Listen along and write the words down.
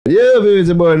Yeah,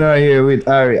 beautiful boy now here with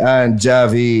Ari and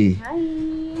Javi.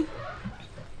 Hi.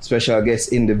 Special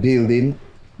guest in the building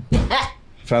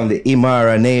from the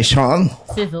Imara Nation.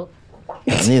 Sizzle.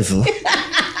 Nizzle.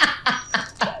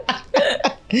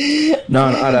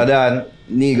 None other than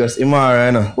Negus Imara,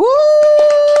 you know.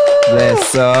 Woo!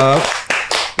 Bless up.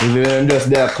 Even just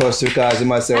there cuss because he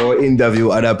must say, oh,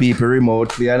 interview other people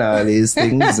remotely and all these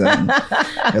things. And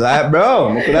you're like,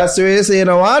 bro, I could have seriously, you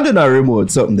don't want to do no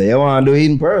remote something there. You want to do it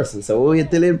in person. So we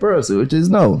tell in person, which is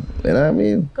no. You know what I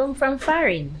mean? Come from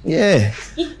foreign. Yeah.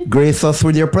 Grace us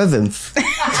with your presence.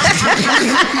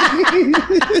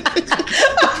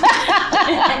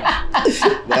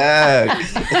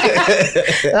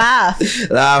 Laugh.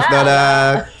 Laugh, no,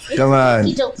 dog. Come on.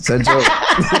 It's a joke.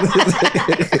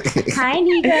 Hi,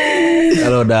 Negus.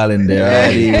 Hello, darling.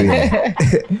 There.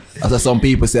 I saw some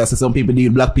people say, some people deal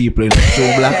with black people. You know,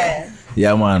 so black.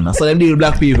 Yeah, man. I saw them deal with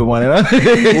black people, man. You know?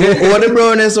 What the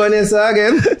brownest one is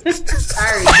again?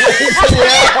 Sorry.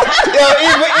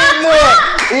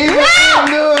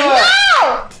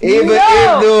 Even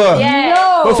Yeah.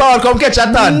 Go forward, come catch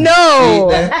that tan. No.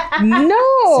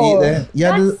 See there?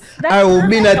 Yeah, I will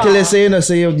be not till you say, you know,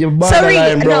 say you're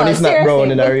borderline brown, if not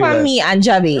brown in a real life. me and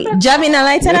Javi. Javi not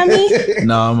lighter than me?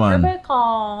 No, man.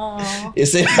 Rebecca. You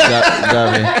see?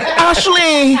 Javi.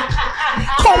 Ashley,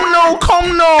 come now.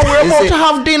 We're about to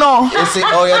have dinner. You see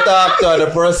how you talk to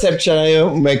the perception of you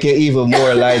make you even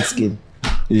more light skin.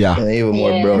 Yeah. And even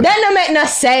more brown. That don't make no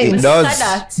sense. It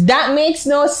does. That makes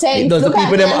no sense. It does. The Look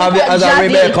people at- them look have it at as a Javi.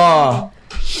 Rebecca.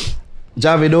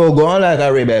 Javi don't go on like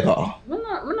a Rebecca. I'm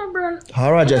not brown.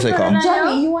 How Jessica?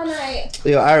 Javi, you wanna...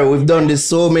 Yeah, Ari, we've done this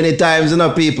so many times, you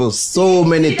know, people. So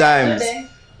many times.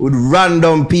 With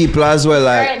random people as well.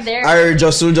 Like, Right there. Ari will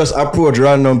just approach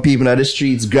random people at the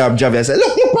streets, grab Javi and say,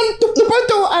 look,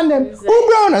 and then, who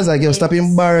brown? I was like, yo, stop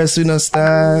embarrassing us,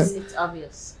 star. It's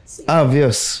obvious.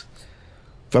 Obvious.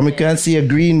 From you can't see a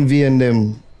green V in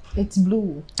them. It's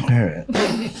blue. Alright.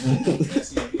 That's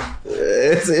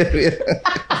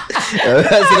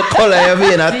the color of your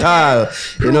vein at all.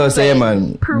 You know what I'm saying,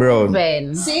 man? Brown.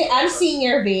 Proven. See, I'm seeing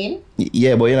your vein.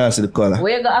 Yeah, but you don't see the color.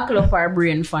 We got a clue for our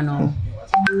brain for now.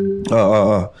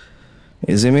 Oh.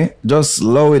 You see me? Just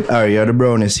low it, Ari. You're the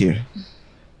brownest here.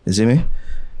 You see me?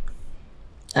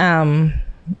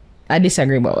 I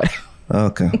disagree about it.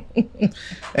 Okay.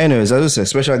 Anyways, as I said,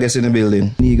 special guest in the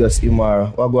building. Negus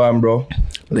Imara. What go on, bro?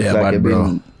 Yeah, Like bad, you've bro.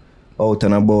 been out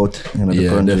and about. You know, the Yeah,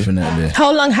 country. definitely.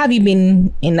 How long have you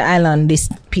been in the island this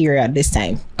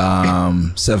time?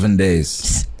 7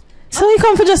 days. So you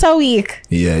come for just a week.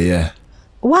 Yeah.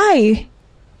 Why?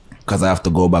 Because I have to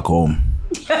go back home.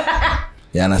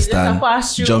 You understand? Is it a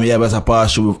pass through? Jamaica is a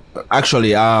pass through.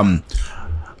 Actually,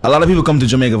 a lot of people come to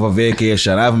Jamaica for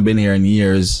vacation. I haven't been here in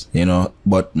years, you know,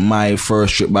 but my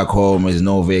first trip back home is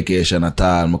no vacation at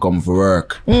all. I come for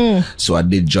work. So I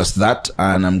did just that,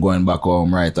 and I'm going back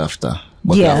home right after.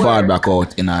 But Yeah. I fall back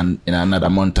out in another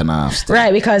month and a half still.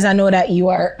 Right, because I know that you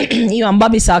are, you and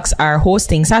Bobby Socks are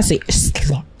hosting Sashi.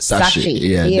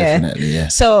 Yeah, definitely, yeah.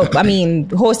 So, I mean,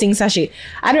 hosting Sashi.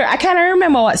 I kind of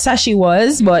remember what Sashi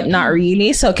was, but not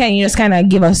really. So, can you just kind of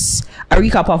give us a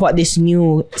recap of what this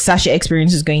new Sashi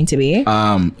experience is going to be?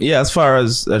 Yeah, as far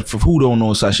as for who don't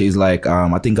know, Sashi is like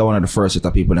I think I'm one of the first set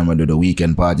of people that do the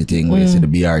weekend party thing where you see the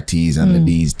BRTs and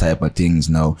these type of things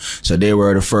now. So they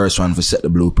were the first one to set the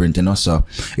blueprint, you know. So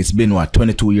it's been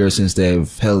 22 years since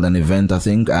they've held an event, I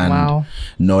think, and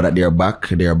now that they're back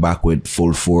with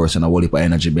full force and a whole heap of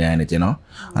energy behind it, you know.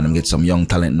 And them get some young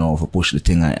talent now for push the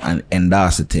thing and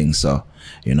endorse the thing. So,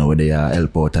 you know, with the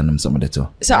help out and them some of the too.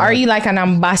 So are you like an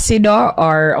ambassador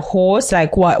or a host?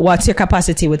 Like what's your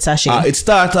capacity with Sashi? It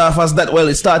started off as that. Well,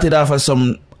 it started off as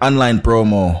some online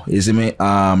promo. You see me?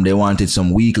 They wanted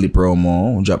some weekly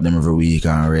promo, drop them every week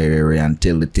and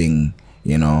until the thing,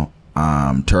 you know,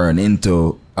 turn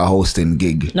into a hosting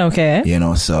gig. Okay. You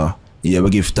know, so yeah, we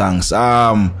give thanks.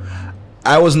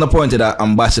 I wasn't appointed an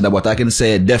ambassador, but I can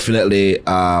say definitely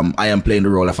I am playing the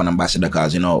role of an ambassador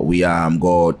because, you know, we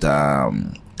go out, tell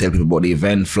people about the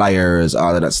event, flyers,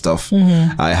 all of that stuff.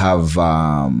 I have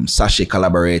Sashi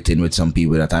collaborating with some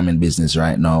people that I'm in business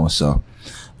right now, so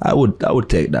I would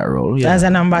take that role. Yeah, as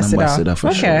an ambassador.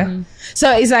 For sure. So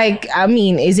it's like, I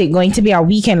mean, is it going to be a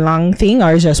weekend long thing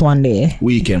or is just one day?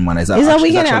 Weekend, man. It's a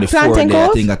weekend at actually Plantain 4 days. I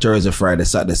Cove? think a Thursday, Friday,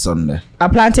 Saturday, Sunday. A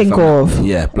Plantain Cove.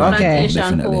 Yeah, Plantain Okay. Cove,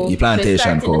 definitely.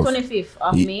 Plantation Cove. The 25th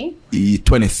of May.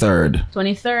 23rd.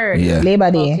 23rd. Yeah.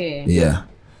 Labor Day. Okay. Yeah.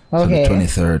 Okay. So the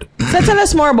 23rd. So tell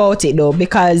us more about it though,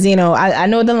 because you know I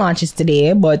know the launch is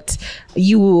today, but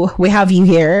we have you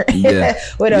here Yeah.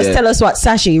 with us. Yeah. Tell us what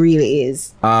Sashi really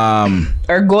is,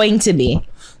 or going to be.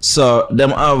 So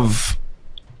them have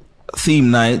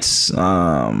theme nights.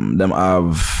 Them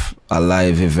have a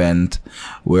live event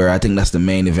where I think that's the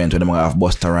main event where them gonna have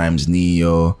Busta Rhymes,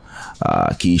 Neo,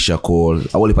 Keisha Cole, a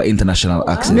whole heap of international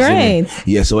acts. Right.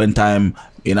 Yeah, so in time,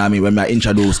 you know what I mean, when I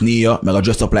introduce Neo, I go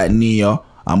dress up like Neo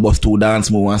and bust 2 dance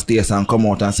move and stage and come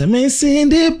out and say, Miss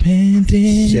Independent.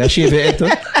 Yeah, she it.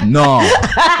 No.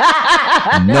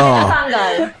 No.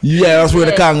 Kangal. Yeah, that's where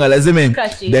the Kangal is, me.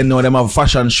 Catchy. Then now them have a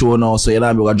fashion show now, so you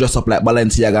know we got dress up like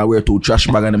Balenciaga and wear 2 trash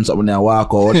bag and them something there and walk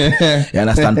out. You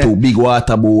understand? 2 big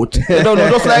water boat. You don't know,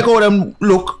 just like how them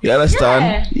look. You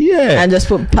understand? Yeah. And just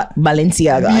put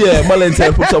Balenciaga. Yeah,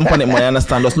 Balenciaga put something on it, man. You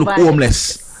understand? Just look Vibes.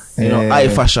 homeless. You know, high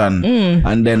fashion.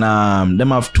 And then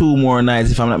them have 2 more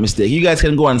nights if I'm not mistaken. You guys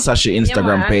can go on Sasha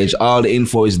Instagram man. page. All the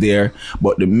info is there.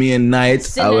 But the main night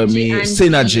Synergy and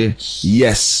Synergy. Beach.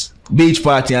 Yes. Beach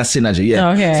party and Synergy,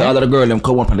 yeah. Okay. So all of the girls them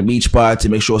come up on the beach party,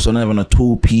 make sure so never a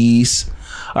 2-piece.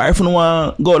 Or if you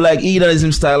want go like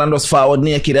hedonism style and just forward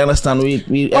naked, you understand?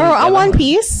 We Or a 1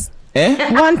 piece.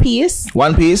 Eh? 1 piece.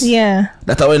 1 piece? Yeah.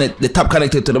 That's when the top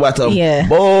connected to the bottom. Yeah.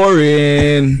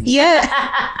 Boring. Yeah.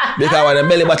 Because when the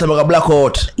belly bottom got black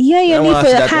out. Yeah, you I need wanna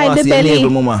see to that- I hide wanna the see a navel,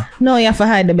 belly. mama. No, you have to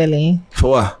hide the belly. For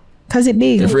what? Cause it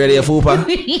big. You afraid of your fupa?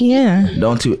 Yeah.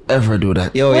 Don't you ever do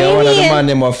that. Yo, What yeah, do one you of the mean? man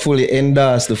them are fully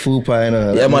endorsed the fupa, you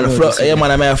know. Yeah,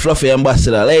 man, I'm a fluffy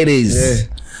ambassador. Ladies. Yeah.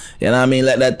 You know what I mean?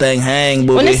 Let that thing hang, When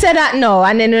booby. they say that no,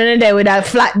 and then when they're there with that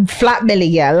flat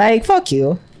belly girl, like fuck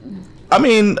you. I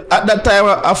mean, at that time,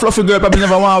 a fluffy girl probably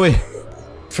never want away.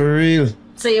 For real.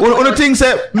 So you One of the things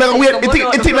that make weird, it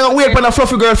think me weird when a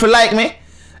fluffy girl feel like me.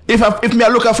 If me I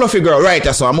look a fluffy girl right,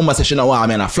 so I'm mama say she no want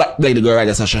me and a flat belly girl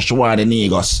right, so she want the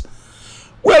Negus.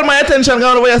 Well, my attention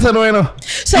gone away, I said no, you know.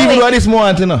 So Even wait. though this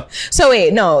moment, you know. So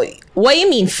wait, no. What you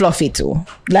mean fluffy too?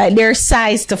 Like their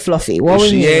size to fluffy. What we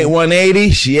She mean? ain't 180,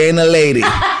 she ain't a lady.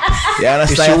 You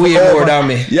understand? She weigh more than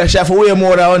me. Yeah, she have to weigh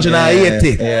more than 180.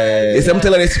 Yeah. It's, I'm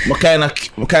telling you this, I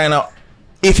kind of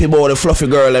iffy about the fluffy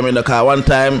girl. I mean, because one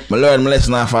time, I learned my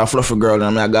lesson off a fluffy girl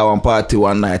and I got one party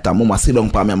one night and mama sit down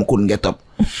for me and I couldn't get up.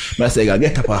 I say, girl,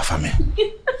 get up off of me.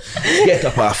 Get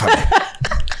up off of me.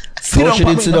 So she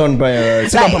did sit down by her.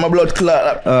 Sit down for my blood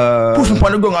clot. Push me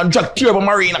on the ground and drag tear by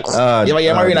Marina. You ever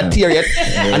hear Marina tear yet?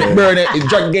 And it burn it, it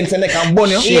drag against the neck and bun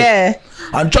you. Yeah.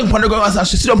 And jump on the ground and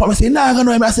she sit down for me and say, nah, I don't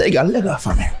know. I say, girl, leg off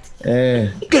of me.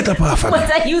 Get up off of me. What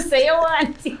that you say you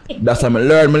want? That's how I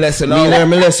learn my lesson Me now. learn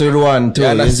my lesson with one too. You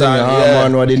understand? Yeah.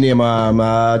 Man, what the name?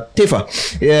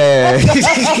 Tifa. Yeah.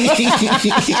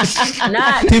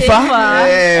 Not Tifa?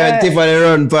 Yeah, Tifa they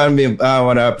run for me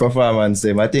one of her performance.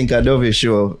 I think a Dovey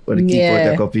show what the keep Yeah.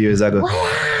 out a couple years ago.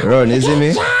 Run, you see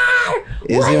me?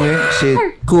 You see me? She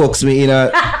coaxed me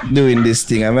in doing this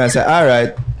thing. I mean, I said, all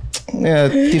right. Yeah,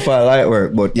 Tifa light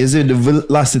work, but you see the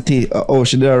velocity.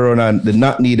 She did run and the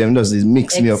not need them does is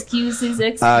mix me up.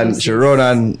 Excuses. And she run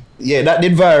and yeah, that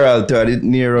did viral too. I did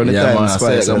near around the Yeah, time. man, I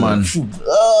say it, Spice,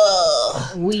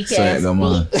 man. Weak Say it, ass. come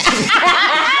on.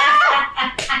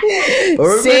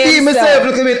 Or Same maybe myself stuff. a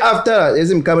little bit after that.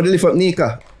 Is him coming to lift up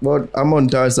Nika. But a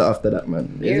month or so after that,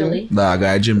 man. You see me? Barely. Nah,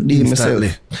 guy, Jim, Did instantly.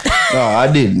 myself. No,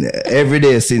 I did every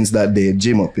day since that day.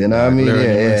 Gym up, you know what I mean? learn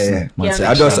Yeah. lesson. Man, Yeah, say,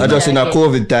 I just in a Yeah.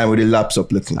 COVID time with the laps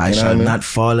up little. I you know shall what I mean? not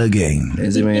fall again.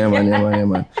 You see me? Yeah,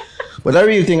 man. But I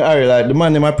really think, Ari, like the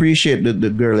man them appreciate the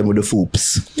girl them with the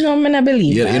foops. No, I'm not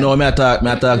believe. Yeah, that. you know, me I talk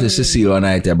to Cecile one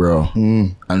night, bro.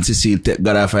 And Cecile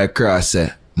got off her cross, say,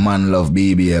 man love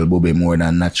BBL booby more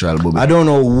than natural booby. I don't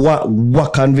know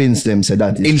what convinced them say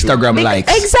that is true. Instagram likes.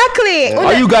 Exactly.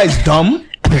 Are you guys dumb?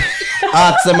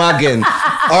 Ask them again.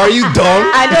 Are you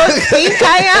dumb? I don't think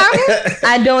I am.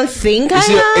 I don't think I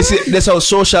You am. see, that's how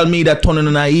social media turning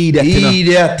on an idiot. You know?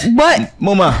 Idiot. But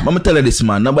Mama, I'ma tell you this,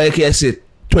 man. Nobody can say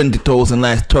 20,000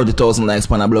 likes, 30,000 likes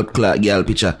on a blood clot girl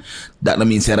picture. That don't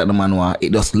mean say that the man want.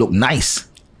 It just look nice.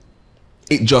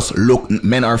 It just look.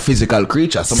 Men are physical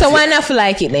creatures. so why not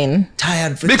like it then?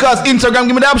 Tired. Because Instagram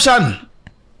give me the option.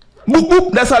 Boop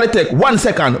boop. That's all it take. 1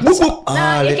 second. Boop boop.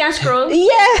 Nah, you can scroll.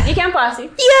 Yeah. You can pass it.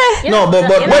 Yeah. You No, know,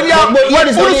 but you know, when you But what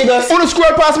is the Negus? Wanna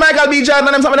scroll past Michael B. Jordan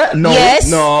and them something like that? No. Yes.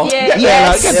 No. Yeah. Get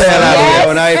Yes. the hell out of Yes. here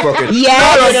when I hypocrite.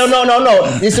 Yes.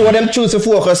 No. This is what them choose to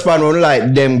focus on. We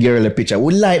like them girl picture.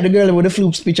 We like the girl with the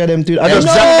floops picture them too. I just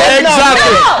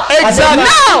Exactly.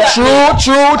 No.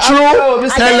 True.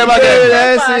 Tell them again.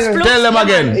 Yes, Tell them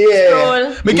again. Yeah.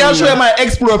 Scroll. Me can show you my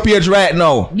explore page right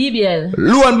now. BBL.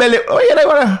 Lou and Belly. Oh, yeah, they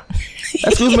wanna.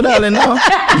 Excuse me, darling. Now.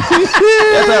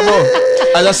 Yes,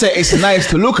 bro. As I say, it's nice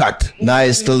to look at.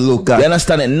 Nice to look You at.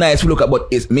 understand it? Nice to look at, but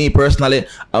it's me personally.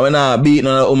 I when I beat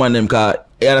on a woman them car.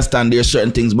 You understand there's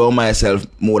certain things about myself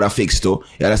more than fixed to.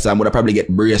 You understand? Would I probably get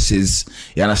braces?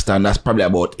 You understand? That's probably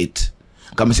about it.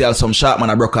 Come see how some sharp man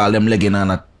I broke all them legging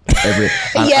and I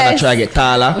Yes. and I try to get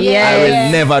taller. Yeah. I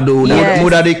will never do that. Yes.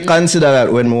 Would I consider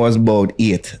that when I was about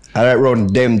 8? I like run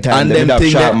them time, And them them have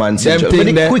thing sharp that- man them syndrome. thing But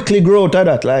that- they quickly grow out of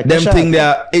that. Like Them sharp. think they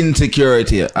are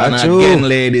insecurity. And True. again,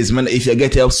 ladies, man, if you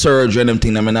get your surgery and them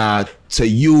thing, I mean, say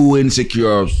you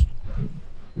insecure.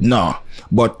 No.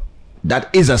 But that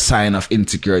is a sign of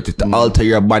insecurity to alter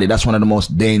your body. That's one of the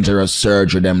most dangerous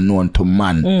surgery them known to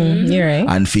man. You're right.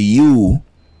 And for you,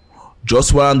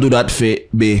 just want to do that for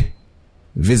be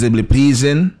visibly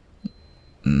pleasing,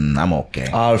 I'm okay.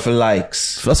 All for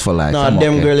likes. Just for likes, No, I'm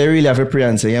them okay. girl, they really have a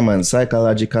pre-answer, yeah, man.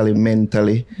 Psychologically,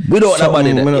 mentally. Without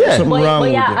Something- nobody there. Yeah. something wrong But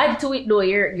with yeah, it. add to it though.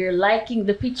 You're liking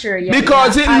the picture.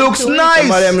 Because it add looks to it. nice.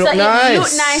 Some of them So look it nice.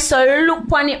 look nice, so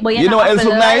look on it, but You know what else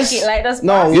look nice? It, like that's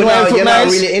No, possible. you're know not, if it you're not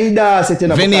nice? really endorse it, you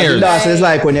know. Veneers. Because endorse is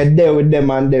like when you're there with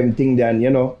them and them thing, then, you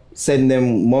know, send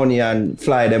them money and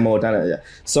fly them out. And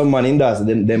some man endorse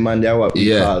them and they're what we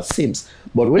Yeah. call Sims.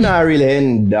 But we're not really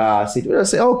endorse it. We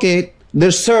just say, okay, the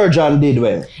surgeon did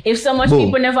well. If so much Boom.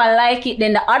 people never like it,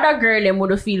 then the other girl them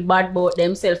would feel bad about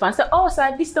themselves and say, oh, so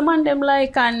this the man them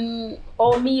like and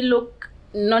oh me look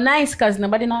no nice because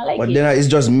nobody not like But it. then it's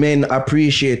just men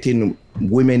appreciating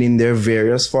women in their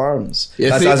various forms. You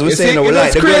That's see- as we you say, see, you know, we it's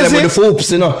like the girl them crazy. with the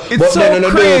foops, you know. It's but so then you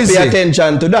don't crazy. pay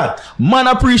attention to that. Man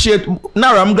appreciate.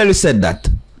 Nara, I'm glad you said that.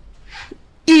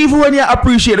 Even when you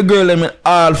appreciate the girl them in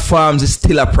all forms, it's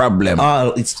still a problem.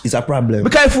 It's a problem.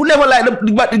 Because if you never like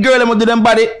the girl them do them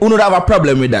body, you don't have a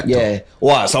problem with that. Yeah.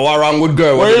 What? So what wrong with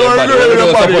girl? Well, What do you them girl with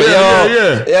them body. body?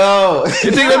 Yo. You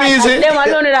think them easy? Them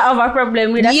alone that have a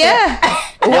problem with that. Yeah.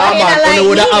 Why man, like when you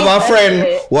would me. have a friend,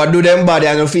 what do them body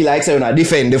and you feel like say you not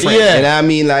defend the friend. Yeah. You know what I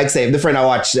mean? Like say if the friend I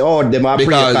watch, them are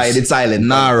Because it's silent.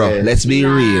 Nara, Yeah. let's be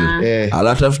real. Yeah. A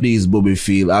lot of these booby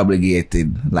feel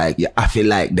obligated. Like I feel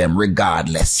like them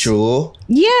regardless. True.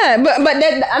 Yeah, but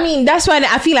that, I mean, that's why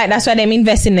I feel like that's why them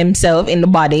invest in themselves in the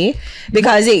body,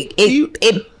 because it you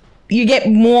get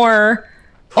more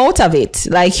out of it.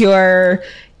 Like you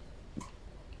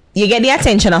get the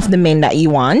attention of the men that you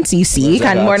want, you seek,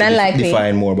 and more than likely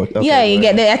define more, but okay, yeah, you right.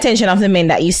 get the attention of the men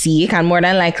that you seek, and more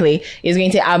than likely is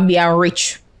going to be a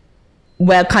rich,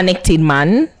 well-connected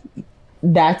man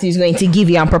that is going to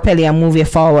give you and propel you and move you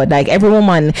forward. Like every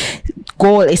woman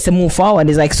goal is to move forward.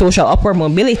 It's like social upward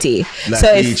mobility. Like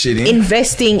so if teaching, eh?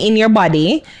 investing in your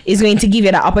body is going to give you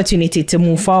the opportunity to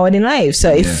move forward in life.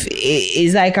 So if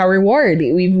it's like a reward,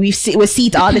 we see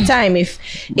it all the time. If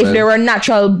there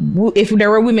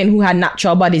were women who had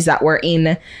natural bodies that were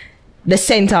in the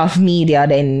center of media,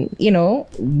 then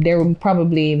there would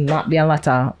probably not be a lot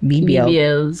of BBL.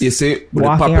 BBLs. You see, with the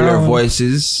Walking popular around.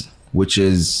 voices, which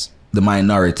is the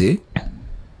minority,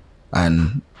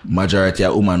 and majority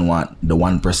of women want the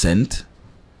 1%,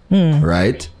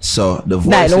 right? So the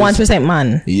voices, Like the 1%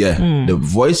 man. yeah, the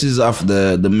voices of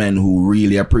the men who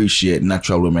really appreciate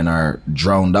natural women are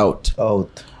drowned out,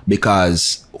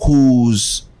 because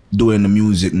who's doing the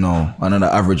music now? Another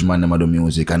average man them a do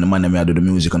music, and the man them a do the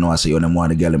music and now I say, them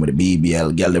want to get them with the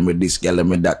BBL, get them with this, get them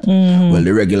with that. Well,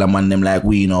 the regular man them like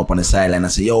we up on the sideline, I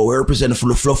say, yo, we represent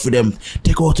full of fluff for them,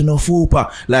 take out no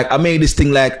fupa. Like I made this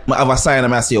thing like I have a sign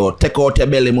and I say, yo, take out your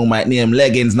belly, move my name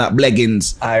leggings, not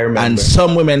bleggings. I remember. And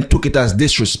some women took it as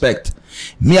disrespect.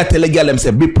 Me I tell the girl them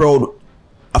say, be proud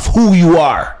of who you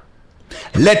are.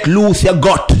 Let loose your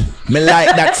gut. Me like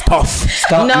that stuff.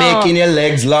 Stop No. making your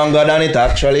legs longer than it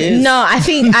actually is. No, I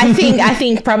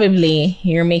think probably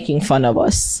you're making fun of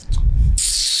us.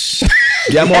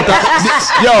 Yeah, yo,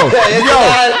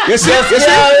 you see,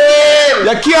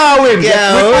 you can't win.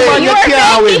 Yeah, You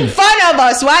can't making win. fun of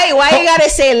us. Why you gotta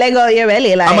say leg out your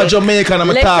belly? Like I'm a Jamaican, I'm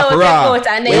a Let's top out raw. the coat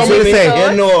and then What you you make say?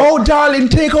 out. You know. Oh, darling,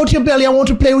 take out your belly. I want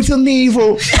to play with your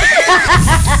navel.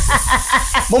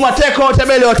 Mama, take out your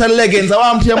belly out and leggings. I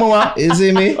want to your mama. You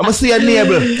see me? I'm going to see your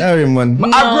navel. Every man.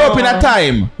 I grew up in a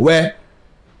time where,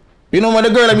 when the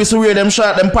girl them used to wear them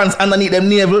short, them pants underneath them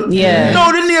navel. Yeah.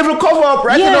 No, the navel cover up,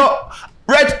 right? Yeah.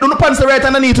 Right, the pants are right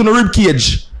underneath on the rib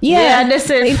cage. yeah, this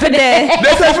is for the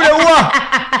That's for the what?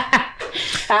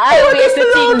 I always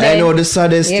the thing I then. know the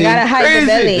saddest you thing. gotta hide Crazy. the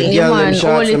belly. The Yeah, girl them man, shots,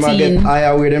 all the them I get teen.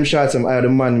 I wear them shots, them I the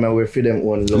man wear for them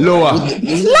one low. Lower.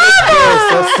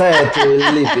 Society we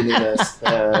living in us.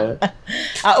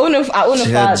 I wouldn't fault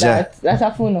Ja. that. That's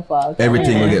a phone fault.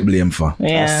 Everything we get blamed for.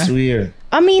 Yeah. I swear.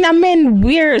 I mean, men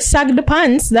wear sag the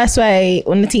pants. That's why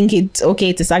when I think it's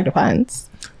okay to sag the pants.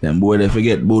 Them boy they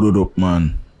forget booted up,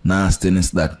 man.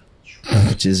 Nastiness that.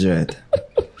 Which is right.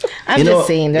 I'm just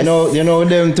saying. You know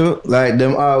them too. Like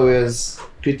them always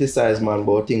criticize man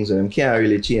about things and them can't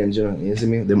really change. You see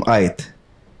me? Them height.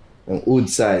 Wood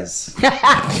size.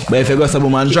 But if you go some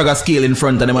woman drag a scale in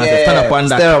front of them and say, stand up on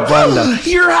that. Stand up on that.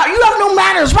 You have no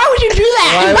manners. Why would you do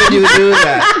that? Why would you do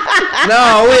that?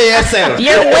 No, wait yourself.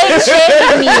 You're weight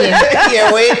shaming me.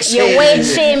 You're weight shaming. You're weight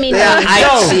shaming me. Yeah,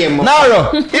 I shame.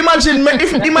 No.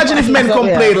 Imagine if men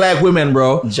complain like women,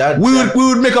 bro. We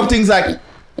would make up things like,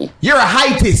 you're a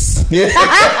heightist. You're a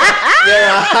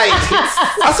heightist.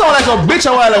 I sound like a bitch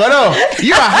a while ago. No,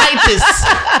 you're a heightist.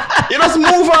 You just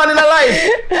move on in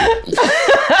life.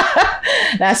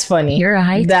 That's funny. You're a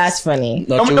height. That's funny.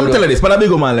 I'm telling you this, but a big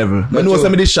man level. I know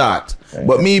somebody short,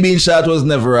 but me being short was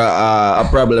never a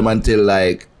problem until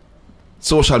like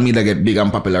social media get big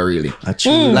and popular, really.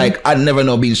 Like, I never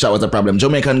know being short was a problem.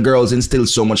 Jamaican girls instill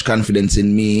so much confidence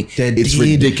in me. It's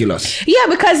ridiculous. Yeah,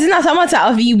 because it's not a matter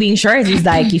of you being short. It's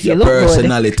like if you look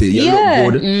personality, good. you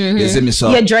look good. You see me,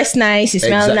 so you dress nice, you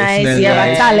smell nice, you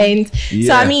have a talent. Yeah.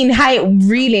 So I mean, height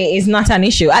really is not an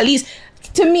issue. At least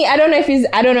to me, I don't know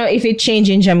if it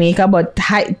changed in Jamaica, but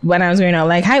height when I was growing up,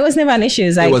 like height was never an issue.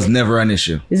 It's like, it was never an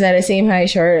issue. Is that the same height,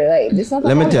 short? Like, it's not.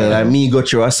 Let me tell you, like, me go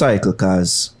through a cycle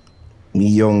cause me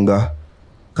younger,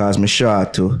 cause me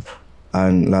short too,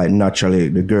 and like naturally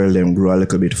the girl them grow a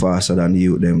little bit faster than the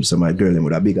youth them, so my girl them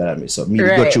would have bigger than me. So me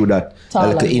go through that a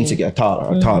little insecure,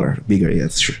 taller, bigger, yeah,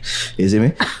 it's true. You see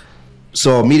me?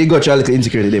 So me go through a little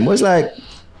insecurity them. But it's like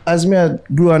as me I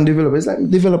grew and develop, it's like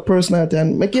develop personality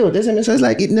and make you. So it's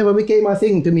like it never became a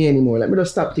thing to me anymore. Like me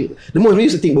just stop thinking. The more we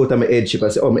used to think about my headship, I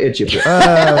say, oh my headship.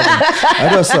 I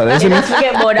just saw that. You don't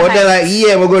forget about that. But they're like,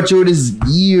 yeah, we go through these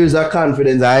years of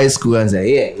confidence in high school and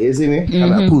say, yeah, you see me?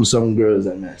 And I pull some girls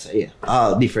and I say, yeah,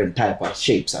 all different type of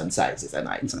shapes and sizes and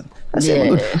heights. And I say,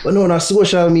 good. But no, on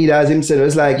social media, as him said,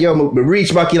 it's like, yo, me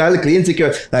reach back in a little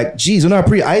insecure. Like, geez, you're not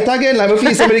pre-height again? Like, I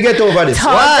feel somebody get over this.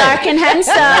 Tall, dark, and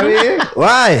handsome. I mean,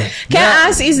 why? Can I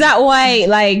ask, is that why,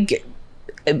 like,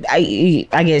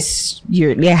 I guess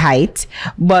your height,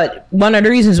 but one of the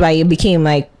reasons why you became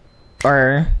like,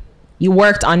 or you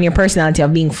worked on your personality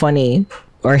of being funny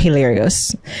or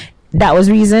hilarious, that was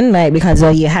reason, like, because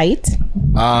of your height?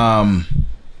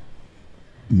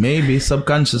 Maybe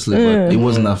subconsciously, but it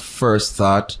wasn't a first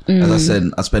thought. As I said,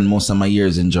 I spent most of my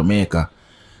years in Jamaica.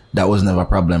 That was never a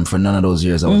problem for none of those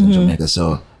years I was in Jamaica.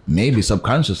 So maybe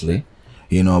subconsciously,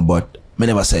 you know, but I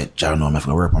never said, I don't know, I'm going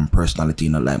to work on personality,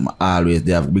 you know, like, I always,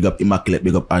 they have big up Immaculate,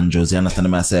 big up Andrews, you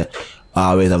understand me? I said, I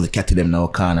always have the cat to them now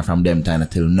corner from them time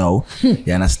until now.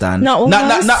 You understand? Not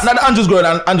the Andrews girl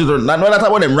and Andrews girl. Not that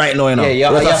about them right now, you know.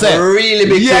 Yeah, you have to really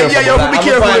be careful. Yeah, you have to be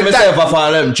careful. I'm myself I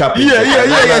follow them chopping.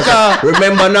 Yeah.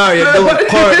 Remember now, you don't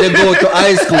currently go to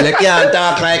high school. You can't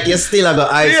talk like you still have got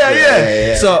high school.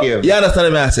 Yeah. So, you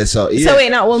understand me? I said so. Yeah. So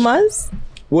wait, not Wilma's?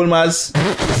 Wilma's.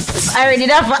 I already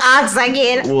done for ask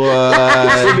again.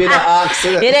 What?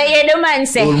 You hear the man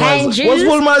say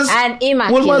Andrews and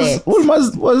Immaculate.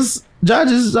 Wilma's was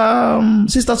Judge's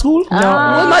sister school? No,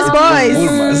 Wilma's boys.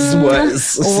 Wilma's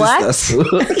boys. What?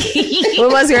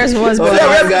 Wilma's girls, Wilma's boys.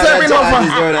 Yeah, we have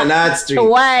to on that street.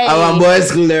 Why? Our boys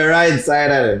school, the right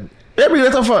side of them. Every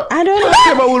little for. I don't know.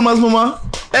 Care about Wilma's mama.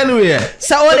 Anyway.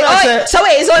 So only, so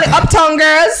wait, it's only uptown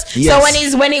girls. Yes. So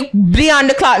when it beyond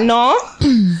the clock, no.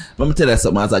 Let me tell you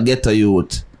something. As I get to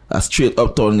youth, a straight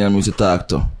uptown girl used to talk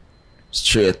to.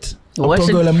 Straight. What's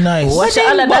Uptown girl, I'm nice. What's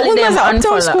But then, but Wilma's an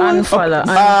uptown school. unfollow.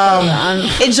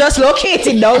 It's just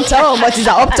located downtown, but it's an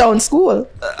uptown school.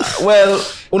 Well,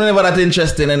 only never that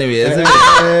interesting anyway.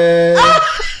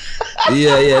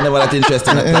 Yeah, never that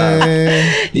interesting at all.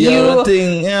 You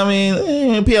thing, I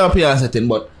mean, PR setting,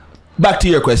 but back to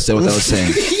your question, what I was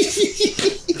saying.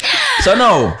 So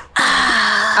no,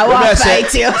 I want to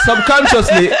fight you.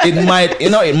 Subconsciously,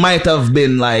 it might have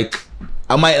been like,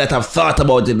 I might not have thought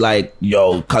about it like,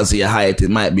 yo, cause of your height, it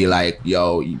might be like,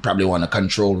 yo, you probably want to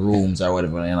control rooms or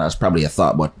whatever, you know, that's probably a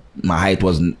thought, but my height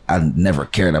wasn't, I never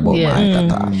cared about my height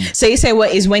at all. So you say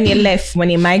what is when you left, when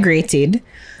you migrated?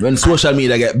 When social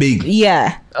media get big.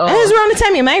 Yeah. Oh. It was around the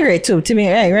time you migrated to me,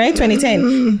 right?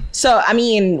 2010. So, I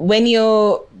mean, when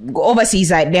you go overseas,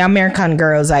 like the American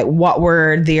girls, like what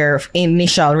were their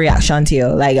initial reaction to you?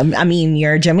 Like, I mean,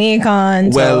 you're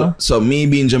Jamaican. Well, so me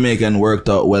being Jamaican worked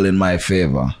out well in my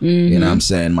favor. You know what I'm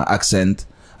saying? My accent,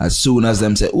 as soon as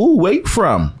them say, ooh, where you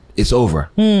from? It's over.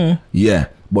 Yeah.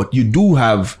 But you do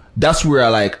have, that's where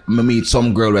I meet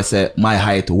some girl that said my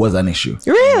height was an issue.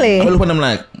 Really? I look at them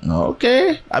like,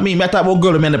 okay. I mean, I thought about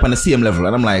girl who end up on the same level.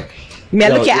 And I'm like, Me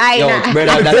look at eye.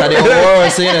 Brother, that's the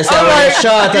worst, you know. So I'm like,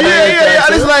 short and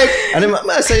and it's like, and then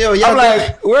I say, yo, I'm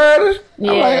like, word?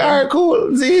 Yeah. I'm like, alright,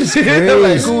 cool. See, I'm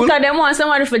like, cool. Because them want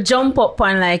somebody to jump up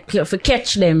and like for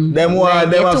catch them. Them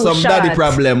like, have some short. daddy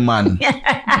problem, man.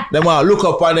 Them want look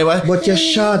up on them. but you're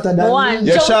shorter than One,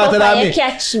 You're jump shorter up than and me. you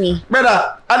catch me.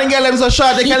 Brother, I didn't get them so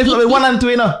short. They can't lift up with 1 and 2,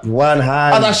 you know. one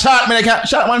hand. As a short man, they can't.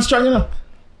 Short man strong, you know.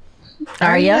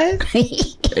 Are you?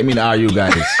 I mean, are you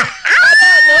guys?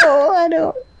 I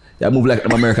don't. Yeah, move like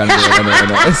an American.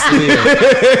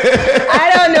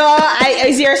 I don't know.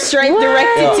 Is your strength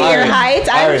directed to your height?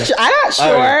 I'm not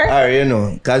sure. Alright, you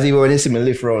know. Because even when you see me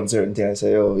lift around certain things, I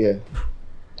say, oh, yeah.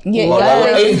 Yeah, Well,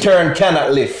 yeah. our intern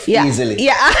cannot lift Yeah. easily.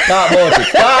 Yeah. Talk about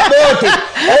it.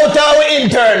 Out our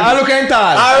intern. I look in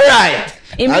tall. Alright.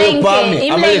 Him I look for me. linky.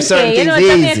 Him I'm gonna lift certain linky. You know things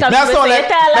Jamaica easy. people That sound say, like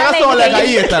 "Tell her a linky."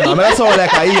 hater, no. That sound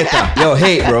like a hater. Yo,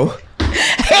 hate, bro.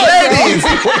 Ladies,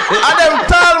 and them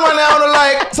tall man, I don't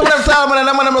like. Some of them tall man,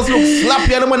 them man must look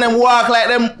slappy, and them man them walk like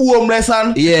them homeless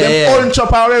and them punch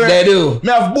up and whatever. They do. Me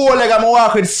have bow leg and I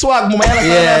walk with swag, mama. You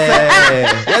understand what I'm saying?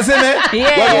 You see me?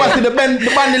 Yeah. When you want to see the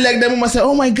bandy leg, them must say,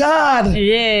 oh my God.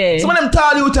 Yeah. Some of them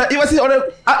tall youth, you see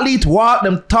other athlete walk,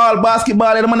 them tall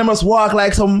basketball, them man must walk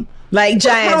like some. Like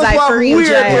giants, Them like walk for real weird,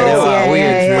 giants. bro. Yeah, Weird,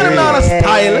 yeah, for yeah, Them not a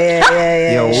style.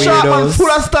 Yo, Sharp man, weirdos. full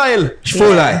of style.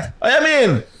 Full light. What you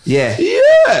mean? Yeah.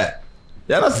 Yeah.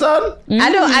 You understand?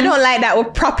 I don't like that we're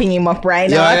propping him up right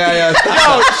now. Yeah.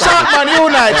 Yo, Sharp man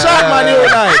unite. Sharp man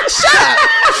unite.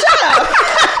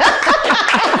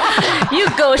 You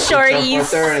go, shorties.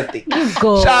 Fraternity. You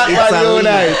go. Sharp It's man a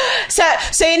unite.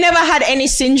 So you never had any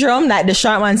syndrome, like the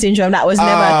short man syndrome, that was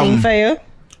never a thing for you?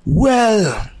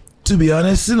 Well, to be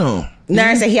honest, you know.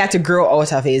 Nara said he had to grow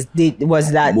out of his.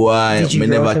 Was that? Boy, did you me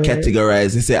grow never out of it?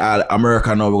 categorize. They say all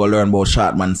America now we gonna learn about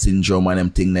short man syndrome and them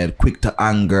thing that quick to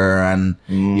anger and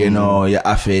you know you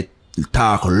have to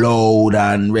talk loud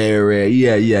and rare.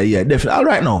 Yeah. Definitely. All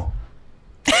right now.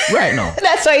 Right now.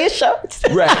 That's why you shocked.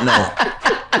 Right now.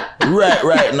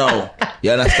 Right now.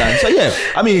 You understand? So yeah,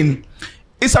 I mean,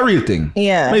 it's a real thing.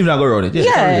 Yeah. Maybe not go around it. Yeah,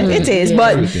 Yeah, it's a real it thing. is. It's a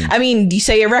But real thing. I mean,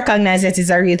 so you recognize that it's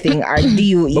a real thing, or do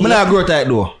you? But me not grow tight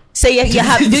though. So you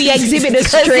have? Do you exhibit the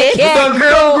straight? Yeah. Don't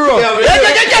grow.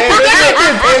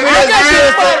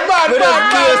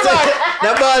 The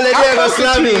ball they there go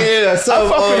slam me. So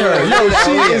Yo,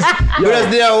 she is. you just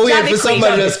there wait Jammy for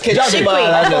somebody quick. just catch the Jammy ball quick.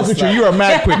 and Fuck with just you. You are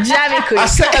mad quick. Jammy quick. I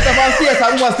said that about face. I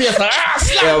want face.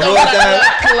 more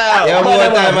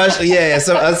time. Yeah.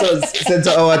 So send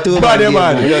to our two Body man.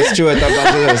 man. We just throw it up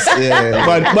and just yeah.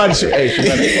 Bad shit. Hey,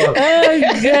 Oh,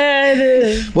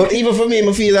 God. But even for me,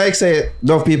 I feel like say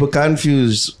enough people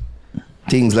confuse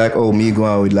things like me going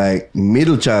out with like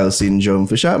middle child syndrome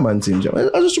for short man syndrome.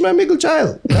 I just remember middle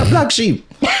child, a black sheep.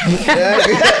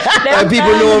 And people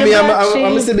know me. I'm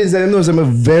a siblings and they know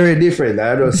I'm very different.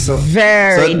 I just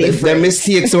Very so different. The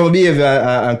mistakes of behavior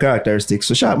and characteristics.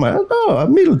 So short man, a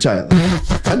middle child,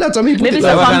 and that's how me put Maybe it. it's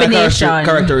a Like, combination.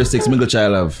 characteristics middle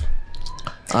child have.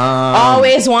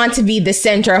 Always want to be the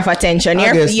center of attention.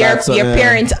 I guess that's what,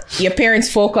 yeah. Your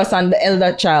parents focus on the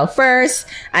elder child first,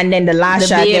 and then the last The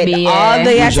child get baby, all yeah.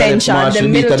 the usually attention. smash The the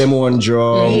beat middle of them own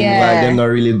drum. Yeah. Like them not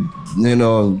really,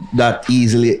 that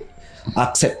easily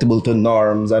acceptable to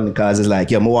norms, and because it's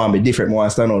like, I want to be different, I want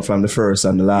to stand out from the first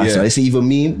and the last. Yeah. So I see even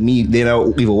me, they know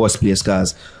even worse place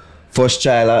because first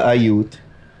child a youth,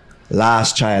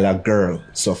 last child a girl.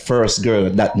 So first girl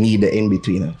that need the in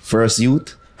between. First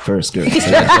youth, first girl. So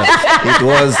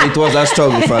it was a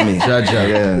struggle for me.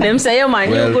 Yeah. Them say, yo, man,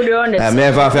 you could run it. I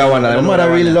never feel wonder. My mother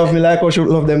really love me like how she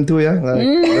love them too, yeah. Like,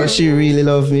 does she really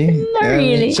love me? Not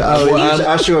really. She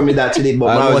assure me that she did, but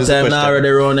And now one it's just a time now question. already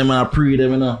run them and I pre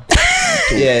them, you know.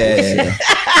 Yeah.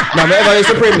 Now, I used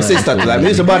to pray my sister. Like, I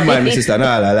used to bad mind my sister.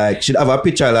 Nah, like, she'd have a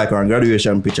picture like her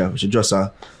graduation picture. She just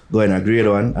go in a grade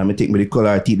one and me take me the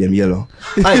color teeth them yellow.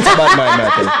 Heights bad mind, man.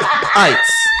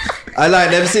 Heights. I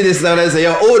like them see this now and they say,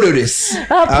 yo, who do this?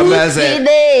 I'm gonna say,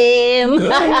 them.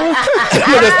 but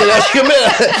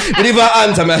if I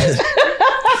answer, man.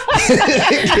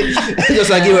 Just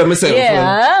like give her myself.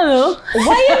 Yeah, I don't know.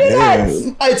 Why you do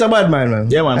that? Heights a bad mind, man.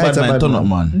 Yeah, man, Heights bad a man, turn up,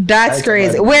 man. That's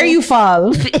crazy. Where you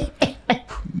fall?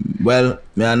 Well,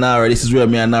 me and Nara, this is where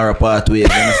me and Nara part ways,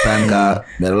 you understand? Cause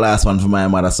me the last one for my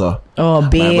mother, so. Oh,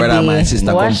 baby. My brother and my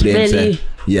sister Wash complain. belly. Say,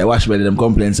 yeah, wash belly, them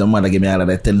complain. So mother give me all of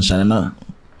the attention, you know.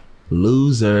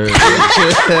 Loser.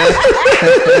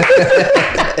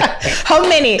 How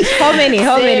many?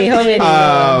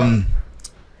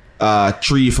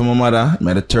 3 from my mother,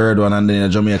 my the third one, and then a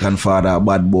Jamaican father, a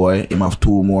bad boy. Him have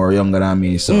 2 more younger than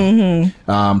me. So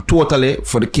totally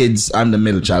for the kids, I'm the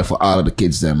middle child for all of the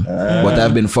kids them. But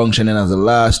I've been functioning as the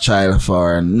last child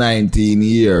for 19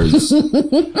 years.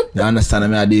 You understand? I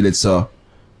mean, I deal it so.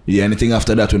 Yeah, anything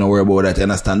after that, we don't worry about that. You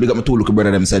understand? We got my 2 little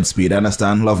brother them said speed. I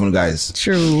understand? Love them guys.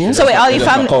 True. So wait, all your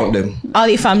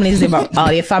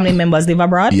family members live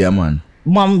abroad? Yeah, man.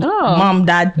 Mom,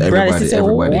 dad, brother, sister.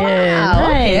 Everybody. Wow. Yeah,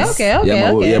 nice. Okay.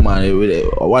 Yeah, man.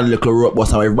 One little rope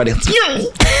bust out everybody.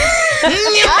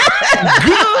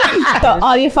 So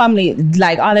all your family,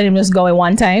 like all of them just go at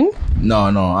one time?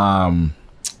 No.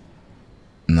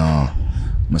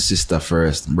 My sister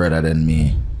first, brother, then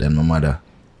me, then my mother.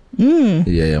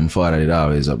 Yeah, my father did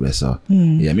always up there. So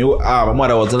yeah, my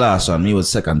mother was the last one. Me was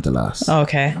second to last.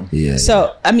 Okay. Yeah.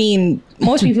 So I mean,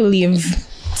 most people leave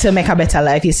to make a better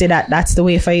life. You say that's the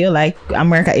way for you. Like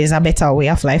America is a better way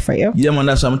of life for you. Yeah, man.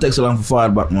 That's why I'm take so long for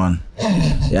forward back, man.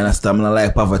 You understand? I don't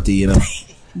like poverty, you know.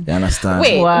 You understand?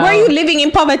 Wait, were you living in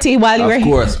poverty while you were Of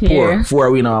course, here? poor.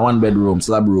 4 we know, 1 bedroom,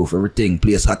 slab roof, everything.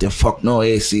 Place hot your fuck, no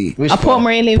AC. Which A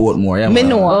Portmore you live? Portmore, yeah, Me man.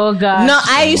 know. Oh, gosh. No,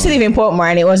 I used to live in Portmore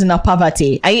and it wasn't a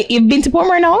poverty. You've been to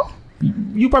Portmore now?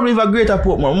 You probably live a greater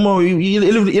Portmore. You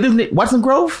live in Watson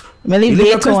Grove? I live You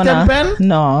live in Christian Daytona. Pen?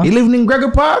 No. You live in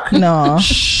Gregor Park? No.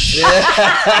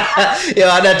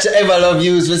 Yeah, that ever love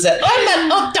views. We say, I'm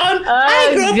not uptown.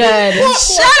 I grew up in God.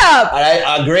 Portmore." Shut up.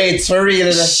 Alright, great for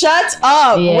real. Shut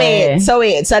up. Yeah. Wait. So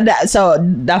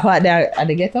that part there at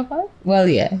the ghetto part? Well,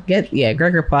 yeah.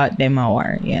 Gregor Park, them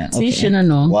are. Yeah. So you Okay. shouldn't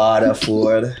know.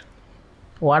 Waterford.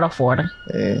 Waterford.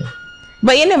 Yeah.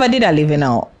 But you never did a living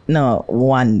out. No,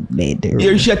 1 bedroom.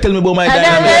 You should tell me about my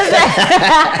dynamic.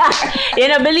 You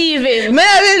don't believe him. May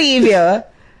I believe you?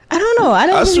 I don't know. I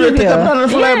don't I swear believe to God, I'm you. not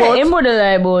fly Yeah, about. him would lie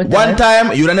about One that.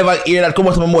 time, you don't never hear that come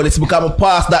out of my mouth. It's because I'm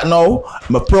past that now.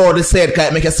 I'm proud to say it, 'cause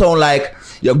it make it sound like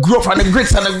you grew up on the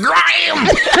grits and the grime. And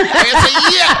you say,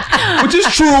 yeah. Which is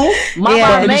true. Mama,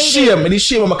 Yeah. It maybe. is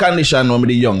shame of my condition when I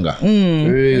was younger.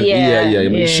 Really? Yeah, Yeah,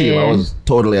 it is shame. I yeah. was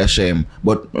totally ashamed.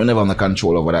 But we never have the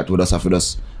control over that. We just have to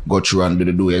just go through and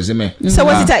do you see me? So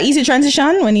was it an easy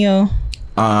transition when you...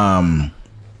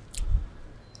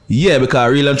 Yeah,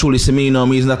 because really and truly, see me,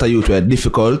 me is not a youth where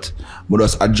difficult, but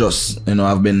just adjust.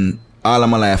 I've been all of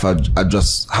my life, I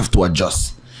just have to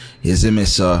adjust. You see me,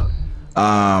 so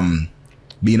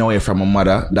being away from my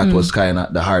mother, that was kind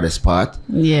of the hardest part.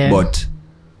 Yeah. But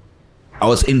I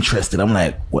was interested. I'm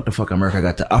like, what the fuck America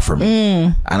got to offer me?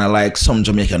 And I like some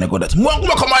Jamaican, they go that, come on,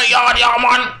 yard, yeah,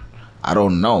 man. I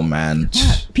don't know, man.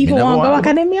 People Me never want to go want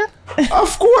academia?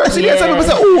 Of course. Yeah. Some people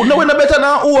say, oh, no, we're not better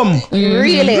now,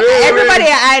 Really? Everybody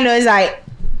I know is like...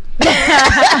 Yo,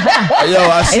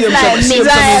 I see him like to me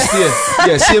desire.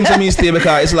 stay. Yeah, see him to me stay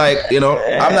because it's like,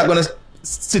 I'm not gonna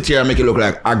sit here and make it look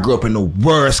like I grew up in the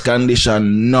worst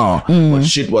condition. No. But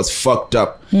shit was fucked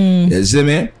up. You see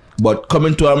me? But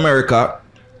coming to America,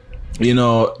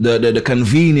 the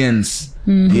convenience,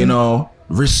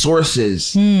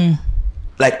 resources,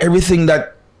 like everything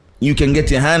that you can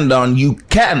get your hand on, you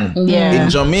can. Yeah. In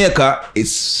Jamaica,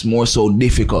 it's more so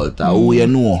difficult. We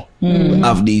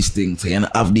have these things. You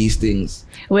have these things.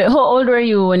 Wait, how old were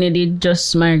you when you did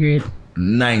just migrate?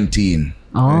 19.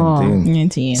 Oh.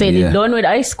 19. So you Yeah. did done with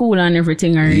high school and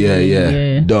everything already?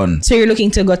 Yeah. Done. So you're looking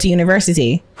to go to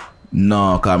university?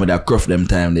 No, cause me that cruff them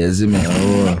time there, see me?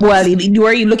 Well,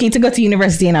 were you looking to go to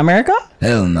university in America?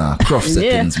 Hell nah, cruff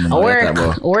settings, man.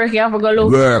 Work, you have to go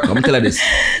look. Work, I'm telling you this.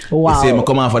 Wow. You see, I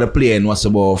come off of the plane was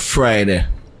about Friday.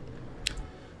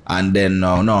 And then,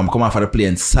 no, I'm coming off of the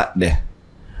plane Saturday.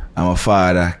 And my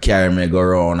father carry me go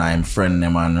around, I'm friend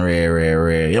them and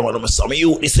Ray. You want to some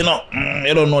youth this, you know?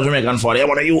 You don't know Jamaican father, you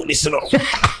want to youth this, you know?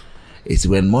 It's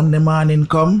when Monday morning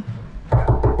come,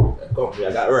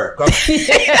 I got work. Come.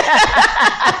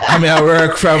 I mean, I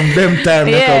work from them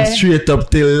time that come straight up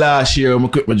till last year when I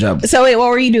quit my job. So wait, what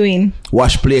were you doing?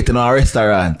 Wash plate in our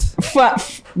restaurant.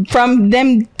 From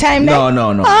them time? No.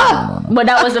 But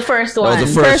that was the first one. That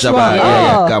was the first job. one.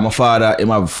 Yeah. Cause my father, him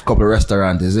have a couple of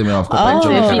restaurants. You see me have a couple of So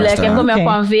you Jamaican feel like you're restaurants. coming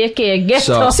up on vacay, get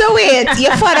So- up. So wait,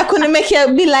 your father couldn't make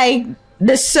you be like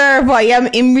the server?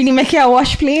 Him really make you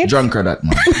wash plate? Drunker that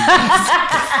man.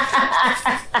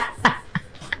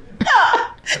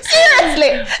 Seriously?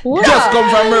 Just come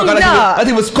from America. I think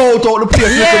it was cold out the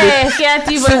place. Yeah,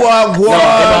 can't even. See what No,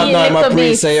 Wow. my Little priest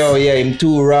bit. say, oh yeah, him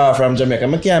too raw from Jamaica.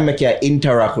 I can't make you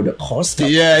interact with the customer.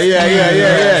 Yeah.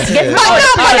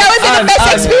 But that was the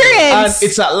best experience. And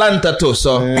it's Atlanta too,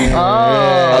 so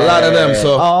a lot of them.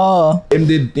 So him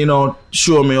did,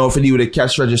 show me how to do the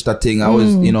cash register thing. I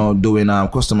was, doing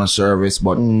customer service,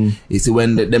 but you see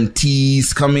when them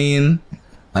teas come in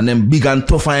And then big and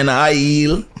tough in a high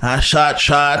heel and short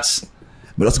shorts.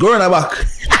 But let's go on the back.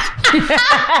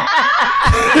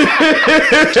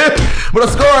 But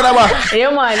let's go on the back. Yeah,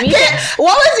 man.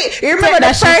 What was it? You remember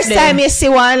the first time you see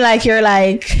one, like you're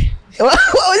like, what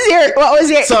was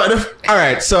your So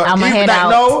alright, so I'm even head like out.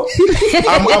 now,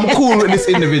 I'm cool with this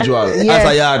individual. As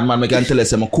a yard man, I can tell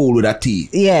us I'm cool with that T.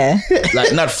 yeah.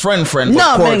 Like not friend, but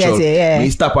No, but I cordial. get it, yeah. Me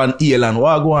stop on eel and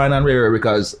what go on and rare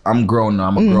because I'm grown now.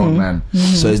 I'm a grown man.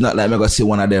 So it's not like me go see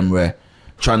one of them where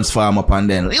transform up and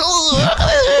then. No,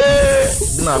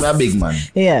 I'm a big man.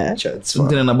 Yeah.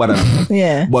 Something in the bottom.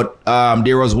 Yeah. But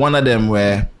there was one of them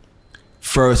where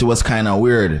first it was kind of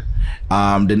weird.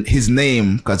 Then his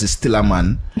name, because he's still a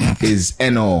man, is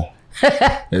N.O.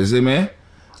 You see me?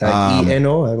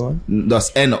 E-N-O, I want.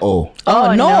 That's N.O.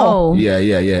 Oh, no.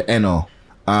 Yeah, N.O.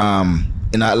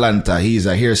 In Atlanta, he's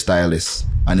a hairstylist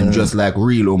and him just like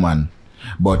real woman.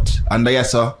 But under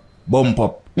yes, sir, bump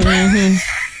up.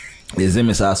 You see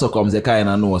me, so comes the kind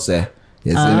of know, say,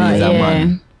 you see me, he's a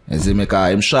man. You see me,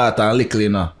 because him short and little, you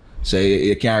know. So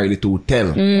you can't really too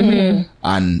tell.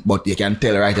 But you can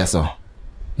tell right so.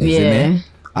 You see me?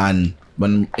 And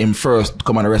when him first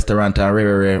come on the restaurant and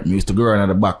we used to go around at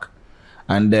the back.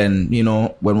 And then, you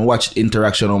know, when we watched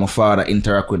interaction how my father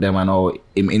interact with them and how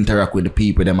him interact with the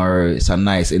people, them are it's a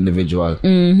nice individual.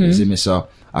 You see me? So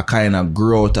I kind of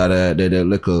grew out of the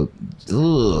little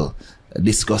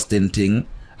disgusting thing.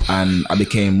 And I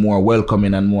became more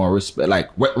welcoming and more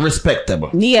respectable.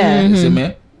 Yeah. You see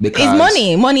me? Because It's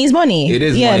money. Money is money. it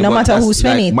is yeah, money, no but matter that's who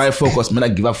spend like it. my focus, me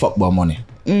not give a fuck about money.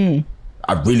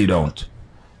 I really don't.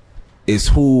 It's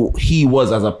who he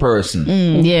was as a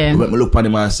person. Yeah. When me look at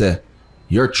him and say,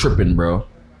 you're tripping, bro.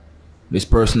 This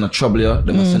person not trouble you.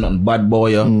 They must say nothing bad boy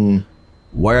you.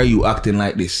 Why are you acting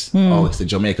like this? Oh, it's the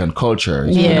Jamaican culture.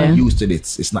 You're not used to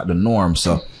this. It's not the norm.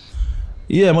 So,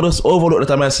 yeah, I just overlook the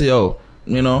time I say, yo,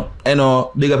 you know,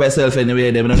 big up yourself anyway.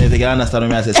 They don't know if you can understand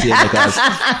me. I say, because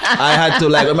I had to,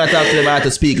 like, when I talk to them, I had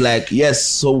to speak, like, yes,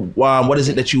 so what is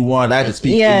it that you want? I had to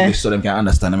speak English so them can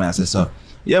understand me. I say, so,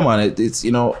 yeah, man, it's,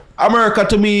 you know, America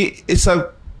to me,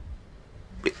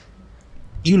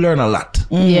 you learn a lot.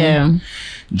 Yeah.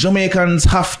 Jamaicans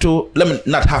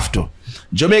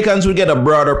Jamaicans will get a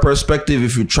broader perspective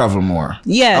if you travel more.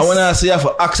 Yes. I want to say you have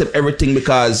to accept everything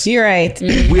because You're right.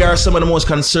 we are some of the most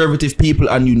conservative people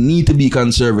and you need to be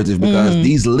conservative because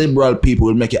these liberal people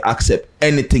will make you accept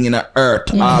anything in the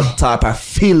earth, all type of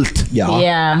filth.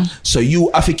 Yeah. So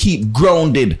you have to keep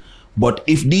grounded. But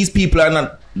if these people are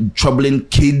not troubling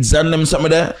kids and them something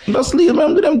there, just leave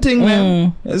them to them thing,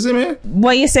 man. You see me?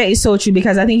 What you say is so true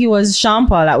because I think it was Sean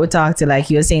Paul that we talked to. Like,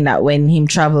 he was saying that when him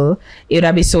travel, it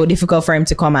would be so difficult for him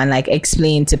to come and like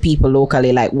explain to people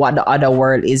locally like what the other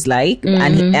world is like.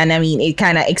 And I mean, it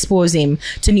kind of exposed him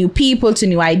to new people, to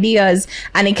new ideas,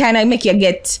 and it kind of make you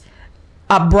get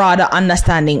a broader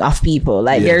understanding of people.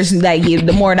 Like, there's like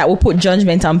the more that we put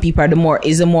judgment on people,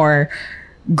 the more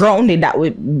grounded that we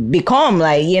become,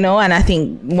 like, you know. And I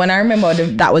think when I remember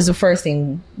that was the first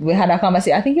thing we had a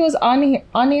conversation. I think it was on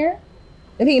air.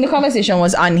 I think the conversation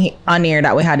was on air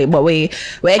that we had it, but we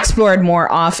explored more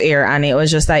off air, and it was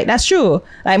just like, that's true.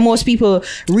 Like, most people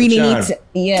really need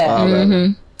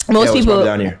to,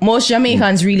 most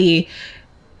Jamaicans really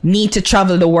need to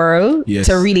travel the world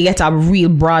to really get a real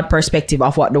broad perspective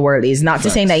of what the world is. Not to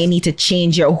say that you need to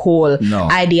change your whole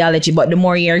ideology, but the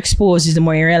more you're exposed, the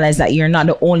more you realize that you're not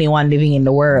the only one living in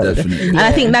the world. Definitely. And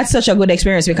I think that's such a good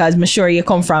experience because I'm sure you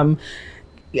come from,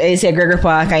 you say Gregory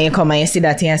Park, and you come and you see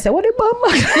that thing and say, what the bum?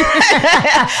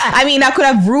 I mean, that could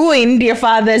have ruined your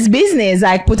father's business,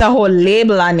 like put a whole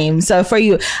label on him. So for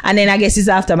you, and then I guess it's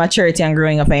after maturity and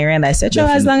growing up and you realize,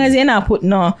 as long as you're not you're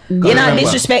not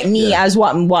disrespect me as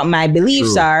what my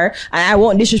beliefs are, and I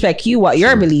won't disrespect you what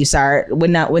your beliefs are. We're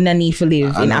not need to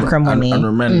live in acrimony. And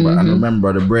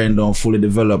remember, the brain don't fully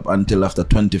develop until after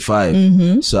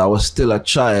 25. So I was still a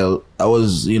child. I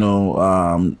was, you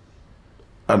know,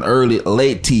 an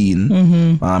late teen,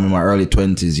 in my early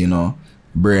 20s, you know,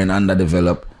 brain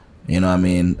underdeveloped, you know what I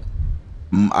mean?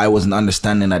 I wasn't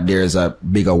understanding that there's a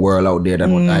bigger world out there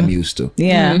than what I'm used to.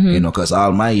 Yeah. You know, because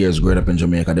all my years growing up in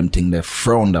Jamaica, them thing they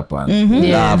frowned upon.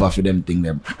 Lava for them thing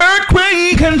them.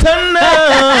 Earthquake and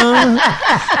thunder.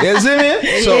 You see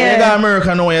me? So you got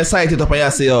America now, you sight it up and you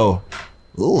say, oh,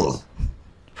 ugh.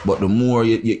 But the more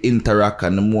you interact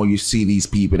and the more you see these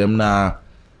people, them now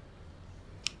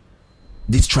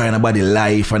this trying about the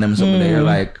life and them something there, you're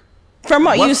like, from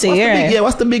what you say,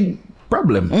 what's the big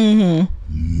problem? Me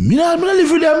not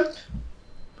live with them.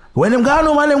 When them gone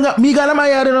home and them got me gone in my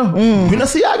yard, you know. Me not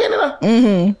see you again, you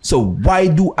know. So why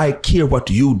do I care what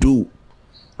you do?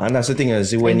 And that's the thing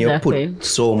is when Exactly. you put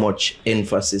so much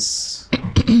emphasis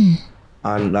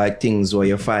on like things where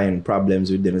you find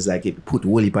problems with them, it's like you put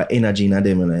whole heap of energy in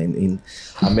them and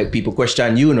make people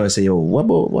question you and say, yo, what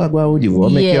would you?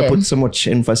 What make you put so much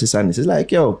emphasis on this? It's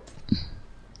like, yo,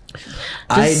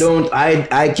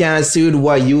 I can't see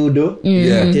what you do.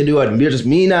 Yeah. You do what just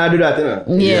me now do that, you know.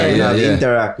 Yeah.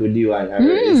 Interact with you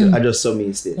and I just saw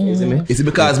me still. You see me? It's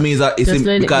because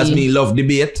me love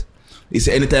debate. It's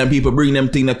anytime people bring them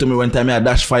thing that to me one time I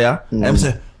dash fire and I'm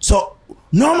say, so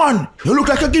no man, you look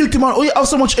like a guilty man. Oh, you have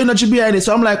so much energy behind it.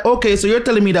 So I'm like, okay, so you're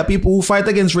telling me that people who fight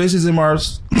against racism are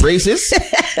racist?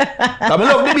 I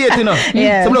love debate, you know.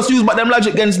 Yeah. Some just use but them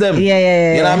logic against them.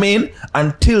 Yeah. You know what I mean?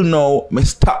 Until now, me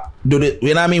stop do it.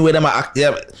 You know what I mean? Where them act,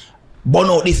 burn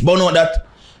out this, burn out that.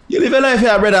 You live your life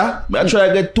here, brother. I try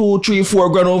to get 2, 3, 4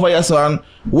 grand over your son,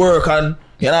 work and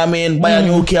you know what I mean? Buy a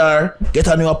new car, get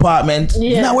a new apartment. Yeah.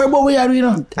 You know where about we are, you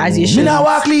know? As you Me should. not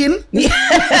walk clean. Me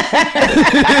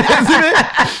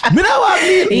not walk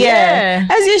clean. Yeah,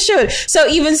 as you should. So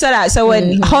even so that, so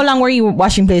when, how long were you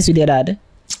washing plates with your dad?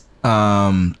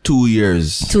 2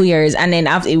 years. 2 years, and then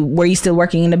after, were you still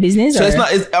working in the business? So or? it's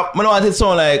not. It's, I don't want it to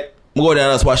sound like I go there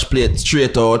and just wash plate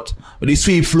straight out. But the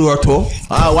sweep floor too.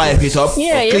 I wipe it up.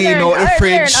 Yeah, you clean learn, out the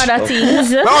fridge. learn other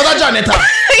things. I was a janitor.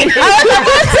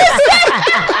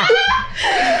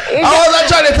 I was a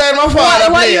janitor in my father's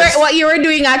place. What you were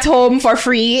doing at home for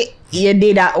free, you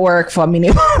did at work for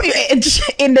minimum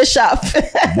in the shop.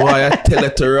 Boy, I tell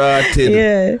it to rotted.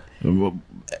 Yeah.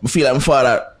 I feel like my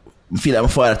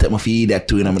father take my feed that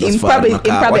too. You know, Him probably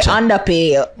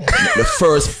underpay. The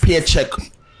first paycheck,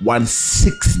 1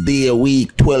 6-day a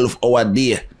week, 12-hour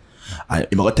day. I'm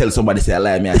gonna tell somebody say I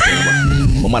lie me. I tell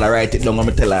her, my mother write it down. I'm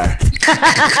gonna tell her.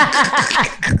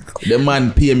 The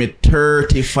man pay me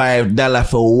 $35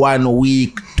 for 1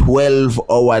 week,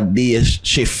 12-hour day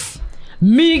shift.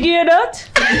 Me get that?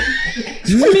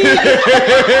 The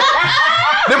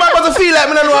man must feel like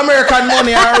me don't know American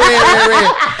money.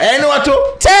 I know what to.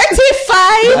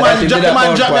 35. The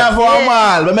man drop me off for a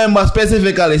mall. Remember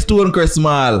specifically Stonecrest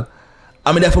Mall.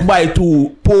 I mean, if I buy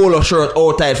 2 polo shirt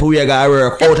outside for where I gotta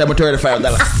work, outside my $35.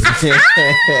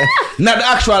 Not the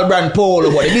actual brand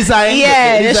polo, but the design.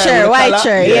 Yeah, the shirt, white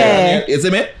shirt, yeah. You see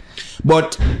me?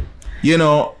 But, you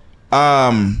know,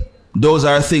 those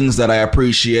are things that I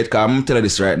appreciate. Cause I'm gonna tell you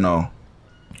this right now.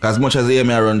 As much as I hear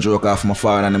me run joke off my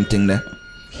father and them thing there,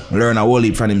 I learn a whole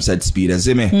heap from him said speed, you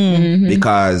see me? Mm-hmm.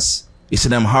 Because you see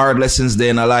them hard lessons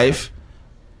there in a life,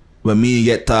 when me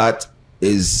get taught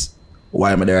is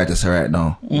why am I there at this right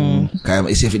now?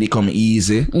 Cause if it come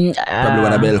easy, probably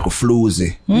would have been a little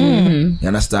floozy. You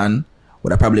understand?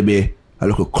 Would I probably be a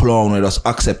little clown who just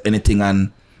accept anything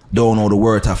and don't know the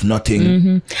worth of nothing.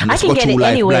 And just go through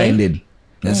life blinded.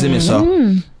 You see me?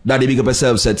 So daddy big up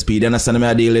yourself said speed. You understand me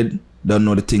I deal with? Don't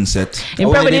know the thing set. You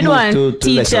probably did one to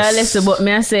teacher lesson, but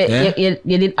me I said you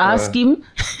did ask him.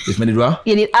 If me did what?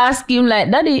 You did ask him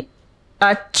like, Daddy,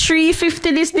 $350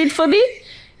 this did for me?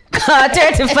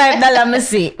 $35 me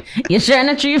say. You sure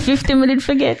not $350 me did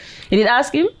forget? You did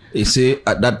ask him? You see,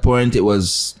 at that point it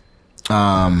was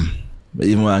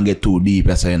even when I get too deep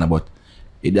I saying about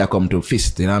it there come to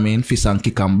fist, you know what I mean? Fist and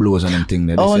kick and blows and them thing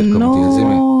that Oh come to, you see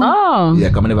me? Oh. Yeah,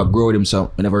 cause I never grow him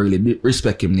so I never really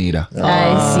respect him neither.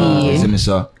 I see. You see me?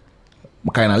 So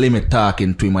I kind of limit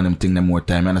talking to him and them thing them more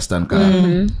time, you understand?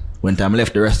 Cause when time I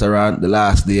left the restaurant the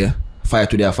last day,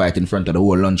 fight in front of the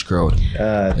whole lunch crowd.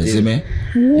 You see me?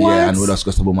 Yeah, and we just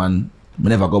go to man. I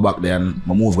never go back there and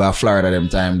I move to Florida them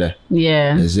time there.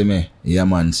 Yeah. You see me? Yeah,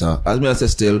 man. So as me I say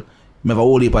still, I have a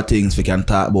whole heap of things we can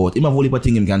talk about. Him have a whole heap of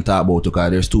things we can talk about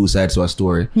because there's 2 sides to a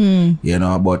story. You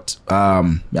know, but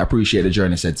I appreciate the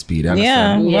journey said speed. You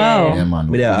Yeah, understand? wow. Yeah, man.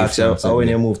 But yeah, actually, how when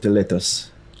you move to lettuce?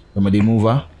 When I did move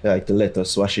her? Like the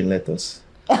lettuce, washing lettuce.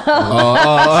 Yes,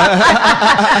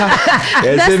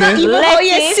 That's not even how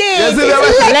you say it.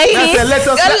 let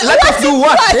us do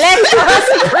what? Let us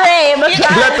pray. And the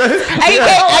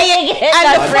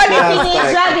funny thing is,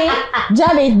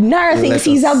 Javi Nara thinks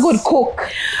he's a good cook.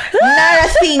 Nara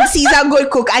thinks he's a good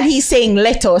cook, and he's saying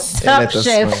lettuce. Top lettuce,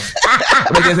 chef.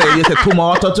 You say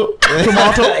tomato too?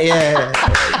 Tomato? Yeah.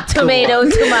 Tomato.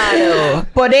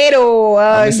 Potato.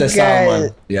 Mr.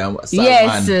 Salmon. Yeah, salmon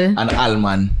Yes. and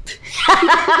almond.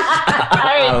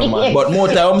 But more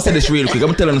time, I'm gonna say this real quick.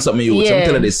 I'm telling you something, youth. Yeah. I'm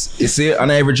telling you this. You see, on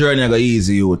every journey I go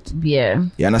easy, youth. Yeah.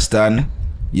 You understand?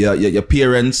 Your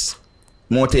parents,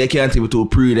 more time you can't even to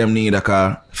pre them neither,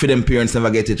 cause for them parents never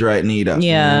get it right neither.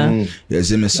 Yeah. You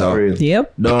see me, so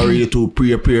Yep. don't really to pre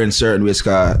your parents certain ways,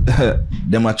 cause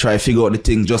them a try figure out the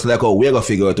thing just like how we gonna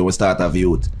figure out when we start have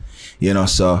youth. You know,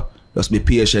 so Just be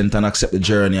patient and accept the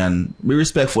journey and be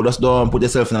respectful. Just don't put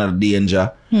yourself in a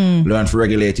danger. Learn to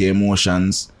regulate your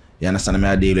emotions. You understand me?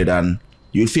 I deal with and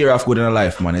you'll fear of good in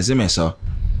life, man. You see me? So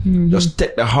just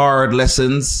take the hard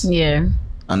lessons. Yeah.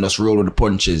 And just roll with the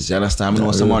punches. You understand? I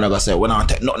know someone gonna say, "Well, I don't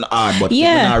take nothing hard," but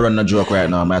when I run a joke right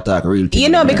now, I talk real thing. You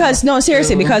know, because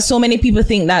seriously, because so many people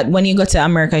think that when you go to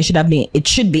America, it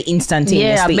should be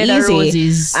instantaneously easy.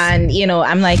 Roses. And you know,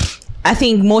 I'm like, I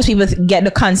think most people get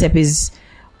the concept is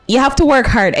you have to work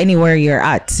hard anywhere you're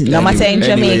at, no matter in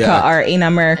Jamaica or in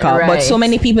America. Right. But so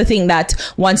many people think that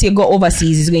once you go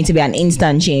overseas, it's going to be an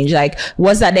instant change. Like,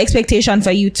 was that the expectation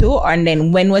for you too? And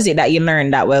then when was it that you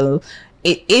learned that, well,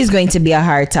 it is going to be a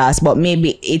hard task, but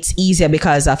maybe it's easier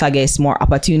because of, I guess, more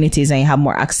opportunities and you have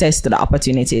more access to the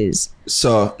opportunities?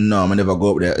 So, no, I never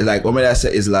go up there. Like, what I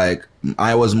say is like,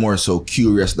 I was more so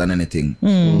curious than anything.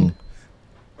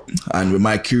 And with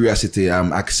my curiosity,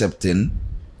 I'm accepting,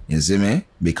 you see me?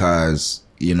 Because,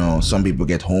 you know, some people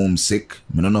get homesick.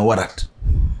 I don't know what that.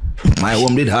 My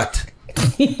home did hot.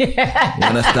 You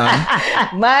understand?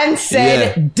 Man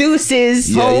said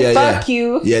deuces. Fuck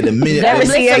you. Yeah, the minute Never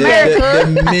see the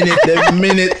America.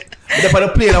 minute If I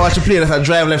plane, I watch the plane as I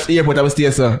drive left the airport, I will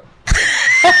stay, sir.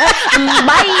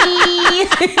 Bye.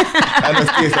 I will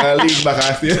stay, sir. I leave back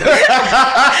and stay.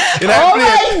 Oh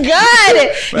my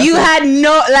God. You had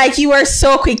you were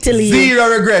so quick to leave. Zero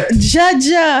regret.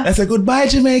 Jaja. I said, goodbye,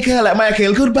 Jamaica. Like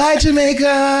Michael, goodbye,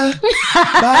 Jamaica.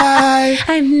 Bye.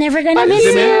 I'm never gonna miss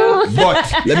you.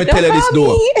 But let me tell you this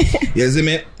though. You see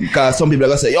me? Because some people are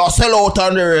gonna say, yo, sell out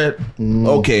on the red.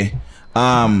 Okay.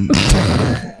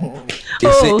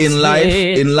 You see, in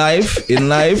life,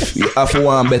 you have to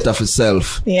want better for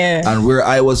self. Yeah. And where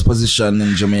I was positioned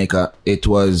in Jamaica, it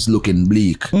was looking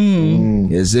bleak.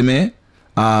 You see me?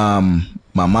 My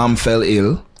mom fell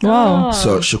ill. Wow.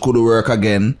 So she couldn't work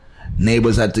again.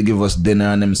 Neighbors had to give us dinner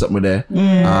and them something there.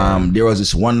 There was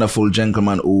this wonderful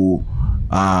gentleman who,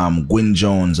 Gwyn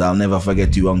Jones. I'll never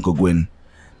forget you, Uncle Gwyn.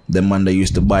 The man that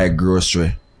used to buy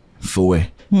grocery for we.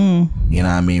 You know what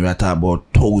I mean? We're talking about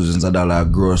thousands of dollars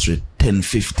grocery, 10,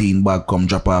 15 bag come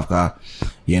drop off car.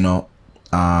 You know,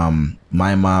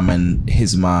 my mom and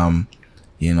his mom,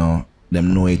 you know,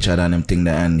 them know each other and them thing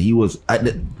that, and he was,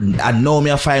 I know me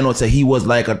I find out that he was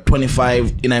like a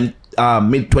 25 in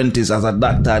mid-20s as a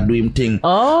doctor doing thing.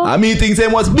 I mean things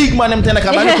him was big man them thing like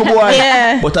a little boy.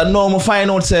 Yeah. But I know me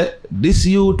find out say this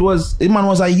man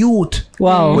was a youth.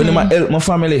 Wow. When he help my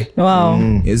family. Wow.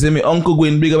 You see me, Uncle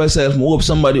Gwyn, big up yourself. I hope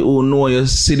somebody who know you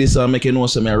see this and make you know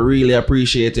something. I really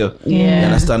appreciate you. Yeah. You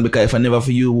understand? Because if I never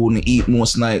for you, wouldn't eat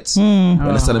most nights. You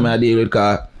understand me? I deal with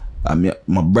because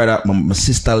my brother, my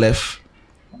sister left.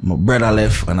 My brother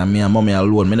left and me and mommy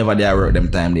alone. Me never did work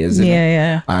them time days.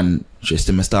 Yeah. And she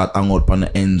still me start hang out on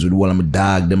the ends with all of my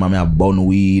dog. Them and me a bun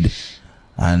weed.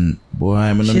 And boy,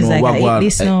 I don't know like, what go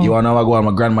on. You wanna know what go on?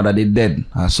 My grandmother did dead.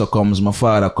 And so comes my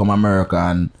father come America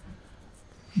and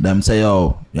them say,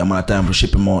 yo, you have time for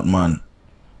ship him out, man.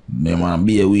 They want to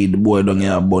be a weed, the boy don't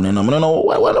get a bun. I don't know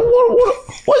what is weed?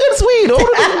 What you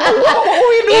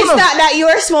doing? It's not that you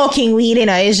were smoking weed, you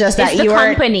know. It's just that the you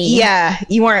weren't. company. Yeah,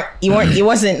 you weren't. You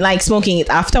wasn't like smoking it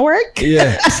after work.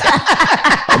 Yeah,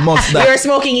 amongst that. You were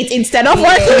smoking it instead of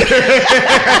working. You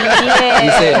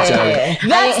say it, Charlie.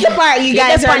 That's the part you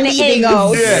guys are leaving out.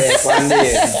 On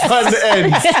the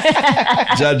end.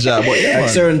 Jaja, but yeah, Like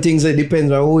certain things, it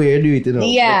depends on who you do it, you know.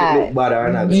 Yeah. Look bad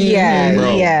or not. Yeah,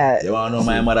 Bro, yeah. you wanna know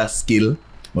my mother's skill?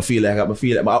 I feel like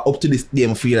up to this day,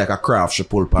 I feel like a craft she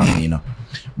pull pan me, you know.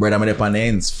 Brother, I'm up on the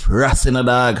ends, frosting a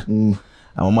dog. And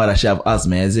my mother, she have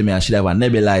asthma, you see me, and she have a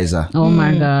nebulizer. Oh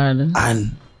my God.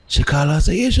 And she call her and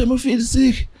say, yeah, I feel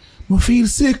sick. I feel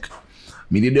sick.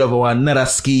 Me did have another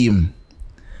scheme.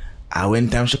 And when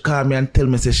time she call me and tell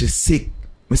me say she's sick,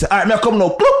 I say, alright, me come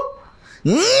now,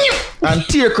 and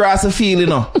tear across the field, you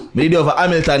know. Me did have a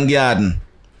Hamilton Garden.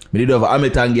 They have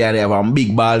a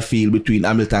big ball field between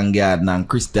Hamilton Garden and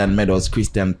Christian Meadows,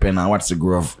 Christian Penn and What's the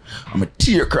Grove. I'm a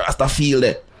tear across the field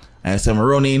there. And so I'm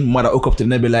running, mother hook up to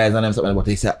the nebulizer and something. But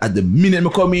they say, at the minute I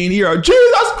come in here,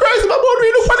 Jesus Christ, I'm about to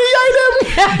read up on the eye them.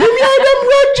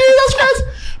 Red, Jesus Christ.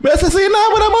 But I say, nah,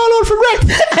 but I'm all out for breath.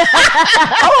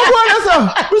 I'm going to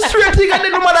say, straight thing and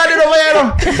then the mother did over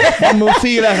here. I'm going to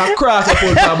feel like a cross up to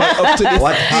this.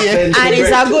 What happened to And it's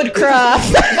a good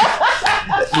craft.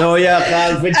 No, yeah,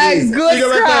 can't for A this. good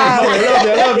craft.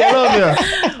 Love you.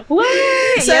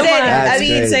 What? So Yeah, then, man. I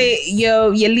mean, say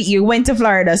you went to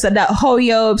Florida. So that how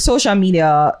your social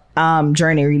media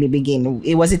journey really began?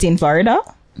 Was it in Florida?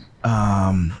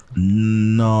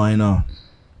 No, I know.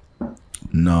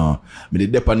 No. Me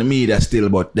did dep on the media still,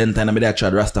 but then time I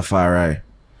tried Rastafari.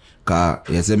 Cause,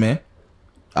 you see me?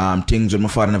 things with my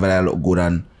father never like look good,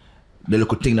 and the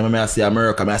little thing that I say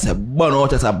America, I say burn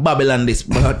out as a Babylon this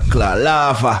blood clot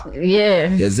lava.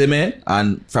 Yeah. You see me?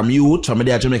 And from youth, from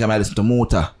there Jamaica, I listen to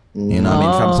Motor. You know what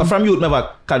I mean? From youth,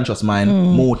 never conscious mind.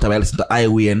 Motor, I listen to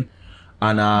Highway, and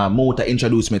Motor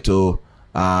introduced me to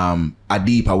a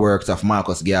deeper works of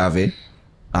Marcus Garvey.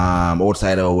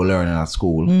 Outside of what we learning at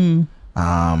school.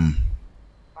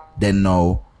 Then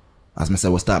now, as I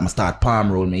said, I start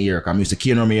palm roll me here. I'm used to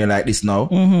cane me here like this now.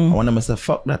 I want to say,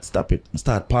 fuck that, stop it. I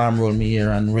start palm roll me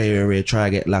here and ray, try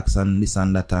to get locks and this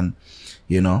and that, and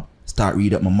you know, start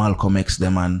read up my Malcolm X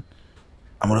them, and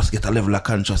I'm gonna just get a level of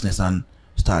consciousness and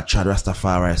start Chad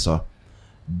Rastafari. So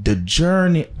the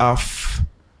journey of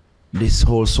this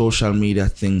whole social media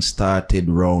thing started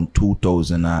around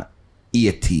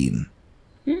 2018.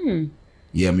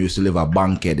 Yeah, I used to live a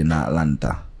bankhead in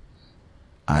Atlanta.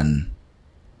 And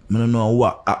I don't know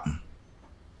what happened.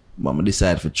 But I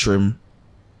decided for trim.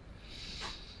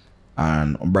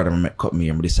 And my brother cut me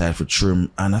and I decided for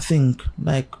trim. And I think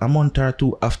like a month or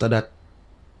two after that,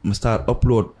 I start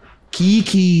upload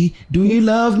Kiki, do you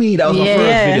love me? That was my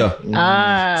first video.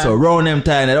 So around them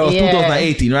time, that was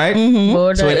 2018, right?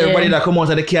 So when everybody that come out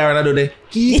of the car and I do the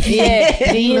Kiki,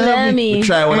 do you love me? We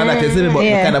try one of that, but we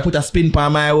kind of put a spin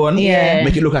on my one,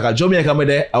 make it look like a Jamaican with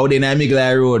there, out there in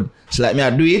Migley Road. So like me, I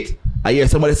do it. I hear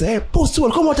somebody say, hey, post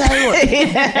tool, come out of the road.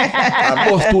 And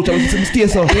post tool, stay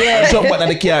so. Jump out of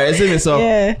the car, you see me? So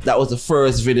that was the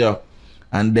first video.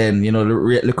 And then, you know, the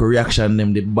little reaction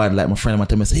them did bad. Like my friend them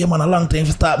tell me, say, yeah man, a long time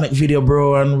to start make video,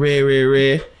 bro. And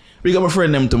Ray. We got my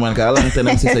friend them to man, cause a long time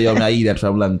them say, yo, I eat that for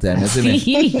a long time. You see me?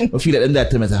 I feel like them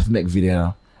that time I have to make video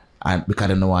now. And because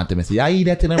they don't want to say, yeah, I eat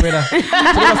that in a brother. So they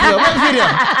must say, make video.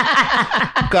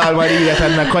 Call my eat that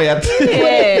and not quiet.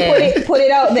 Put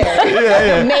it out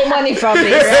there. Make money from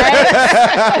it,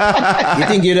 right? You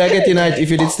think you'd get in it if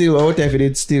you did still out there, if you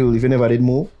never did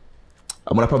move?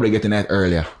 I'm gonna probably get in that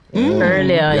earlier.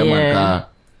 Earlier, Man,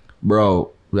 bro,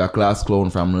 we are class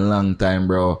clown from a long time,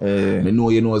 bro. Me know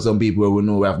you know some people we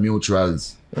know we have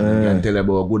mutuals. You can tell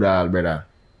about good all, brother.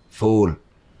 Fool.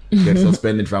 Get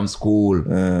suspended from school.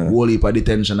 Whole heap of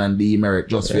detention and demerit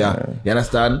just for you. You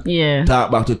understand? Yeah.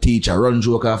 Talk back to teacher. Run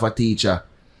joke off a teacher.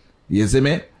 You see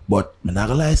me? But I'm not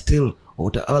gonna lie still.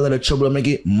 Out of all of the trouble I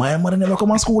get, my mother never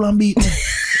come to school and beat me.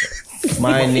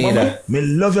 Mine neither. Me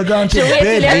love you going to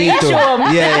bed. Me too.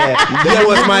 Yeah. That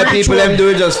was my people. Them do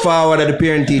it just forward at the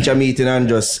parent teacher meeting and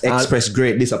just express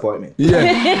great disappointment.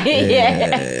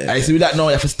 I see with that now.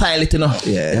 You have to style it, you know.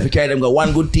 You have to carry them go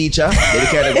one good teacher. Then you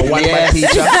carry them go one bad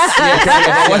teacher.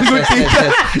 One good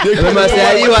teacher. They must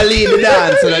say you are lead the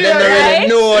dance, so they don't really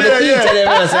know the teacher. They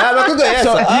must say,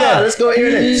 let's go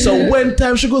here then. So when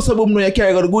time she goes to boom, you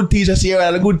carry go the good teacher. She hear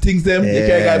all the good things them. You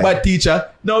carry go a bad teacher.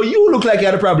 Now you look like you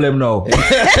had a problem now.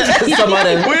 Some of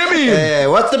them. What do you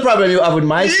mean? What's the problem you have with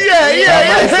my son?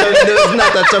 My son is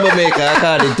not a troublemaker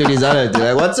according to this other thing.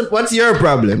 Like, what's your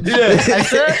problem?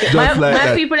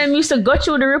 My people them used to go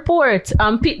through the report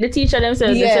and pick the teacher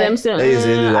themselves. They say themselves,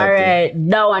 alright,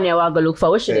 that one you want to look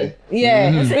for. What should they?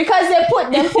 Because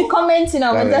they put comments, you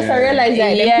know, but that's I realize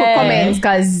that they put comments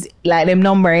because like them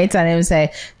number it and them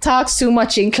say talks too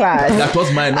much in class. That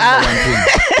was my number one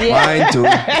thing. Mine too.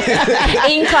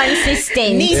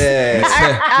 Inconsistent. Needs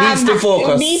to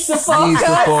focus.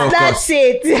 That's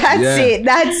it.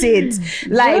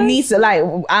 Like needs to like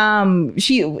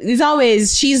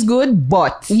she's good,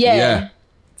 but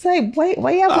it's like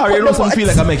why you have to you know some feel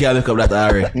like I make you look up that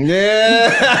Ari.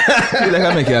 Feel like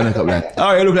I make you look up that.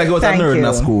 Ari, you look like you was a nerd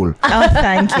in school. Oh,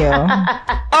 thank you.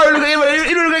 Ari,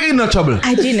 you don't look like you're in no trouble.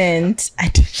 I didn't.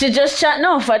 She just chat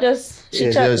enough. She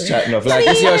just chat enough. Like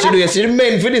this year she do. She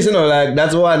meant for this, you know. Like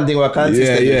that's one thing we're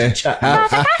consistent. Yeah. Chat.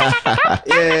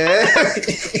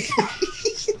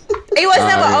 It was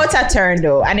never out of turn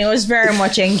though, and it was very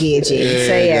much engaging.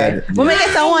 When we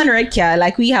get on one red card,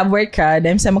 like we have red card,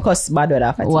 them some cost bad with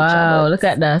off. Wow, look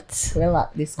at that. We'll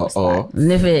not discuss that.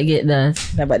 Never get that.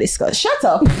 Never discuss. Shut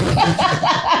up.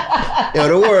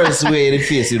 The worst way to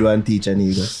face it one teacher,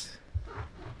 Negus.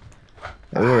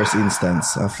 The worst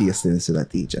instance of facing this with a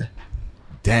teacher.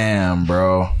 Damn,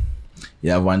 bro.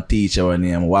 You have one teacher with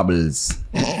name Wobbles.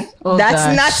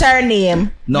 That's not her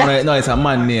name. No, it's a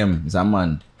man name. It's a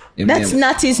man. That's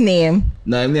not his name.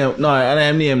 No,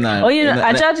 I name now. Oh, you know,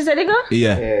 a judge said they go?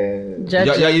 Yeah.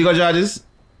 You got judges?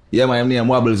 Yeah, my name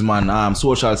Wobbles, man.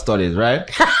 Social studies, right?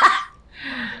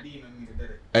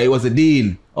 He was the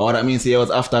dean. Oh, that means he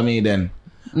was after me then.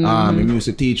 He used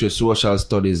to teach with social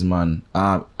studies, man.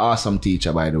 Awesome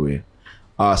teacher, by the way.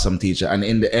 Awesome teacher. And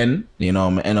in the end, you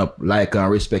know, I end up liking and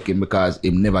respecting him because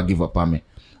he never give up on me.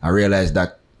 I realized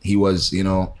that he was, you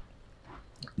know,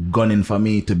 gunning for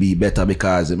me to be better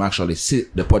because him actually see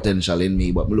the potential in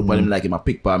me, but me look at him like him a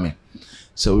pick for me.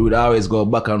 So we would always go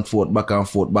back and forth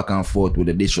with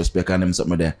the disrespect and him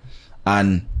something there.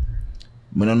 And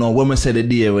I don't know when we say the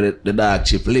day with the dog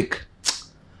chip lick,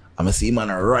 I'm gonna see man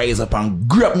rise up and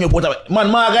grab me up what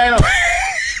man guy, you know.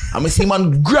 I'm gonna see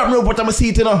man grab me up what I'm gonna see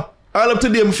it, you know. All up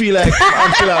today, I feel like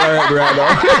I'm still alright right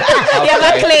now. You have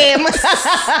a claim.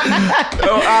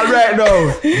 Alright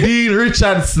now. Dean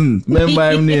Richardson.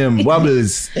 Remember his name.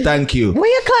 Wobbles. Thank you. What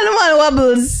you call him on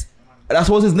Wobbles? That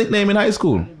was his nickname in high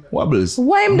school. Wobbles.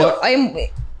 Why I'm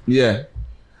Yeah.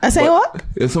 I say what?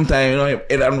 Sometimes, you know,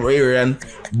 it and rare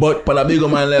but on a bigger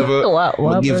man level,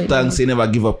 I give thanks, he never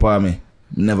give up on me.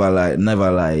 Never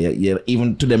lie. Yeah,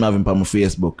 even to them having on my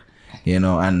Facebook. You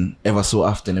know, and ever so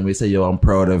often, and we say, yo, I'm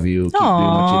proud of you. Keep doing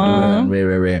what you're doing. And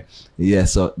rare. Yeah,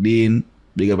 so Dean,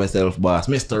 big up yourself, boss.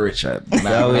 Mr. Richard.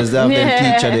 That was that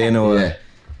teacher there, you know.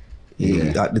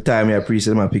 Yeah. At the time, I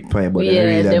appreciate my pick point, but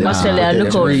they must tell you look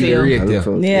out for you.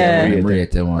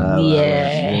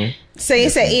 Yeah. So you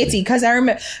said 80, because I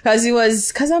remember,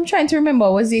 because I'm trying to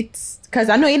remember, was it, because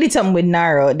I know you did something with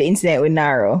Naro, the incident with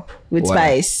Naro, with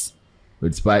Spice.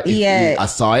 With Spice? Yeah. I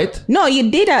saw it? No, you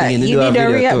did a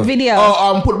video.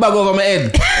 Oh, put back over my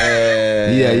head.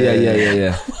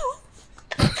 Yeah.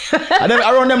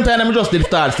 Around them time, I just did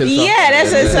start still. Yeah,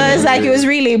 that's it. So it's like it was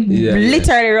really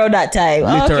literally around that time.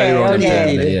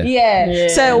 Yeah.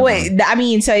 So wait, I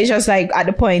mean, so it's just like at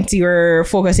the point you were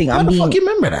focusing on being. How the fuck you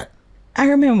remember that? I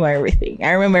remember everything. I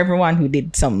remember everyone who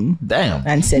did some. Damn.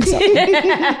 And said something. I'm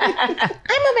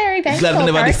a very bad glad we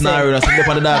never did scenario and up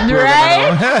on the dark. Right?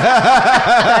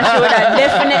 I should have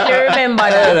definitely remember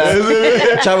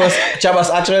that. Chavas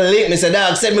actually linked me, said,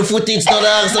 dog, send me footage no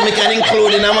dog so me can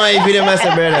include in my video, I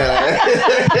said, brother.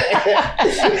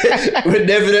 We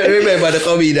definitely remember the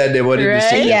comedian they wanted to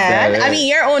shit. Yeah, I mean,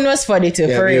 your own was funny too,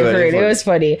 for real. It was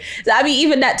funny. So, I mean,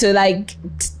 even that too, like,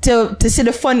 to see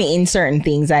the funny in certain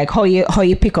things, like how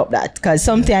you pick up that, because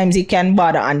sometimes it can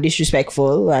bother and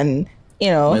disrespectful, and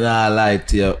you know. When I lied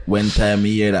to you, one time a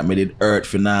year that me did hurt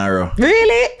for Naro.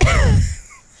 Really?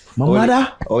 My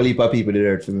mother? All heap of people did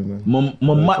hurt for me, man.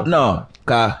 No,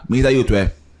 cause me is a youth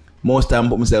where most time I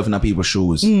put myself in a people's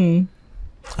shoes.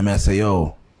 I say,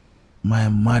 yo, my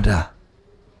mother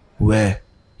where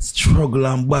struggle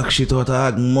and back shit out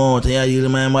of mouth, and you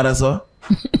my mother, so.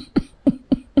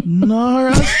 No,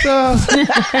 Rasta.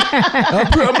 No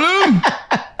problem.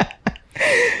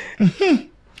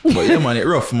 But yeah, man, it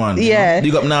rough, man. Yeah.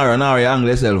 Dig up Nara, you angle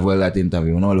yourself well that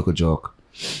interview. No look a joke.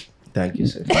 Thank you,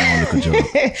 sir. No look a joke.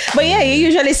 But yeah, you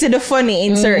usually see the funny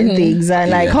in certain things, and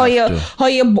like how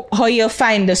you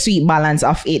find the sweet balance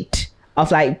of it,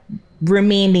 of like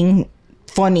remaining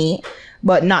funny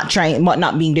but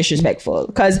not being disrespectful.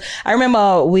 Because I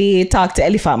remember we talked to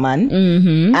Elephant Man,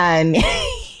 and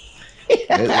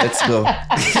let's go.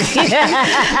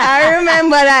 I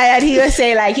remember that, and he was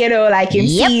saying like, you know, like him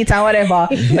feet and whatever,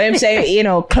 but him say, you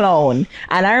know, clown.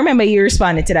 And I remember you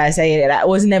responded to that, saying that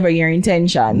was never your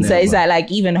intention. Never. So it's like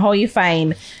even how you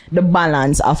find the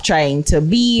balance of trying to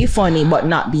be funny but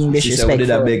not being disrespectful.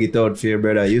 Did I beg it out for you,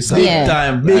 brother? You saw big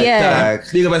time. Big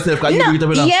up myself. Can you bring it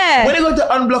up enough? Yeah. When you go to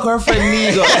unblock our friend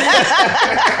Negus,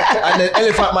 and the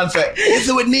Elephant Man said, "Is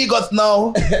it with Negus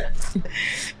now?"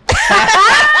 I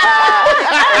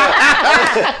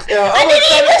didn't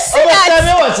even see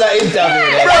that. What's that interview?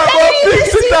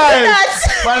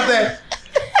 Man said,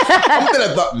 I'm telling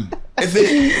you something. If it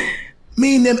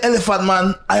me name Elephant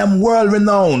Man, I am world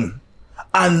renowned,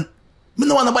 and me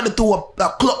no want nobody to a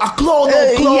clown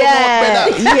out, brother.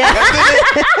 Yeah.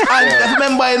 And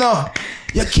remember, you know,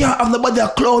 you can't have nobody a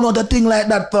clown out a thing like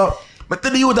that. But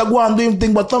tell you to go and do him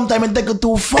thing, but sometimes it take it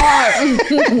too far.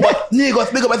 But Negus,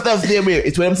 big up myself same way.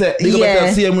 It's what I'm saying. Big up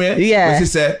myself same way. Yeah. But she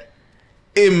said,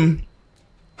 him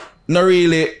not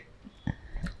really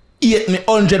hate me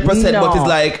 100%, but it's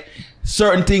like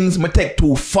certain things may take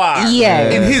too far. Yeah.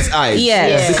 In his eyes.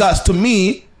 Yeah. Because to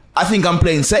me, I think I'm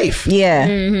playing safe. Yeah.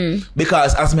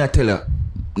 Because as me I tell you,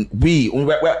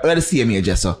 we're the same age,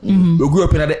 so we grew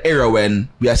up in the era when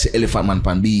we had the Elephant Man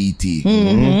pan BET.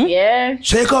 Yeah.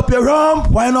 Shake up your rump,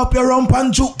 wind up your rump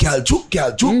and juke girl.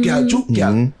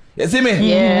 You see me?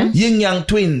 Yeah. Yin Yang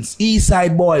Twins, East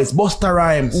Side Boys, Busta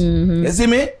Rhymes. You see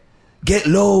me? Get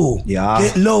low. Yeah.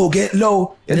 Get low.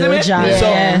 You see me?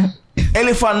 Yeah. So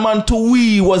Elephant Man to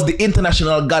we was the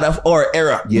international god of our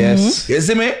era. Yes. You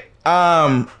see me?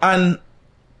 And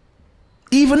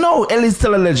even though Ellie's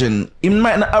still a legend, he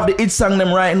might not have the hit song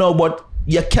them right now, but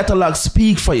your catalog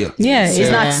speak for you. Yeah, he's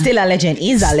not still a legend.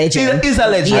 He's a legend. He's a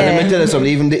legend. And let me tell you something,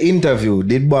 even the interview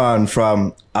did born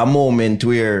from a moment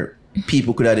where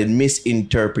people could have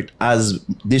misinterpret as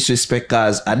disrespect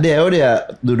cause I there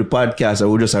do the podcast and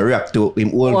we just react to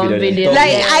him old video.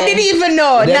 Like I didn't even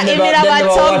know. They never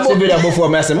watched the video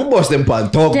before. I said, I bust them pan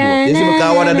talk. You see,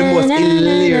 because one of the most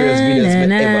hilarious videos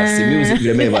we ever see, music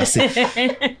video ever see.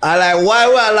 I like, why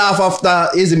would I laugh after?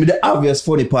 Is the obvious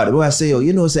funny part? Where I say,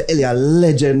 you know, say Ellie a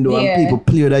legend, and people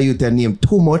play that youth name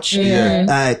too much.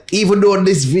 Even though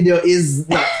this video is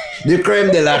not the creme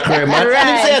de la creme, I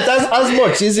didn't say it as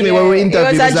much. You see me when we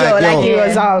interview, it's like,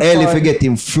 yo, Ellie forget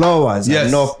him flowers. Yes.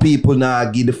 Enough people now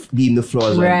give him the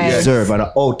flowers that he deserve. And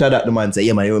out of that, the man say,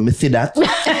 yeah, man, you want me see that? I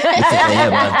say, yeah,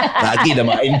 man. I give them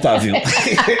an interview.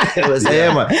 Say,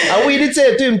 yeah, man. And we did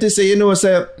say to him to say, you know,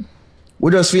 say,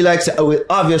 we just feel like, we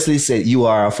obviously say you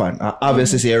are a fan. I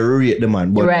obviously say rate the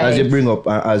man. But as you bring up,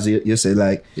 as you say,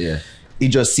 like, it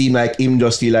just seemed like him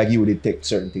just feel like you would take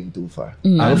certain thing too far.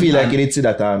 I feel like he did see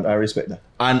that and I respect that.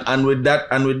 And with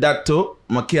that too,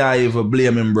 I can't even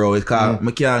blame him, bro. Because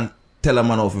I can't tell a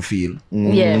man how to feel.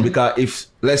 Because if,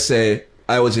 let's say,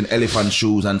 I was in elephant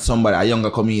shoes and somebody, a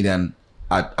younger comedian,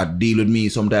 I'd deal with me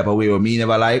some type of way or me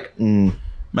never like, I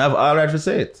have all right to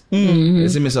say it. You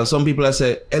see me? So some people I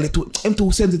say, Ellie, I'm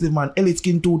too sensitive, man. Ellie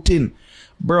skin too thin.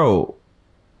 Bro,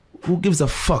 who gives a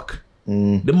fuck?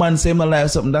 The man say my life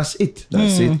something, that's it.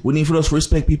 That's it. We need to just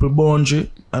respect people's boundary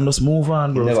and just move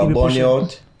on, bro. Never burn you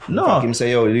out. No. Him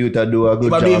say, yo, you to do a good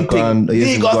job.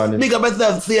 Big up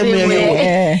myself, same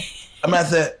way. I might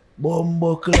say,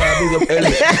 Bombo Club, big up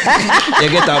Ellie. You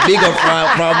get a big up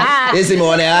from you see me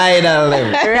on the idol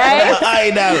level. Right?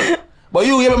 Idol. But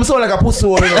you hear me sound like a pussy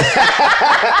hole, you know.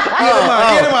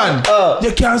 Hear the man.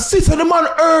 You can't sit on the man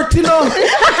hurt, you know.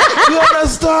 You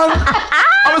understand?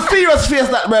 I'm a serious face,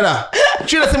 that brother.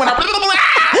 She doesn't man.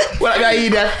 Well, I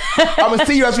hear that. I'm a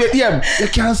serious face. Yeah, you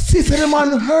can't sit on the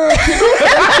man hurt, you know.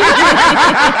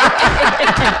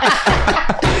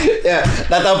 Yeah,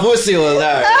 that's a pussy hole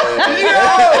there.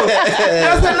 Yo!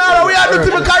 That's another way I do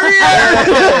to my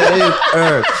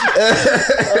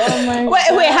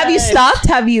career. Wait, have you stopped?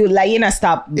 Have you, like, you know,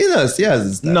 stopped?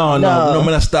 Yes. No, I'm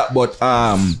not stop, but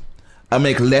I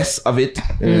make less of it.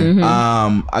 You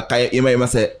might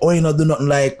say, oh, you know, do nothing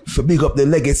like for big up the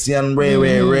legacy and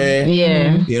rare.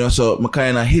 Yeah. You know, so I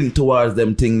kind of hint towards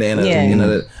them thing then. You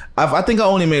know, I think I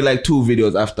only made like 2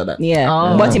 videos after that.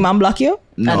 Yeah. But him unblock you?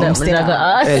 No.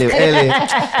 Ellie.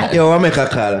 Yo, I make a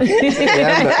call.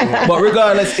 But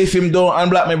regardless, if him don't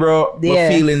unblock me, bro, my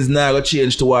feelings now go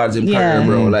change towards him career,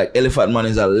 bro. Like, Elephant Man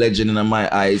is a legend in my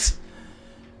eyes.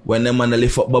 When them man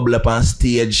lift up bubble up on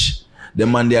stage, the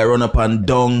man they run up and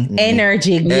down.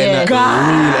 Energy. Real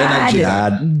energy.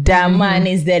 That man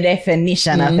is the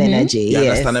definition of energy. You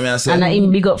understand what I'm saying? And him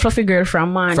big up fluffy girl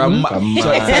from man. So they know.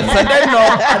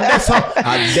 And that's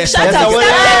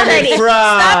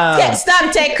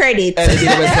Stop take credit.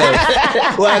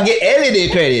 Well, get Ellie the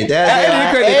credit.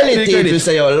 Ellie to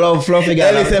say you love fluffy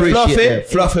girl. Ellie say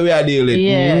fluffy we are dealing.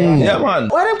 Yeah, man.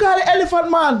 Why them call it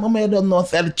Elephant Man? Mama, you don't know,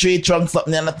 say the tree trunk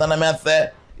something, you understand what I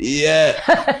say? Yeah.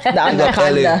 The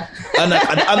anaconda.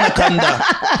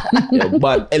 Anaconda.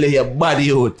 But Ellie, your body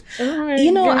youth.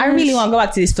 You know, I really want to go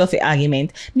back to this fluffy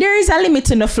argument. There is a limit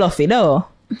to the fluffy, though.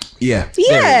 Yeah.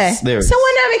 There is. So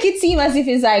when I make it seem as if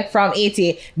it's like from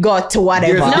 80 got to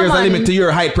whatever. There's a limit to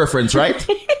your height preference, right?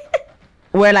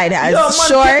 We're like that.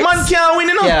 Short. Man can't win,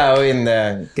 you know. Yeah, win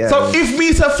there. So if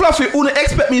me say fluffy, you don't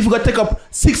expect me if you got take up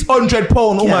 600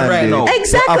 pound woman right now.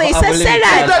 Exactly. So say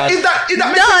that.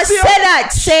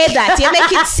 Say that. You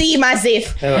make it seem as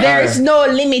if there is no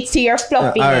limit to your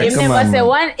fluffy. You never say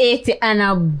 180 and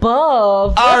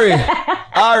above. Ari.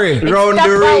 Round the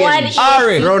range.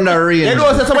 Round the range. You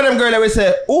know, some of them girls that will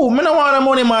say, oh, me no want a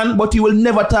money man, but you will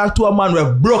never talk to a man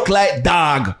with broke like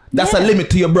dog. That's a limit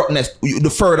to your brokenness. The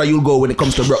further you'll go when it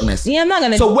comes to brokenness. Yeah, I'm not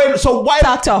gonna. So why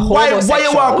talk to a why you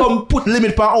want to come put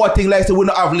limit on our thing like so we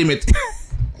don't have limit?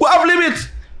 We have limit.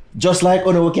 Just like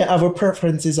we can have our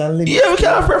preferences and limits. Yeah, we can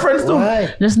have preference too.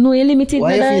 Why? There's no limited.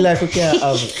 Why you feel like we can't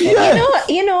have?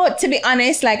 You know. To be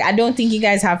honest, like I don't think you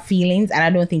guys have feelings, and I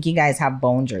don't think you guys have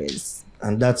boundaries.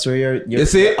 And that's where you're you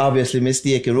see? Obviously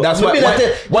mistaken. That's why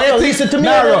you listen to me.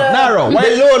 Narrow. Why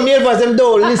alone neighbors them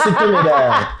don't listen to me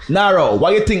there. Narrow.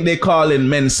 Why you think they calling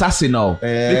men sassy now?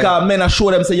 Because men are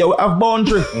sure them say you have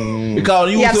boundary.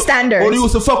 Because you have standards. Or you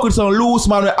used to fuck with some loose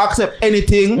man will accept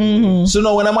anything. So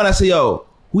now when a man say yo,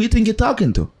 who you think you're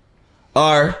talking to?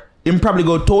 Or him probably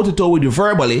go toe to toe with you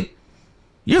verbally.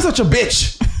 You're such a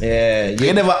bitch. Yeah.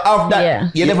 You never have that. Yeah.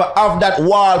 You never have that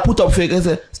wall put up fake and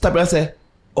say stop and say,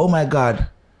 oh my God,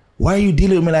 why are you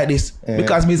dealing with me like this?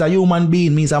 Because me's a human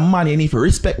being, me's a man, you need to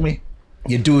respect me.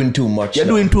 You're doing too much. You're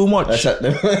doing too much.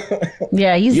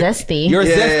 Yeah, he's zesty. You're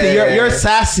zesty. You're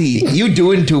sassy. You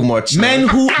doing too much. Men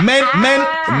who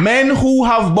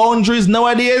have boundaries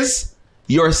nowadays,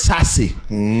 you're sassy.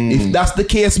 If that's the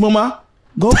case, mama,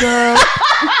 go girl.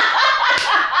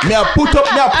 Me I put up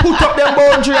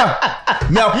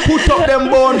them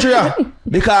boundary.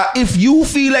 Because if you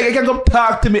feel like you can come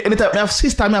talk to me anytime, me have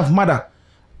sister, me have mother,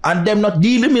 and them not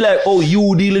dealing me like, oh,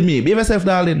 you dealing me. Behave yourself,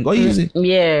 darling. Go easy.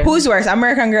 Yeah. Who's worse,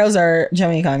 American girls or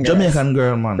Jamaican girls? Jamaican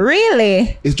girl, man.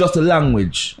 Really? It's just the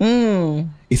language.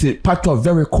 It's a patois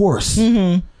very coarse.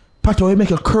 Patois will make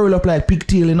you curl up like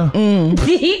pigtail, you know. Oh,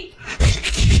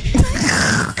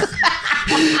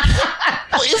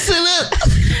 you see that?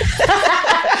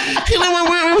 You know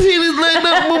what feelings like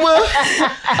that, mama?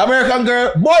 American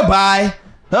girl, boy, bye.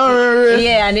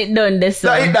 Yeah, and it done this.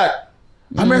 That ain't that.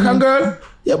 American girl,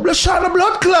 your blood shot a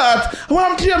blood clot. I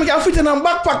want to tell you, I can fit in a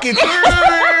back pocket.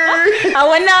 I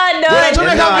want not done.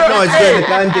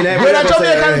 When a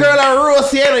Jamaican girl a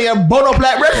roast you, you burn up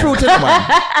like breadfruit, man.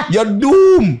 You're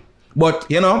doomed. But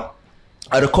you know,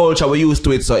 the culture we used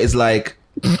to it, so it's like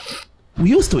we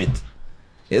used to it.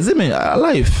 Is it me?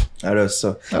 Life. I don't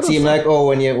so. Seem like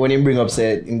when you bring up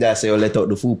say you let out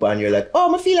the food and you're like,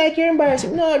 oh, I feel like you're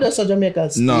embarrassing. No, that's a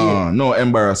Jamaican. No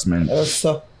embarrassment.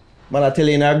 So man, I tell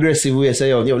you in an aggressive way, say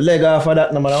yo, leg off of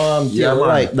that, no man. I want to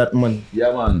like that man.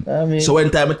 Yeah, man. I mean, so when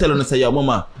time I tell you, say yo,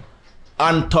 mama,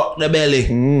 untuck the belly.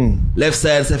 Left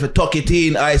side say if you tuck it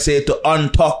in, I say to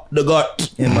untuck the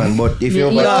gut. Yeah, man. But if you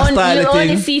You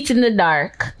only see it in the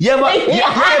dark. Yeah, but you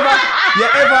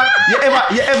ever.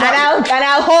 And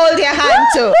I'll hold your hand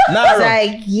too. Nara. It's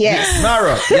like, yes.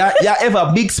 Nara, you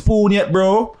ever big spoon yet,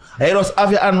 bro? You just have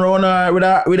your hand round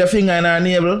with a finger in her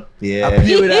navel. Yeah. I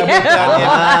play with her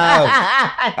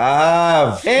I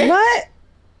have. Eh? What?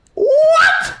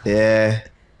 What? Yeah.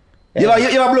 You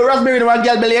ever blow raspberry in one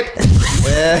girl belly yet?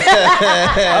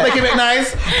 I make it look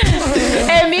nice.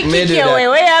 Hey, me kick you away.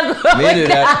 Where you go? Me do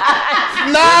that.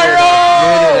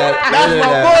 Naro! That's my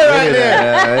boy right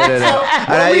there.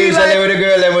 And I usually with the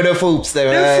girl and with the foops. The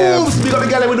foops. We got the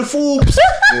girl with the foops.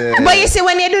 But you see,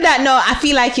 when you do that, no, I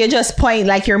feel like you're just you're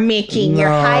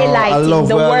highlighting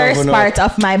the worst part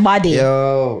of my body.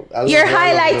 Yo, You're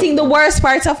highlighting the worst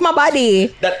parts of my body.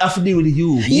 That have to do with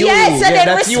you. Yes, so then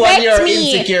that's you and your respect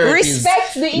me. insecurities.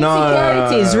 Respect the No.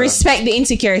 insecurities. Respect the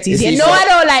insecurities. You know so- I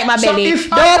don't like my belly.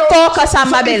 Don't focus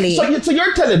on my belly. So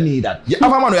you're telling me that you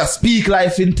have a man who speak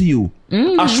life into you.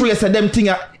 I sure you said them thing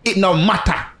it no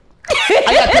matter.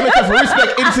 I got to make you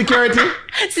respect insecurity.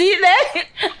 See that?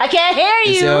 I can't hear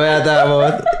you. See what I'm talking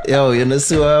about? Yo, you know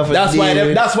so That's why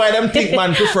them think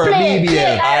man prefer BBL.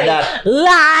 That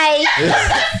Lie.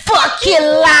 Fucking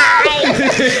lie.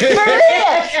 For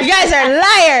real. You guys are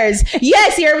liars.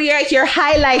 Yes, you're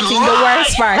highlighting the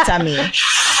worst part of me.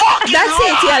 That's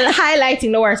it. You're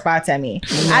highlighting the worst part of me.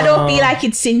 I don't feel like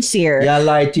it's sincere. You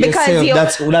lie to yourself.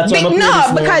 That's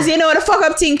why because you know the fuck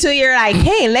up thing too. You're like,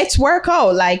 hey, let's work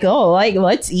out. Like,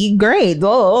 let's eat great. Yeah,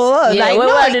 like,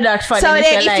 why do that funny? So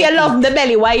then, if you love the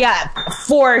belly, why you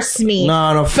force me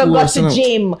no, to go to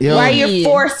gym? Yo. Why you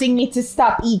forcing me to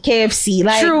stop eat KFC?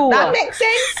 Like, True. that makes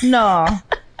sense? No.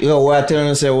 Yo, what I tell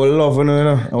you say we love you, you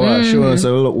know. I want to show you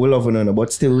say we love you, you know.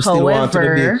 But still want to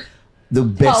be the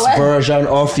best version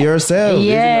of yourself.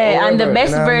 Yeah, and the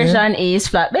best version is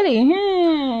flat belly.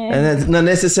 And it's not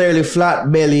necessarily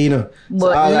flat belly, you know.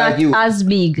 But so not as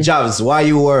big. Javs, why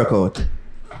you work out?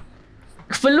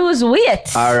 For lose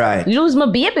weight. All right. Lose my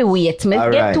baby weight. Me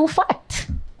get too fat.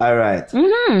 All right.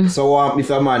 So if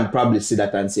a man probably see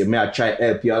that and say, may I try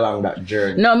help you along that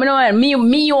journey? No,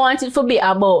 me you want it to be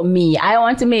about me. I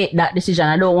want to make that decision.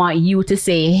 I don't want you to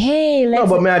say, hey, let's... No,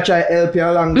 but may I try help you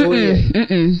along the way?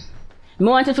 I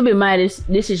want it to be my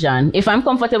decision. If I'm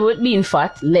comfortable with being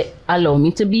fat, allow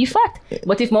me to be fat.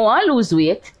 But if I want to lose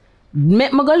weight,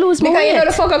 make me go lose my weight. Because you know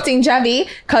the fuck up thing, Javi?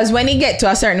 Because when you get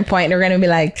to a certain point, they're going to be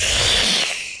like...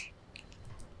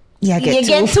 You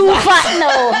get too fat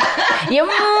now. You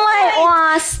might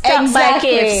want to stop by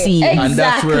KFC. And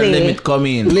that's where limit come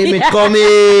in.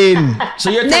 So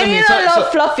you're telling then me... you don't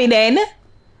love fluffy then.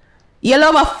 You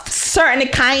love a certain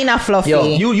kind of fluffy.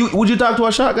 Yo, you would you talk to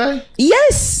a short guy?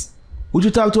 Yes. Would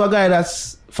you talk to a guy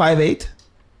that's 5'8"?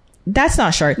 That's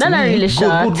not short. That's not really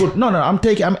short. Good. No, I'm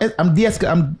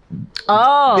de-escalating,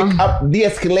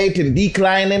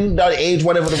 declining the age,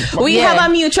 whatever the fuck. We have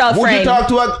a mutual Would friend. you talk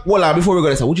to a... Well, before we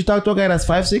go there, would you talk to a guy that's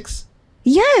 5'6"?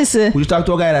 Yes. Would you talk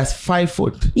to a guy that's 5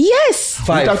 foot? Yes.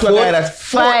 Would you talk to a guy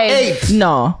that's 4'8"?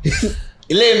 No.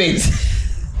 Limit.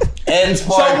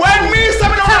 So when me say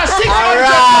me don't want 600,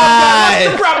 Alright. what's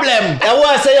the problem? I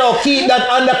want to say, yo, keep that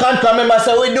under control. Remember,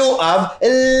 so we do have a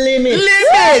limit.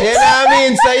 Limit. You know what I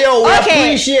mean? So, yo, we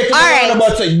appreciate it. All right.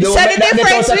 About, so So the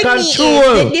difference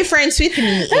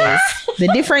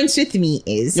with me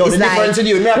is Yo, the like, difference with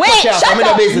you, me a wait, cut shut off. I'm in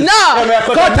the up. business. No. Yeah, me a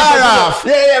Cut her off.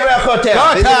 Yeah, me a cut her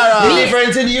off. Cut her off. The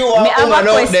difference with you, Me have a out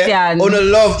there, question. on the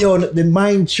love, yo, the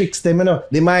mind tricks them, you know.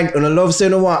 The mind, on the love say,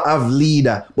 you know what, have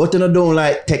leader, but you know, don't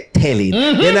like take telling.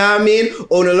 You know what I mean?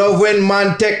 On the love when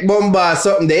man take bomba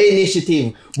something, the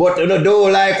initiative, but you know,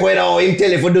 don't like when him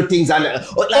tell you for do things and like,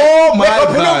 Oh my make up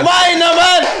God. your mind,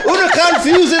 man. You know,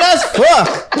 confusing as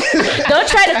fuck. Don't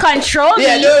try to control me.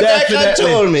 Yeah, don't try to Definitely.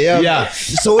 control me. Yeah. Yeah.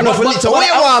 So, what you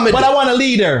want me But to I want a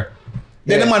leader.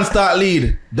 Then Yeah. the man start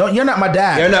lead. You're not my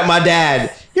dad. You're not my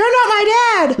dad. You're not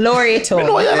my dad. lower your tone.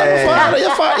 No, you're not my father.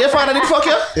 Your father did fuck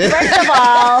you. First of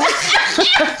all,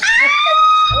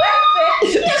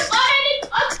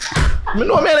 Me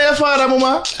know me and your father,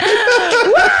 mama.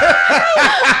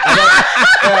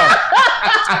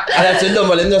 And that's a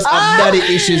number. Them just have daddy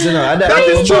issues, you know. And That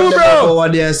is true, bro. Over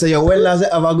there and say, yo, when last you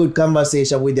have a good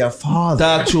conversation with your father?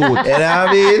 Talk truth. You know what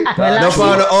I mean? No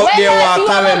father out when there last walk you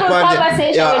have a comment good on conversation Yo,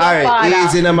 with your alright, father?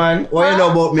 easy, no, man. What you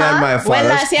know about me and my When father?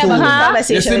 last you have a good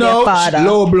conversation Listen with your out, father?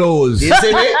 low blows. You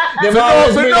see me? Them For no- always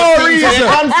for bring no up things reason. that you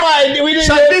can't find within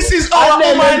So them. this is our And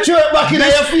then woman. they throw it back in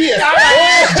your face.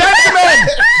 Gentlemen,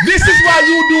 this is why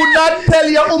you do not tell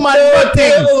your woman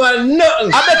nothing.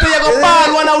 Nothing. I bet you go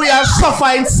ball one we are suffer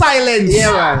in silence.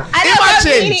 Yeah, man. I never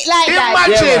Imagine. mean it like that.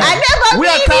 Imagine. Yeah, I never We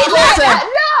are mean it talking like about that.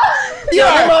 No. Yo,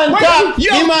 the man When- talk,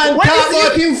 yo, the man when talk is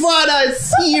about him father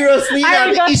seriously I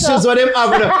and the got issues so. what them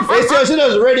have. They say she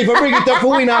was ready for bring it up for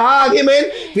win a argument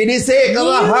for the sake of a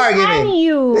and argument.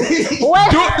 you.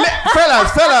 What?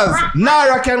 Fellas,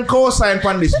 Nara can co-sign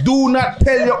on this. Do not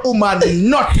tell your woman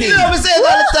nothing. You know, we say it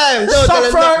all the time. Don't tell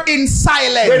them Suffer in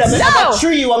silence. Brother, me have No. a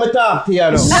tree when me talk to you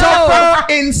now.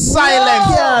 Suffer in silence.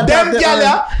 No. Them Yeah,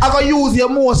 gala are gonna use your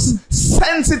most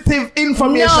sensitive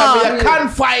information No. where you can't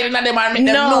find in them and make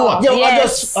them No. know. Yo,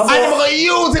 Yes. And they're gonna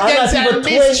use it against you and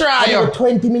destroy you.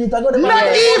 20 minutes ago. Not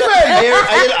even.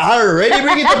 I already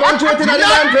bring it up on 20 Not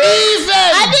minutes.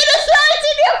 I didn't throw it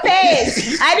in your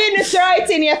face. I didn't throw it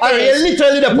in your Are you face.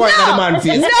 literally the point of the man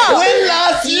face? No. When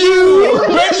last you?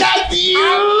 When last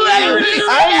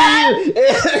you?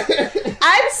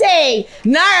 I'm saying,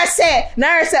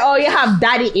 Nara said, oh, you have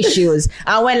daddy issues.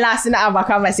 And when last you have a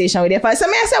conversation with your father? So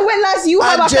me I said, when last you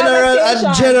have a conversation?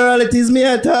 At generalities, me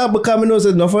I talk because I know say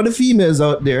enough of the females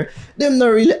out there, them not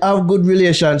really have good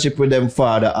relationship with them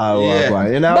father or Yeah.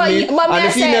 what, you know But what I mean? you- but me And the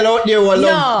I female said, out there will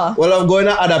love going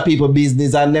to other people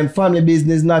business and them family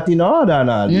business not in order and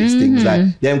all these things.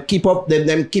 Like them keep up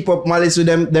malice with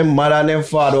them mother and them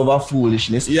father over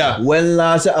foolishness. Yeah. When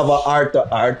last you have a heart to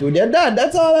heart with your dad,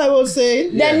 that's all I was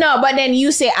saying. Then no, but then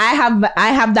you say I have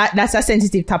that. That's a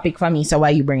sensitive topic for me. So why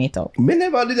you bring it up? Me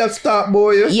never did that start,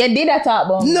 boy. You did that talk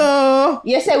about. No.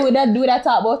 You said we don't do that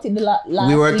talk about it the last.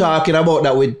 We were week. talking about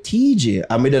that with TJ.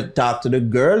 I made to talk to the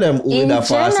girl who In with that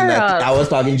fast. And general. I was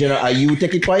talking in general. Are you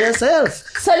take it for yourself?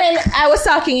 So then I was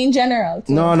talking in general.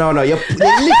 Too. No. You're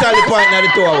literally pointing at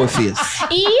the two of our face.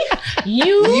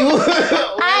 You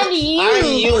and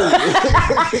you.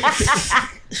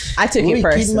 I took Wicked, it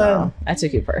personal. man. I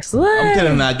took it personal. I'm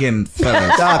telling you again,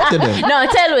 fellas. Talk to them. No,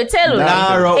 tell me.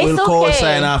 Nara It's will okay.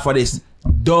 co-sign off for this.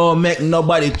 Don't make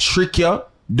nobody trick you.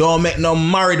 Don't make no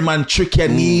married man trick you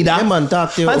neither. Yeah, man,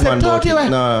 talk to your Man said, woman talk about to you, it.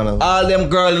 man. No. All them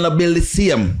girls in the build the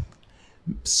same.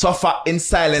 Suffer in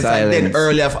silence. And then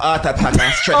early of heart attack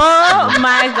and stress. Oh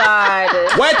my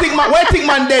God. Why think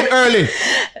man dead early?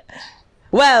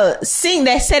 Well, they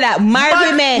said that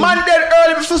married women. Man dead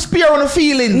early before spare on the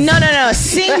feelings. No.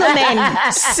 Single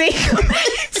men.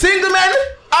 Single men?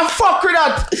 I fuck with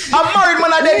that. A married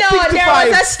man are dead No, 55. there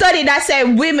was a study that said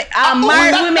married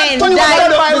women study was die.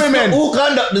 done by women. Who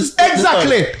conduct this?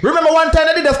 Exactly. Remember one time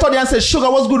I did a study and said sugar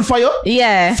was good for you?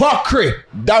 Yeah. Fuckery.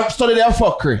 That study there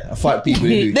fuckery. Fat people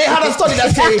do. They had a study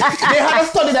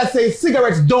that say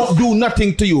cigarettes don't do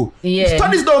nothing to you. Yeah.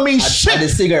 Studies don't mean And the shit.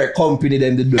 cigarette company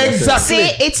them to do that. Exactly.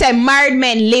 See, it's a married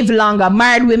men live longer,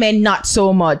 married women not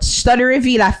so much. Study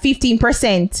reveal that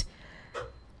 15%.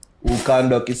 Who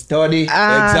conduct a study?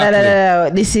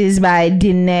 Exactly. This is by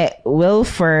Dinette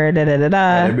Wilford. And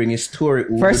they bring a story.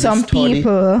 Who For did the some study?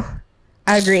 people,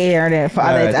 agree or not. For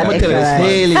others, I'm I tell you this,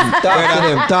 Hail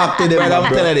him. Talk to them. Brother, I'm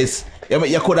bro. telling you this.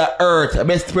 You could have hurt. The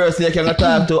best person you can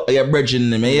talk to are your brethren.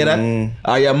 You hear that?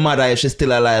 Or your mother if she's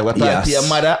still alive. You talk to your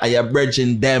mother or your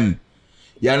brethren them.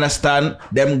 You understand?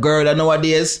 Them girls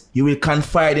nowadays, you will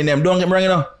confide in them. Don't get me wrong, you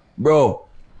know. Bro,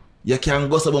 you can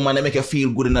go some man, they make you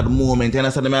feel good in that moment. You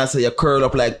understand me? I say you curl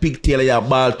up like pigtail, you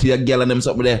ball to your girl and them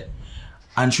something there.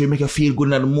 And she make you feel good in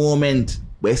that moment.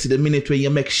 But you see the minute when you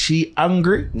make she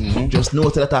angry, just know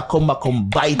that I come back, come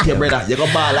bite you, brother. You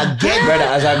go ball again, brother,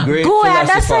 as a great Go philosopher. ahead,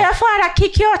 that's why your father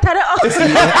kick you out of the house.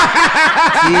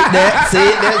 See,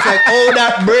 that's like, oh,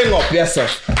 that bring up, yes, sir.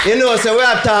 You know, so we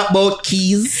are talking about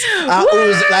keys.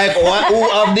 Who's like, who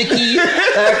have the key?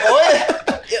 Like,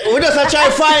 oh, we just try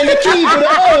to find the key for the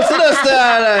house. So that's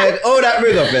like, oh, that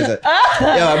bring up, yes, sir.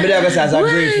 Yeah, but I guess as a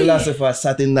great philosopher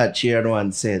sat in that chair and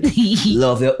one said,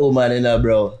 love your woman, you know,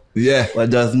 bro. Yeah.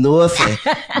 But just know, say,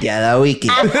 girl are wicked.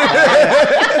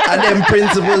 And them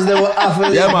principles they were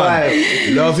offer. Yeah,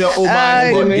 man. Love your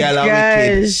woman, but girl are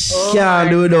wicked. Can't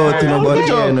do that, you know, but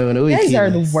you know, the wicked. Guys are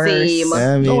the worst. Same.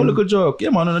 I mean, Don't look a joke. Yeah,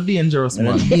 man, on a dangerous,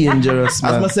 man. dangerous,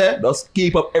 As man. I said, just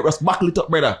keep up, just buckle it up,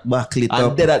 brother. Buckle it And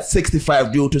up. dead at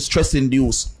 65 due to stress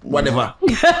induced, whatever.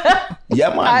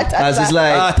 Yeah, man. As it's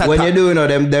like, when you do, you know,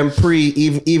 them pre,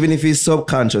 even if it's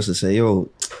subconscious, you say, yo,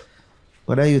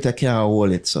 why that youth can't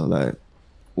hold it? So, like,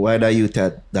 why that youth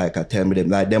like I tell me them?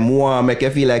 Like, them want make you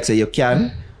feel like, say, you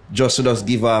can, just to just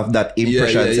give off that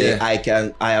impression, say,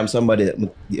 I am somebody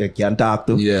that you can talk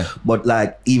to. Yeah. But,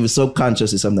 like, even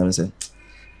subconsciously, sometimes I say,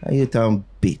 are you a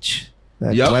bitch?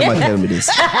 Like, Yep. why am I telling me this?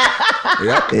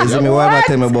 Yep. You see me? Why am I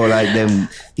telling me about like them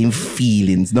in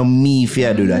feelings? Not me if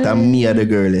I do that. I'm me or the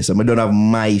girl. So I don't have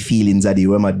my feelings at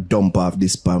you when I dump off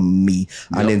this on me.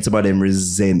 And then some of them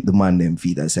resent the man them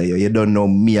feet and say, yo, you don't know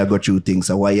me, I got you things,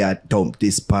 so why you dump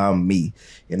this on me?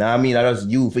 You know what I mean? I just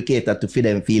you for cater to fit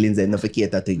them feelings and not for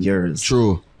cater to yours.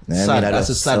 True. You know what I Sad. mean? That's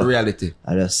a sad so- reality.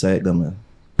 I just say it, man.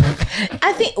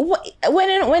 I think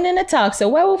when in a talk, so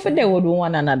why would they would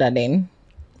one another then?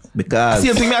 Because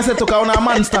Same thing me I said to count a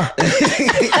monster. Like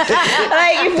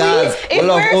if we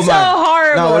love we're woman. so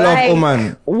horrible, No, we love like,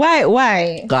 woman.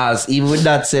 Why? Because even with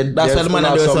that said, That's why the man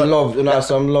have do some some- love, you know,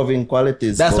 some loving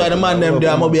qualities. That's why the man them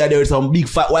there must be there with some big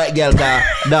fat white girl car.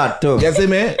 That too. You see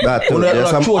me? That too. Una- There's una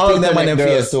some throw things them on them alternate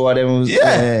girls face. to what them.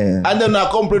 Yeah. And then I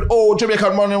complain, oh,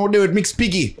 Jamaican man will do with Mix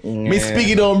Piggy. Mix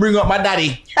Piggy don't bring up my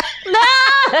daddy.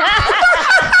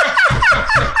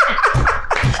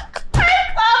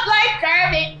 Like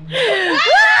Kermit.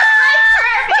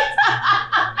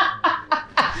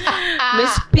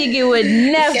 Miss Piggy would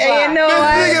never. Yeah, you know Mix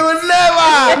what? Piggy would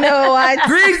never. You know what?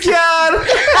 Green card.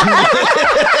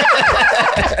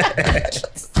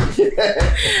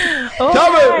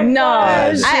 No,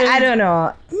 I don't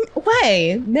know.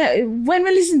 Why? When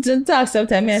we listen to the talk,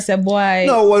 sometimes I say, boy.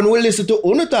 No, when we listen to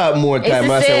Uno talk more time,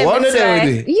 the I say, same, what it's do like-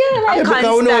 they do? Yeah, like Because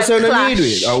we know so we constant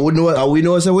need it. We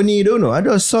know so we need Uno. I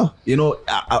just saw. You know,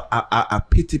 I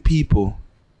pity people.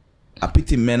 I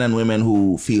pity men and women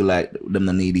who feel like them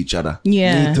don't need each other.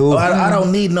 Yeah. Me too. Oh, I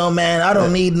don't need no man. I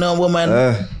don't need no woman.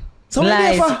 So what you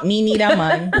there Lies. for? Me need a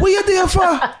man. What you there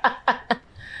for?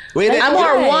 Wait, I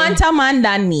more want a man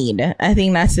than need. I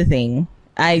think that's the thing.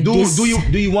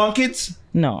 do you want kids?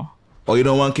 No. Or you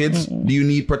don't want kids? Do you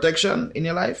need protection in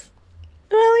your life?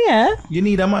 Well, yeah. You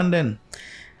need a man then.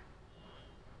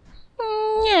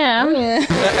 Yeah.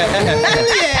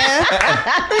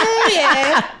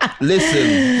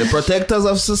 Listen, the protectors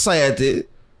of society,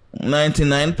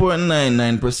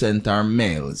 99.99% are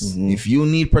males. If you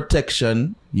need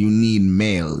protection, you need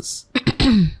males.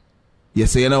 You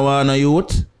say you don't want a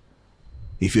youth?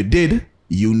 If you did,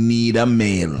 you need a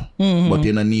male. But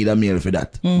you don't need a male for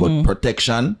that. But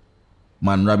protection,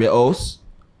 man rob your house,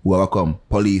 who will come?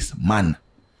 Police, man.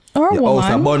 Or Your house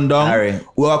a woman. burn down, Harry.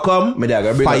 who will come? Me dog,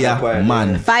 I bring up that point,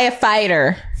 Fireman.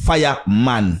 Firefighter.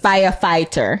 Fireman.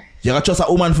 Firefighter. You gonna trust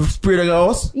a woman for spray down your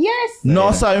house? Yes.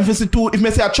 No, sir. If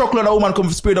me say a chocolate, a woman come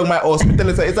for spray down my house, me tell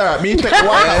her say it's alright. Me take one.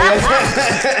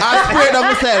 I spray down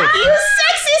myself. You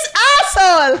sexist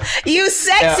asshole. You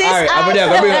sexist Alright, I bring up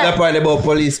asshole. that point about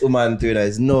police woman too.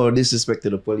 There's no disrespect to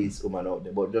the police woman out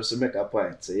there, but just to make a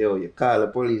point, say yo, you call the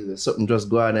police, there's something just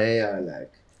go on here,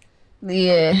 like,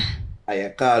 Yeah. and you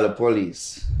call the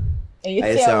police. And you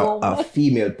I say say a a woman.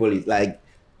 female police, like,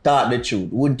 talk the truth.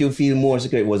 Wouldn't you feel more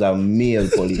secure if it was a male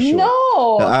police show? No.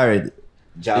 Alright.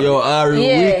 Jam. Yo, are you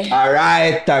Yeah. weak?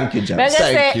 Alright, thank you, Jam. But I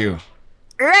Thank say, you.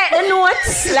 write the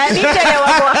notes. Let me tell you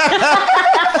what go on.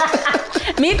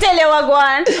 Me tell you what go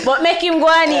on, but make him go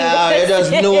on in. You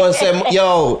just know, say,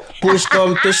 yo, push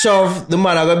come to shove, the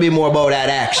man are gonna be more about that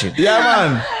action. Yeah,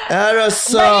 man. I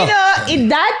just But saw.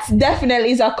 that definitely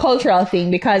is a cultural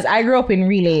thing because I grew up in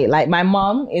really, like, my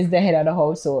mom is the head of the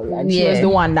household and she was Yeah. the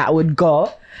one that would go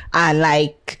and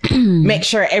like make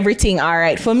sure everything all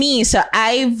right for me. So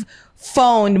I've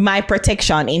found my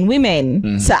protection in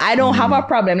women. So I don't have a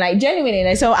problem. Like genuinely.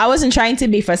 Like, so I wasn't trying to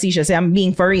be facetious. I'm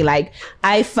being for real. Like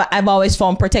I've always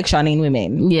found protection in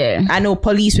women. Yeah. I know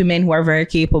police women who are very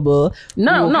capable.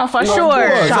 No, for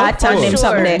sure. Shot and them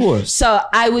something Of there. course. So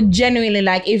I would genuinely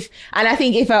like and I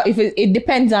think if it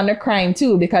depends on the crime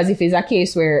too, because if it's a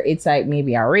case where it's like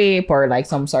maybe a rape or like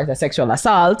some sort of sexual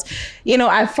assault, you know,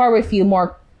 I far would feel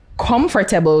more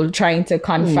comfortable trying to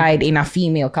confide in a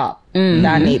female cop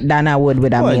than I would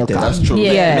with a male cop. That's true.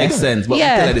 Yeah. That makes sense. But Yeah.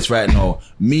 I'm telling you this right now.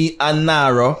 Me and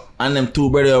Naro and them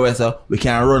two brothers, we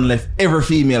can run left every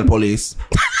female police.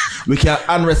 We can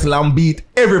unwrestle and beat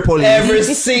every police. Every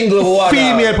single one.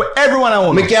 female, everyone I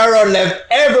want. We can run left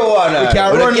everyone. We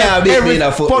can run left beat me every in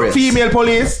a foot race. female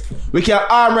police. We can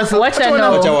arm wrestle. Watch Which out one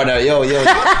now. Which one? Yo.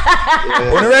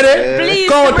 You ready? Please,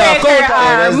 Counter, break her counter.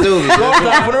 arm. Let's do it.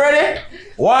 Counter. You ready?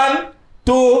 1,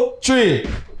 2, 3.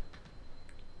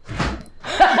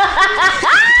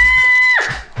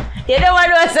 You know what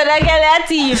was that again? That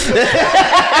teeth.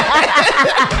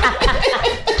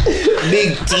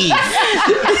 Big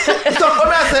teeth. So,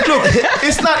 look,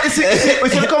 it's not. It's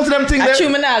if you come to them things,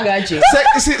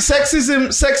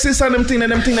 sexism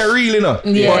and them thing are real, you know.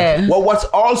 Yeah. But what's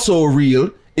also real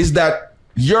is that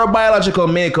your biological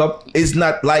makeup is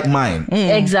not like mine.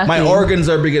 Exactly. My organs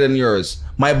are bigger than yours.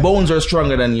 My bones are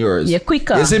stronger than yours. You're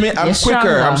quicker. You see me? I'm You're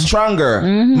quicker. I'm stronger.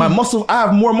 My muscle. I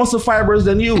have more muscle fibers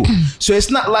than you. So it's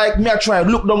not like me. I try to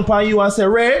look down upon you and say,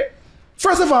 Ray.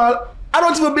 First of all, I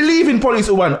don't even believe in police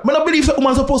woman. I don't believe that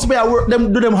woman supposed to be at work.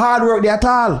 Them do them hard work there at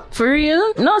all. For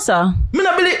real? No, sir. Me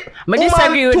not believe. I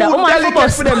disagree with that. Woman Woman too for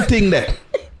delicate for bus. them thing there.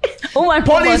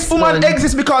 Police woman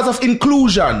exists because of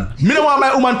inclusion. Me don't want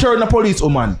my woman turn a police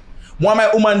woman. Want my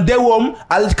woman de woman,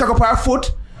 I'll cock up her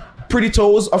foot, pretty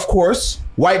toes, of course,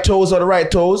 white toes or the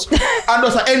right toes, and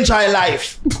just enjoy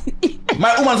life.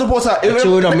 My woman supposed to.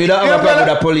 True, no, me don't have a problem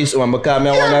with a police woman because me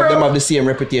want them have the same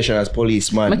reputation as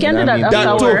policeman. I can't do that That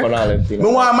after too. work. Me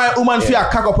want my woman to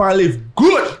cock up and live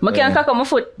good. I can't cock up my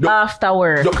foot after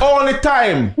work. The only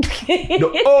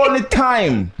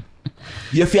time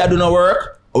you fear do no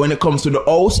work or when it comes to the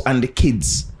house and the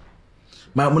kids.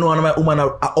 My woman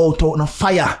are out on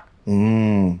fire.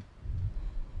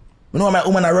 I know my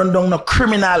woman are run down no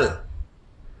criminal.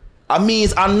 I mean,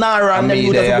 it's Nara and them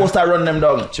who are supposed to run them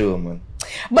down. True, man.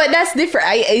 But that's different.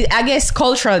 I guess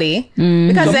culturally,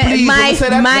 because So please, my don't say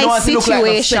that. You don't want to look like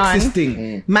a sexist situation,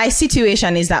 thing. my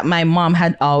situation is that my mom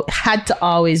had to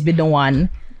always be the one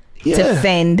Yeah.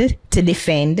 to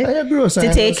defend, I agree with to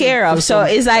that. take care of. So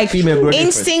it's like female growth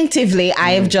instinctively,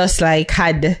 I have just like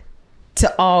had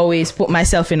to always put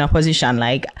myself in a position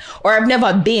like, or I've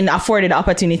never been afforded the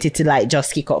opportunity to like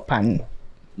just kick up and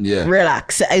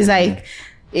relax. It's like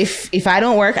if I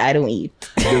don't work, I don't eat.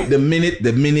 the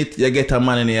minute you get a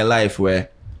man in your life where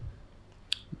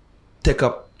take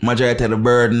up majority of the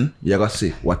burden, you gotta see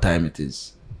what time it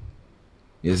is.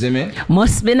 You see me?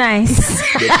 Must be nice.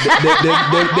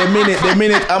 the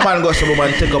minute a man goes to home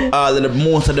and take up all of the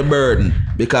most of the burden,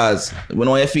 because when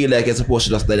you feel like you're supposed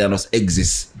to just let them just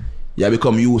exist, you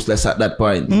become useless at that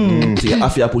point. So you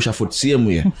have to push a foot same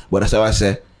way. But that's how I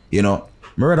say, you know,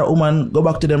 murder woman go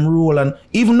back to them rule, and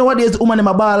even nowadays the woman in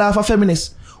my ball off a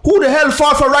feminist. Who the hell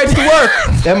fought for right to work?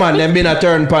 Them man, them been a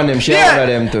turn upon them. She one of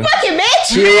them too. Fucking bitch!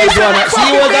 She was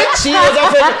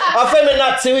a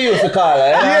feminazi we used to call her.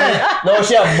 Yeah. No,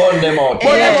 she have burned them out.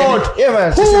 Yeah,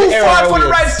 man. Who fought for the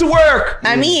rights to work?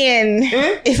 I mean,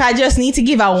 if I just need to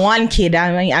give her one kid,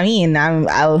 I'll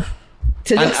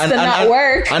not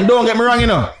work. And don't get me wrong, you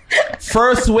know,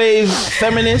 first wave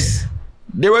feminists,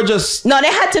 they were just No, they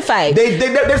had to fight. they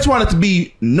just wanted to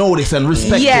be noticed and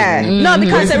respected. Yeah, no,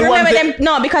 because But I the remember ones them.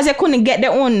 No, because they couldn't get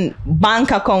their own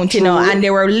bank account, you know, and they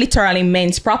were literally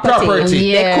men's property. Yeah.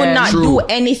 They could not True. do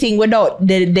anything without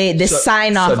the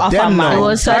sign off of a them man. now, It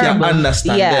was I can terrible.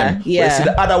 understand Yeah, them. yeah. But see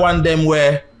the other one, them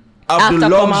where have After the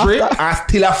come luxury after. and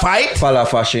still a fight. Follow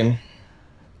fashion.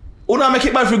 Who not make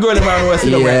it bad for girl in my West?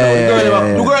 The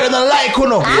girl don't like who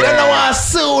no. They don't want to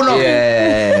sue no.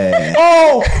 Yeah.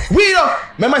 Oh, we know.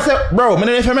 Remember I said, bro,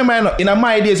 if I remember in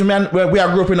my days when we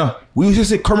are growing up, you know, we used to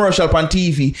see commercial on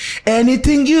TV.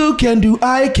 Anything you can do,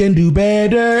 I can do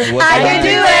better. I can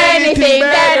do anything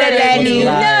better than you.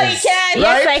 No, you can't.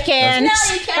 Right? Yes, I can. No,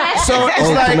 you can't. So it's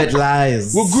Ultimate like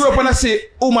lies. we grew up and I say,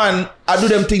 woman, I do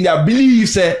them things that believe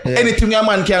say anything a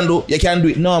man can do, you can do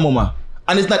it. No, mama.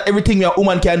 And it's not everything a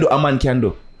woman can do, a man can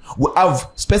do. We have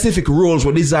specific rules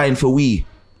were designed for we.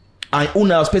 And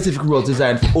Una have specific rules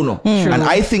designed for Uno. And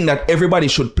I think that everybody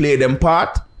should play them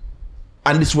part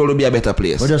and this world will be a better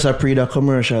place. We just a pre the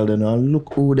commercial then. And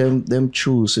look who them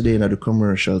choose today in the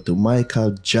commercial to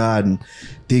Michael Jordan,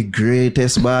 the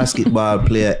greatest basketball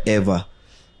player ever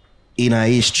in our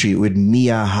history with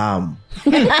Mia Hamm.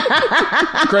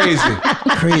 Crazy.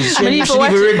 She should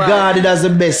be regarded as the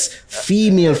best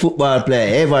female football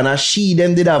player ever. And she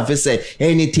them did have to say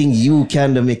anything you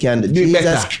can do, me can do. Jesus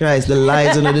better. Christ, the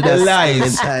lies on the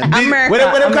lies. America,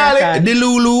 What they call it? The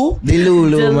Lulu. The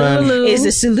Lulu, man. Is a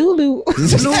Salulu.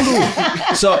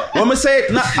 Lulu. So when I say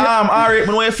alright,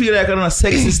 when I feel like I'm on a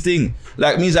sexist thing,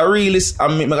 like means a realist, I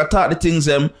can talk the things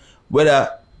whether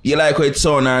you like how it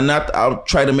sound or not, I'll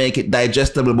try to make it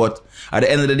digestible, but at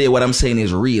the end of the day, what I'm saying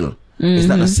is real. It's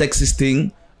not a sexist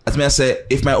thing. As me I say,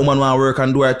 if my woman want to work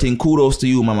and do her thing, kudos to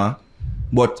you, mama.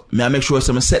 But me I make sure I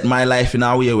set my life in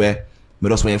a way where I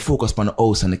just want to focus on the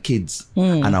house and the kids.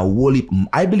 And I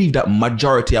believe that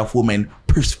majority of women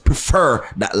prefer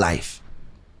that life.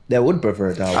 They would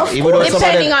prefer that.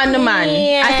 Depending on the man.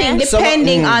 Yeah. I think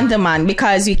depending on the man,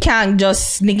 because you can't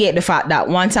just negate the fact that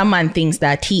once a man thinks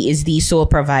that he is the sole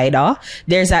provider,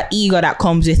 there's an ego that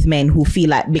comes with men who feel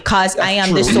like because I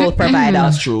am the sole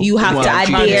provider, you have to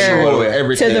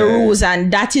adhere to the rules,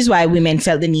 and that is why women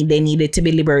felt they needed to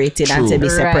be liberated and to be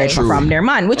separate from their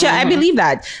man, which I believe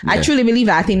that. I truly believe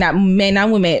that. I think that men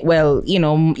and women, well, you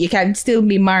know, you can still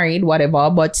be married, whatever,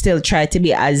 but still try to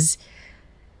be as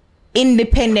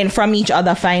independent from each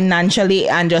other financially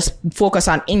and just focus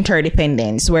on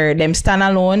interdependence where them stand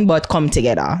alone but come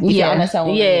together. You understand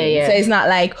what I mean? So it's not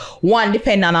like one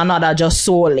depend on another just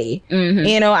solely.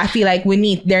 You know, I feel like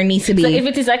there needs to be. So if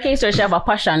it is a case where she have a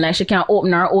passion, like she can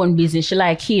open her own business, she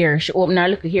open her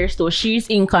little hair store, she's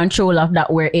in control of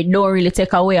that where it don't really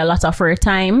take away a lot of her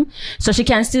time. So she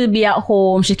can still be at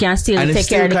home, she can still take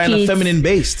care of the kids. And it's still kind of feminine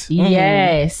based.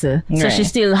 Yes. So she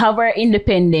still have her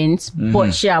independence,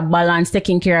 but she have balance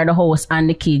taking care of the house and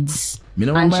the kids.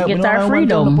 And she get her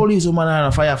freedom. Police woman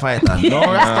and a firefighter.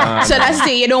 So that's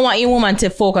it. You don't want your woman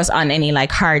to focus on any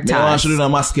like hard tasks. You want to do a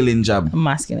masculine job.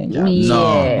 No,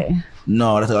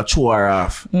 that's like a chore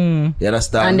off. You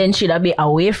understand? And then she'd be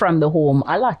away from the home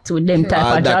a lot with them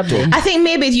type of job. I think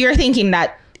maybe you're thinking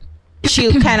that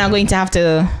she's kind of going to have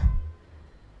to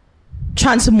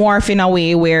transmorph in a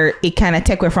way where it kind of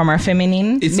take away from her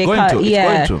feminine. It's going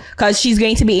to. Because she's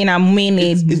going to be in a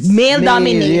mainly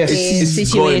male-dominated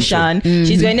situation.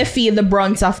 She's going to feel the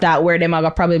brunt of that, where them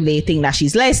are probably think that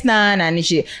she's less than, and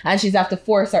she's have to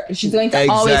force her. She's going to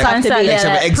always have to be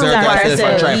exert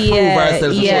herself and try to prove herself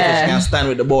so she can stand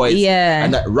with the boys.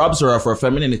 And that robs her of her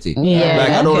femininity.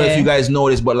 Like I don't know if you guys know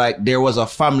this, but like there was a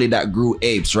family that grew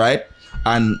apes, right?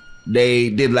 And they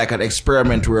did like an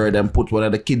experiment where them put one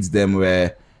of the kids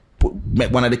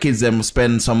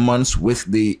spend some months with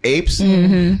the apes,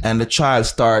 and the child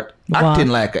start acting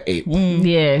like an ape.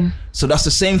 So that's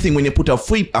the same thing when you put a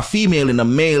female in a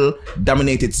male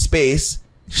dominated space,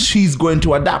 she's going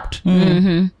to adapt.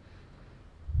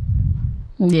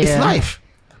 It's life.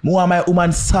 More my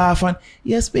woman soft and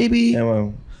yes baby.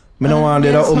 I don't want to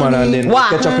do that woman and then we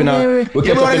catch up in a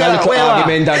little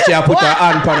argument and she put her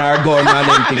hand on her gun and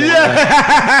then things.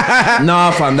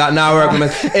 No fam, that now work.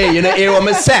 Hey, you know what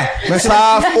I say? My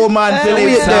soft woman to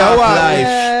live soft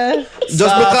life.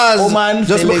 Just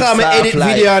because I edit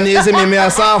video and you see me a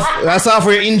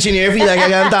software engineer feel like I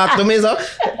can talk to me so.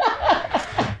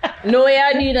 No,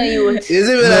 I need a youth. Is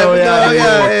it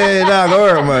hey, go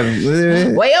work,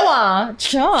 man. What you want?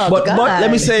 Sure. But let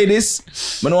me say this.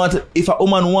 If a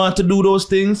woman want to do those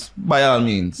things, by all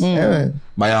means.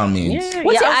 By all means.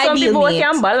 What's your ideal mate?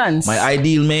 Can balance. My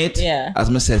ideal mate,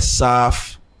 as I say,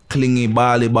 soft, clingy,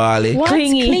 bally. What?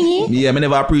 Clingy? Yeah, I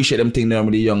never appreciate them things when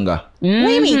I'm younger. What do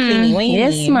you mean clingy? What do you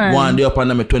mean? Man. One day up on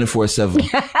them 24/7.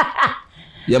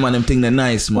 Yeah, man, them thing they're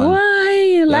nice, man.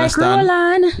 Why? You like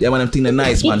Roland? Yeah, man, them thing they're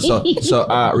nice, man. So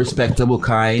respectable,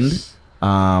 kind,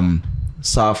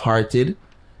 soft-hearted,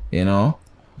 you know,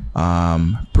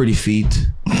 pretty feet.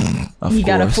 Of you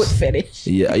course. got a foot fetish.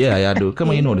 Yeah, I do. Come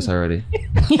on, you know this already.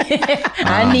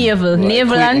 And navel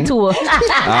and toe.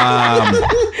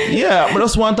 Yeah, but I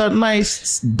just want a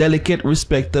nice, delicate,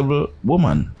 respectable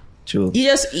woman. True. You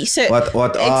just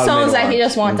what it sounds like you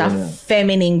just want a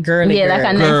feminine girly girl. Like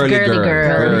a nice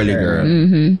girly girl.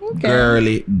 Okay.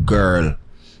 Girly girl.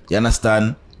 You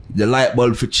understand? The light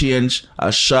bulb for change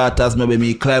as short as maybe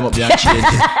me climb up there and change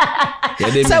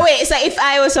it. So wait, so if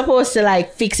I was supposed to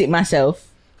like fix it myself,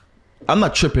 I'm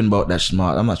not tripping about that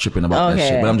smart. I'm not tripping about that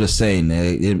shit. But I'm just saying,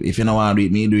 if you don't want to do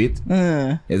it, me do it.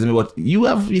 But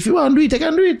if you want to do it, I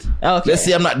can do it. Okay. Let's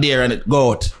say I'm not there and it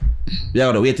go out. You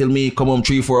gotta wait till me come home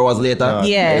 3-4 hours later.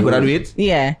 Yeah. You gonna do it?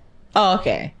 Yeah. Oh,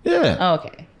 okay. Yeah.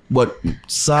 Okay. but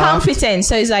soft. Competent.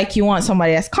 So it's like you want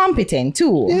somebody that's competent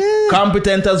too.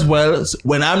 Competent as well.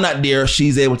 When I'm not there,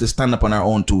 she's able to stand up on her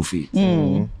own 2 feet.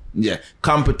 Yeah,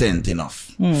 competent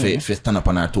enough for stand up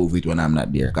on her 2 feet when I'm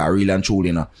not there. Cause really and truly,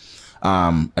 you know.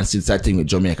 And since I think with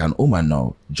Jamaican woman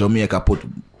now, Jamaica put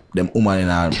them woman in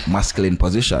a masculine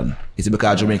position. It's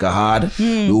because Jamaica hard.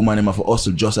 The woman them have to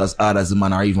hustle just as hard as the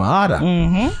man or even harder.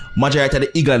 Majority of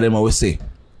the eagle them always say,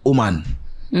 woman,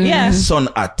 sun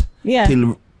at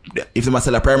till if they must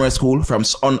sell a primary school from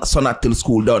sun at till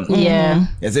school done.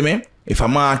 You see me? If I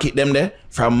market them there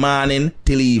from morning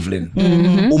till evening,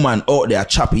 woman out there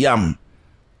chop yam,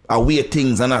 I weigh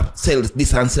things and I sell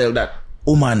this and sell that.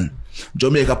 Woman.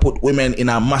 Jamaica put women in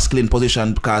a masculine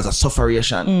position because of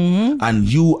sufferation.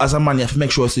 And you as a man, you have to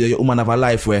make sure your woman have a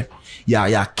life where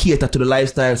you cater to the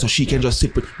lifestyle so she can just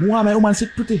sit pretty. Why my woman sit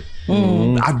pretty?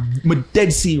 I'm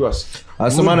dead serious. I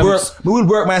will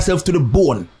work myself to the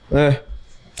bone.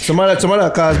 Some of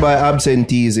that caused by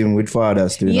absenteeism with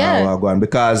fathers too.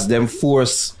 Because them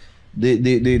force the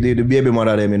baby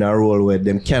mother them in a role where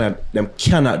them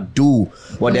cannot do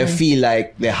what they feel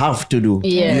like they have to do.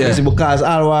 You see, because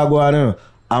all what go on,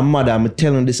 a mother, I'm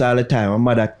telling this all the time, a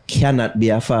mother cannot be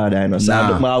a father, you know. So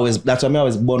that's why I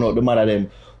always burn out the mother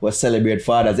them was celebrate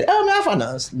fathers. Say, oh, my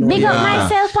fathers. No, big up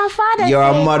myself on Father's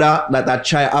You're Day. a mother that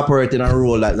try operating a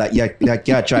role like you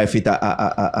try fit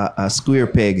a square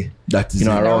peg that is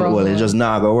around well. It's just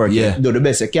not gonna work. You do the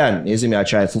best you can. You see me, I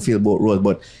try to fulfill both roles,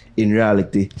 but in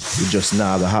reality, it just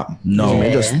not gonna happen. No,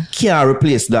 you just can't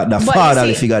replace the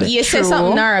fatherly figure. You said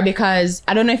something, Nara, because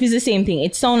I don't know if it's the same thing.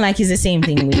 It sounds like it's the same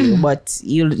thing with you, but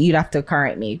you'd have to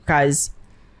correct me because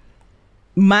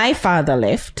my father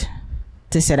left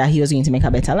to say that he was going to make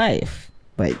a better life,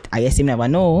 but I guess he never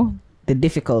know the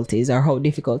difficulties or how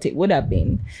difficult it would have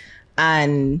been,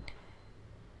 and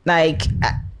like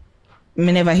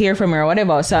me never hear from her or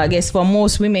whatever. So I guess for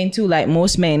most women too, like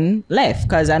most men left,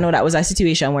 because I know that was a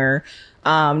situation where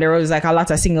there was like a lot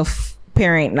of single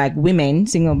parent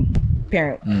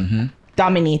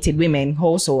dominated women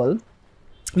household,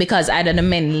 because either the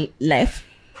men left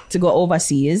to go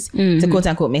overseas to quote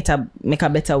unquote make a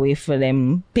better way for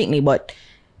them picnic, but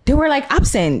they were like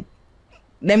absent.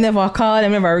 Them never call,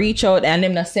 them never reach out, and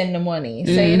them not send the money.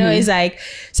 So you know, it's like,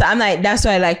 so I'm like, that's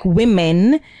why like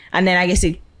women, and then I guess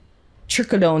it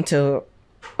trickled down to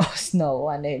us now,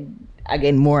 and then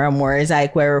again more and more, it's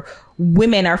like where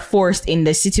women are forced in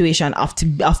the situation of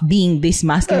being this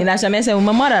masculine. That's what I said with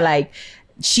my mother, like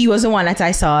she was the one that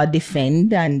I saw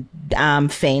defend and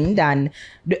fend and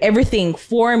do everything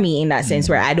for me in that sense,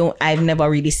 where I've never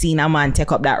really seen a man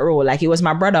take up that role. Like it was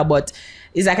my brother, but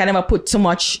it's like I never put too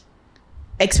much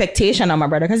expectation on my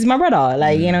brother because he's my brother.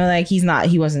 Like, you know, like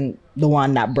he wasn't the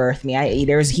one that birthed me.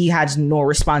 He had no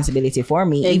responsibility for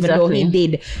me, even though he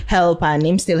did help and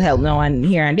him still help now and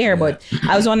here and there. But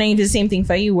I was wondering if it's the same thing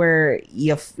for you, where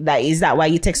is that why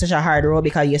you take such a hard role,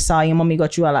 because you saw your mommy go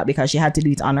through a lot because she had to do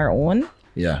it on her own?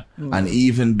 Yeah. And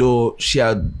even though she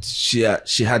had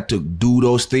to do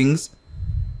those things,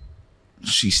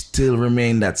 she still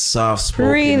remained that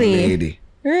soft-spoken lady.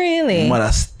 Really?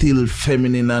 Mother still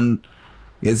feminine, and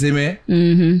you see me?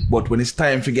 But when it's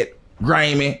time to get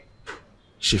grimy,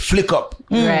 she flick up.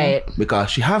 Right.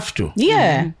 Because she have to.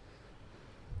 Yeah.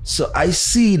 So I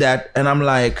see that and I'm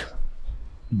like,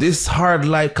 this hard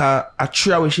like a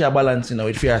tree where she a balance, you know,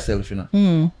 with for herself, you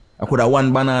know. I could have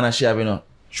one banana she have, you know.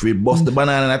 She will bust the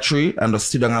banana in a tree and just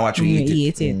sit down and watch we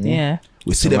eat it. Yeah.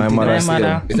 We see them mother.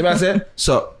 You see what I say?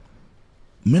 So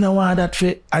me no want that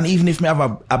fit. And even if me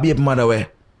have a baby mother where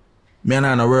me and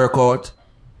I no work out,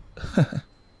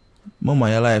 mama,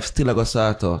 your life still a go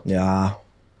sort out. Yeah.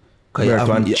 Cause you have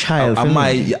one child. Am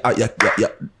I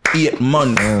 8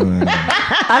 months?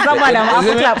 As a man, I'm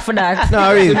a clap for that.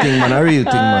 No, a real thing, man.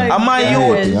 Am I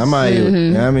youth? You know what I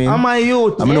mean? Am I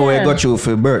youth? I know where you got you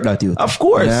for birth that youth. Of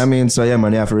course. You know what I mean? So yeah,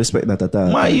 man, you have to respect that at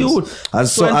all. My youth.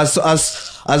 As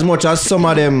much as some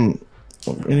of them,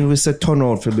 we say turn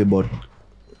out for me, but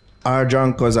are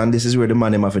drunkers, and this is where the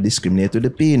man them have to discriminate with the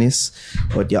penis.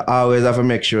 But you always have to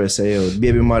make sure, say, yo,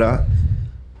 baby mother,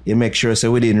 you make sure, say,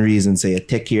 within reason, say, you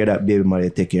take care of that baby mother,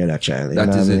 you take care of that child. That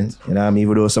is it. You know what I mean?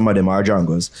 Even though some of them are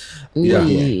drunkers.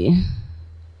 Yeah.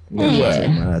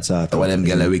 That's all. One of them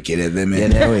girls are wicked, isn't it? Yeah,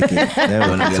 they're wicked. They're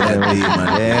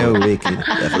wicked. You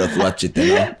have to watch it,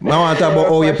 you know. I want to talk about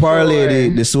how you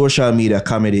parlay the social media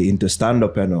comedy into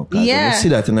stand-up, you know. Cause when you see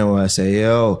that, and I want to say,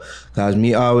 yo, because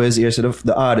me always hear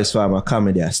the artist form of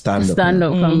comedy is stand-up.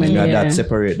 Stand-up comedy, That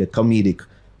separate the comedic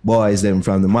boys them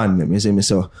from the man them, you see me?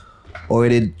 So, how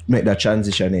did make that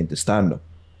transition into stand-up?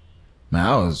 Man,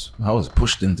 I was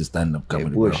pushed into stand-up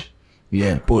comedy, push. bro.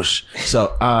 Yeah, push.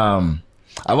 So,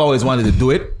 I've always wanted to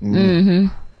do it.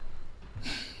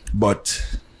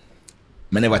 But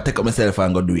I never take up myself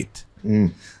and go do it.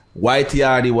 Whitey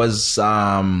Hardy was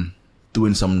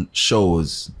doing some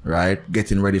shows, right?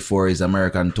 Getting ready for his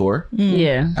American tour.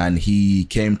 Yeah. And he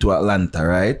came to Atlanta,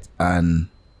 right? And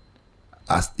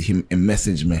asked him, he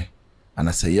messaged me. And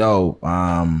I said, yo,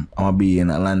 I'm gonna be in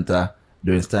Atlanta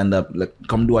doing stand-up. Like,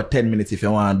 come do a 10 minutes if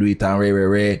you want to do it and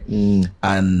Ray.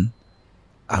 And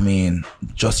I mean,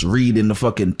 just reading the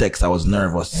fucking text, I was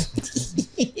nervous.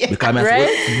 Because I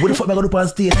said, what the fuck am I going to do on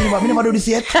stage? I never do this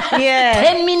yet. Yeah.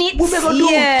 10 minutes. What am I going to do?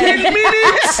 10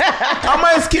 minutes? I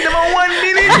might skip them on 1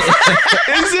 minute.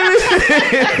 You see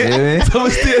me? So I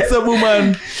stay some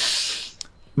woman.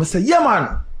 I say, yeah,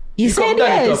 man. You said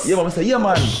yes. Yeah, man. I say, yeah,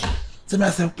 man. So I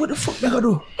said, what the fuck am I going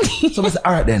to do? So I said,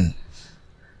 all right then.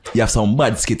 You have some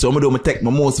bad skits. So I'm going to take my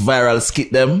most viral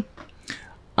skit them.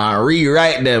 And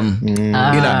rewrite them in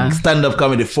a stand-up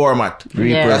comedy format.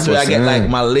 That's where I get like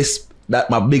my list. That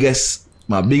my biggest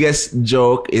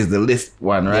joke is the list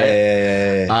one, right?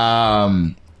 Yeah.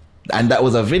 And that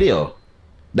was a video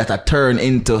that I turned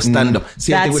into stand-up.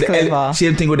 Same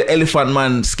thing with the Elephant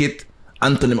Man skit.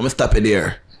 Anthony, I'm stop it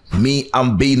there. Me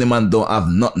and Beanie Man don't have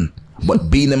nothing.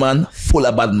 But Beanie Man full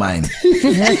of bad mind.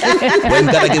 When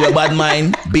gotta give a bad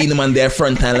mind, Beanie Man there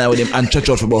front line with him and church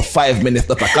out for about 5 minutes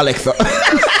up a collector.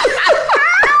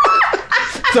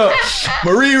 So, I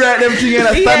rewrite them thing in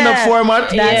a stand-up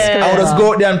format. I would just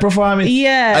go out there and perform it.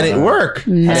 Yeah. And it worked.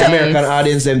 Nice. The American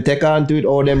audience, them take on to it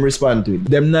or them respond to it.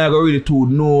 Them not go really to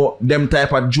know them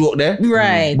type of joke there.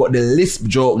 Right. But the lisp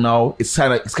joke now, it's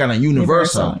kind of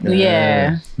universal.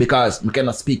 Yeah. Because we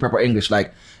cannot speak proper English.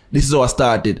 Like, this is how I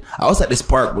started. I was at this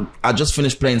park. I just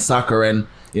finished playing soccer and,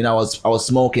 you know, I was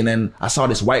smoking and I saw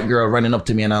this white girl running up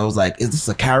to me and I was like, is this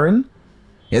a Karen?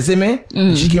 You see me?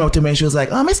 And she came up to me and she was like,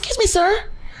 excuse me, sir.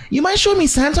 You mind showing me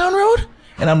Santown Road?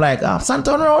 And I'm like,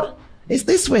 Santown Road? It's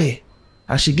this way.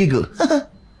 And she giggled.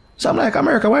 So I'm like,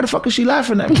 America, why the fuck is she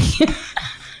laughing at me?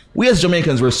 We as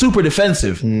Jamaicans were super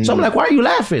defensive. So I'm like, why are you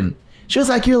laughing? She was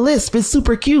like, your lisp is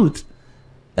super cute.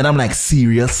 And I'm like,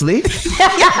 seriously? You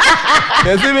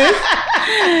see me?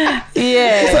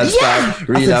 Yeah.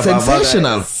 That's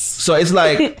sensational. So it's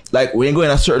like when you go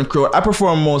in a certain crowd, I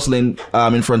perform mostly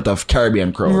in front of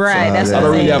Caribbean crowds. Right, So that's I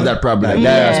don't really have that problem.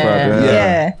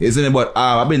 Yeah. Isn't it? But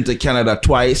I've been to Canada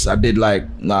twice. I did like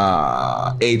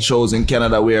 8 shows in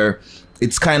Canada where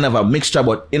it's kind of a mixture.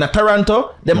 But in a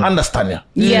Toronto, them understand you.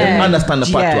 Yeah. Them understand the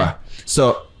patois. Yeah.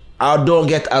 So I don't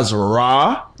get as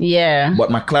raw. Yeah.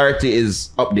 But my clarity is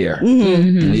up there.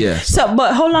 Yeah. So,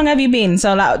 but how long have you been?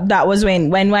 So that was when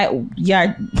White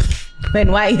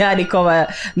Hardy cover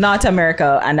North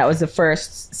America, and that was the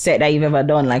first set that you've ever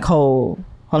done. Like how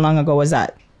long ago was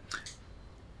that?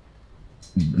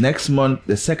 Next month,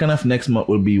 the second of next month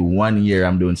will be 1 year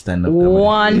I'm doing stand-up comedy.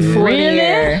 1 full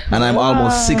year. And I'm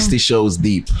almost 60 shows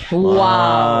deep.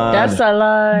 Wow. That's a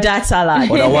lot. That's a lot.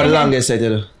 But what longest set you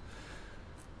do?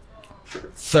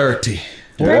 30.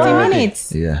 30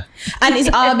 minutes. Yeah. And it's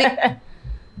all big.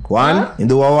 One? You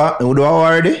do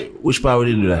already? Which part would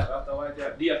you do that?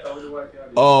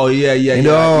 Oh, yeah.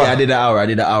 I did an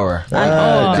hour.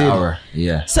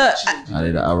 Yeah. So I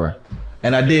did an hour.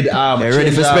 And I did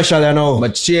ready for special, you know.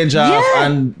 But change off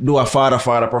and do a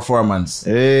father performance.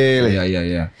 Really?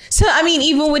 Yeah. So I mean,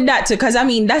 even with that too, because I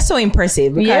mean that's so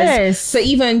impressive. Because so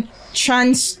even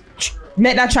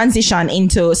make that transition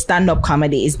into stand-up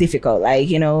comedy is difficult. Like,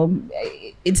 you know,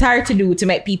 it's hard to do to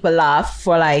make people laugh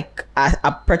for like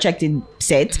a projected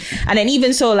set, and then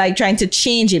even so, like trying to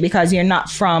change it because you're not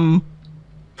from.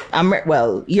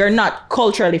 You're not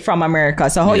culturally from America,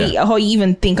 so how you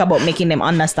even think about making them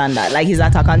understand that? Like, is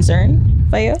that a concern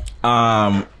for you?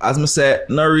 As I said,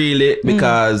 not really,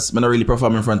 because I'm not really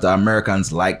performing in front of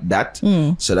Americans like that.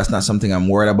 So that's not something I'm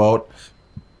worried about.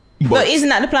 But isn't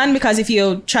that the plan? Because if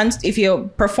you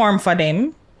perform for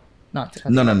them,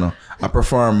 no. I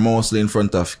perform mostly in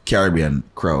front of Caribbean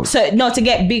crowds. So to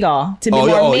get bigger, to be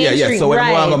more mainstream. Yeah. So when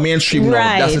I'm going mainstream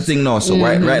now, that's the thing now. So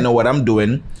right now, what I'm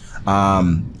doing.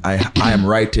 I am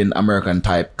writing American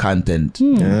type content.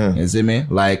 You see me?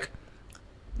 Like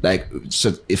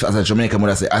so if as a Jamaican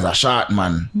would I say as a short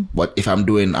man, but if I'm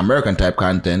doing American type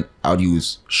content, I would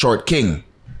use Short King.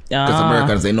 Because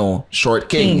Americans they know Short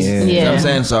Kings. You know what I'm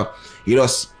saying? So you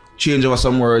just change over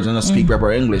some words and just speak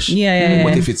proper English.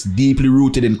 But if it's deeply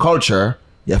rooted in culture,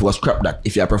 you have to scrap that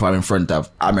if you are performing in front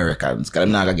of Americans, because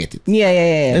I'm not gonna get it.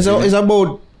 It's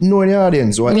about knowing the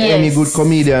audience. What any good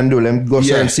comedian do, them go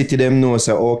certain city, them know,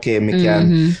 so okay, me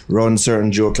can run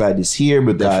certain joke like this here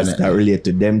because that relate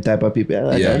to them type of people.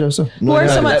 Let me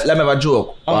have a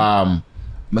joke. I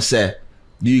say,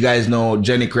 do you guys know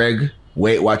Jenny Craig?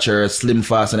 Weight Watchers, Slim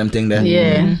Fast and them thing there.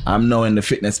 Yeah. I'm now in the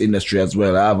fitness industry as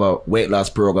well. I have a weight loss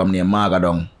program named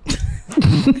Magadong. This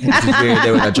is where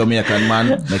they with a Jamaican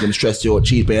man, make him stress you out,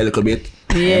 cheap a little bit.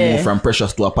 Yeah. Move from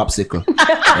precious to a popsicle.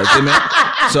 You see me?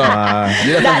 So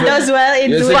That does well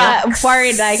into for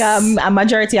like a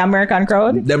majority American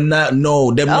crowd. them not know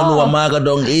what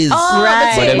Magadong is. Oh,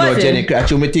 Right. But them know but- Jenny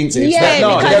Craig. Me think so. It's Yeah,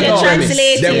 not- because them you know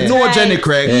translate them it, know right. Jenny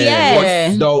Craig. Yeah.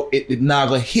 But though it not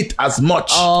gonna hit as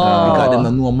much Oh. because them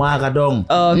don't know Magadong.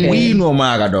 Okay. We know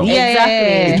Magadong. Yeah,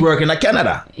 Exactly. It work in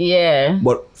Canada, Yeah.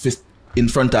 but in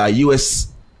front of a US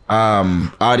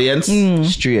audience.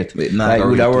 Straight. It not Like gonna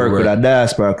would really have work work. with a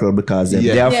diaspora club because them,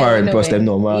 Yeah. they are Yeah, foreign in a plus way. them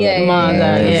know Maga. Yeah,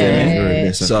 Maga,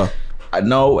 yeah. So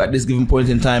now at this given point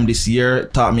in time this year,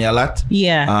 it taught me a lot.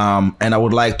 Yeah. And I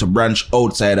would like to branch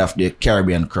outside of the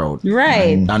Caribbean crowd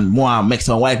Right. and more make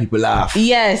some white people laugh.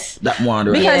 Yes. That more on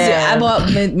the Because Yeah.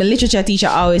 my literature teacher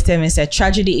always tell me said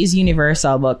tragedy is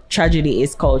universal, but tragedy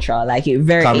is cultural. Like it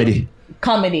very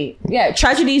comedy. Yeah,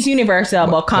 tragedy is universal,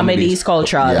 but comedy is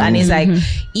cultural. Yeah. And it's like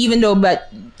even though but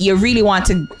you really want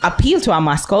to appeal to a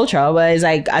mass culture, but it's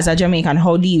like as a Jamaican,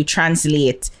 how do you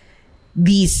translate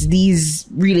these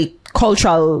really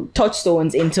cultural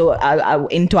touchstones into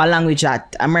a language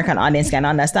that American audience can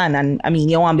understand? And I mean,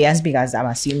 you won't be as big as I'm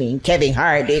assuming Kevin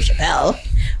Hart, Dave Chappelle.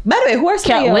 By the way, who are some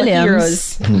Cat of your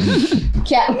Williams. heroes?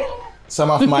 Cat.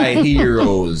 Some of my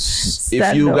heroes.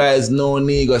 If you Stand up. guys know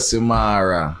Negus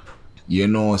Imara, you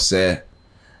know, say,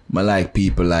 I like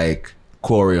people like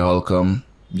Corey Holcomb,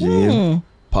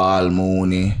 Paul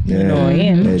Mooney, Yeah. Know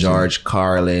him. Legend. George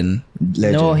Carlin,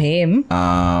 Legend. Know him.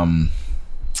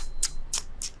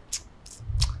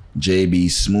 JB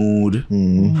Smooth,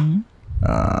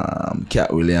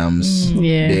 Cat Williams,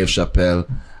 Yeah. Dave Chappelle.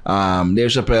 Dave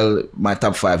Chappelle, my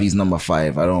top 5, he's number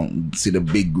 5. I don't see the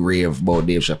big rave about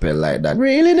Dave Chappelle like that.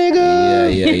 Really,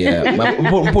 nigga?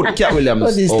 Yeah. Put Cat What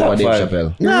Williams is over top Dave 5?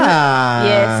 Chappelle. Nah.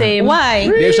 Yeah, same. Why?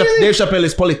 Dave Chappelle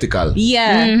is political.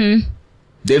 Yeah.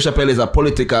 Dave Chappelle is a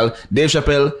political. Dave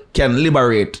Chappelle can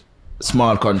liberate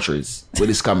small countries with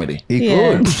his comedy. He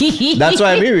Yeah. could. That's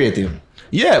why I rate him.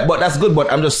 Yeah, but that's good.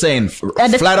 But I'm just saying,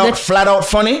 the- flat out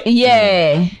funny.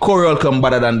 Yeah. Corey will come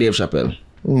better than Dave Chappelle.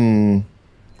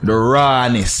 The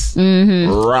rawness,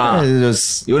 raw. It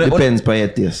just You know- depends on your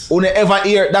taste. Whenever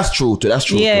hear that's true too. That's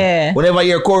true. Yeah. Too. Whenever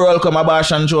hear Corey will come about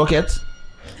and joke it,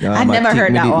 I've never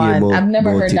heard that one. I've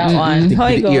never heard that one. How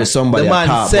you go? Hear somebody The man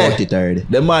talk said- about it already.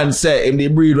 the man said him they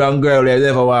breed one girl they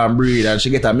never want to breed and she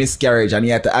get a miscarriage and he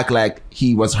had to act like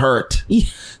he was hurt.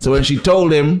 So when she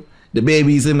told him the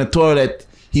baby's in the toilet,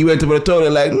 he went to the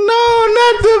toilet like, no,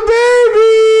 not the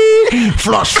baby.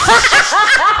 Flush.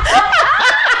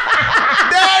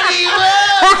 Daddy,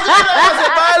 I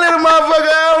said, bye, little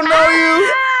motherfucker. I don't know you.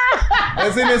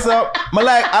 You see me, so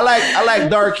I like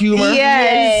dark humor.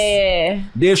 Yes.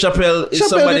 Dave Chappelle is Chappelle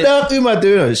somebody. the dark humor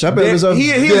too. Chappelle is a He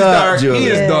is dark. joke. He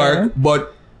is Yeah. dark,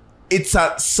 but it's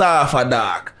a softer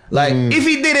dark. Like if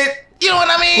he did it, you know what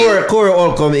I mean. Corey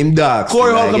Holcomb, him dark.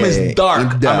 Corey Like, Holcomb yeah, is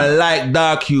dark. him dark. I like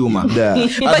dark humor. Dark. I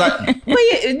was like,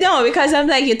 But no, because I'm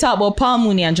like you talk about Paul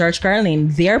Mooney and George Carlin.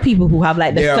 They're people who have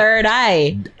like the Yeah. third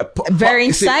eye. Very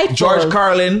you see, insightful. George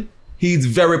Carlin, he's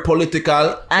very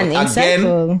political And but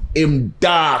insightful. Again, him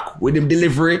dark with him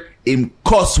delivery, him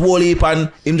cuss whole heap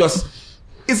and him just.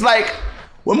 It's like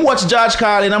when we watch George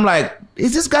Carlin, I'm like,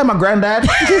 is this guy my granddad?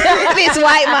 This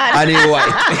white man. And he white.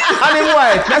 And him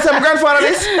white. That's how my grandfather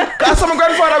is. That's how my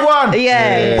grandfather go on.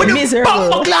 Yeah. When you Miserable.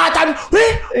 bump clot and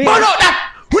burn out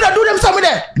that. We don't do them something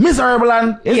there. Miserable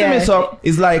and you see Yeah. me, so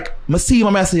it's like I see him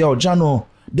and I say, yo, Jano,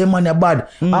 them man are bad.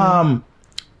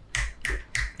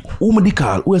 Who me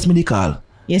call? Who else me call?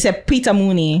 You said Peter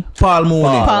Mooney. Paul Mooney.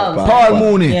 Paul. Paul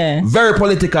Mooney. Yeah. Very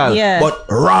political. Yeah. But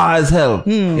raw as hell.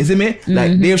 You see me?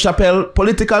 Like Dave Chappelle,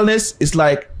 politicalness is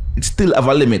like it still have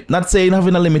a limit. Not saying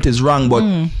having a limit is wrong, but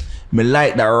me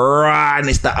like the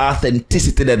rawness, the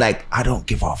authenticity that like I don't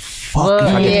give a fuck if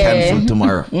I get yeah. cancelled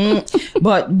tomorrow.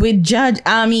 But with Judge,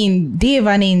 I mean, Dave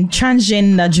and in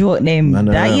transgender joke them. I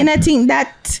know. That you know think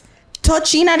that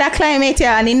touching at that climate here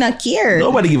and he not care.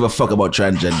 Nobody give a fuck about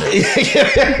transgender.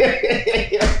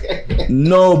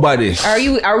 Nobody.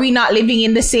 Are we not living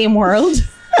in the same world?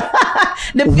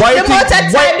 the Why you amount of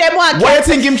time them want why you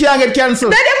think him can't get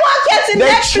cancelled? Then them want cancel They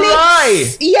Netflix.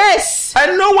 try. Yes.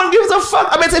 And no one gives a fuck.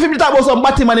 I bet if you talk about some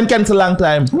Batman, him cancel long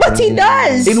time. But he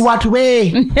does. In what way?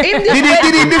 Him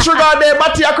Did he disregard the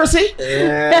Batiocracy?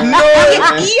 No.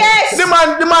 Yes. The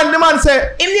man say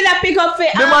Him did not pick up for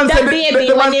the man that said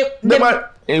baby when he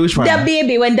which one? When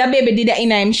the baby did that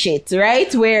in him shit,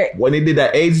 right? Where When he did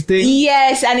that AIDS thing?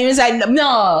 yes, and he was like,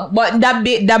 no, but that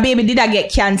baby did that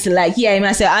get cancelled. Like, yeah, he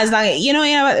must say, as long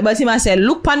but he must say,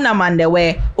 look on the man there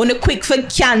where only quick for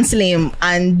cancel him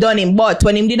and done him. But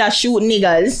when him did that shoot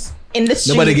niggas in the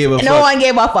street, Nobody gave a no fuck. one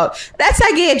gave a fuck. That's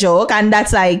a gay joke, and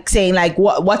that's like saying like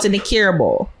what do they care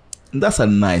about? That's a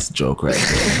nice joke, right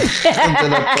there.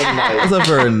 That's That's a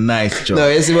very nice joke. No,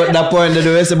 it's about that point that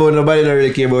it's about nobody don't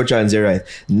really care about trans, you're right.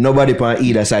 Nobody on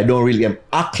either side don't really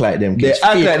act like them. They act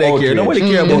like they care. Nobody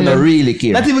care about them. them. Don't really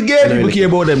care. Not even gay people care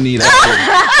about them neither.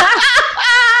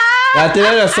 I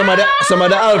tell you, some of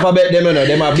the alphabet them,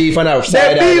 them are beefing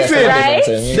outside. They beefing, right?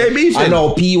 They beefing. I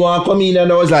know P1 come in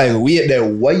and I was like, wait there,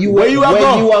 where you are go?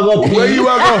 Where you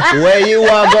are go? Where you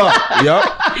are go?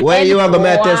 Yeah. Where you are go?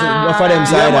 Man, test enough for them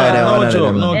side.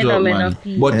 No joke, man.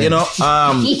 But you know,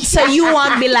 So you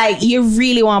want to be like, you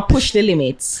really want to push the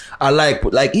limits? I like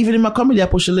even in my comedy, I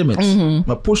push the limits.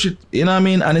 I push it, you know what I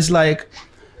mean? And it's like,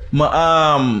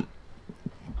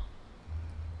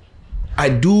 I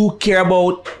do care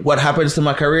about what happens to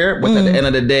my career, but at the end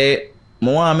of the day, I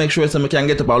want to make sure I can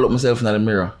get up and look myself in the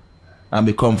mirror and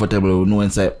be comfortable knowing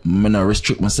that I'm not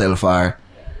restrict myself or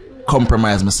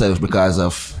compromise myself because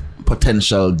of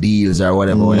potential deals or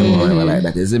whatever like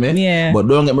that. You see me? Yeah. But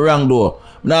don't get me wrong though.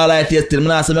 I'm not like this till I'm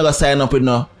not saying I'm going to sign up with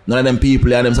none of them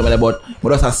people and them somebody, but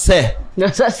as I say,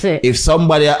 if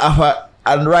somebody offer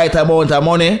and right amount of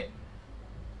money,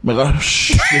 I'm going to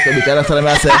little bit. That's what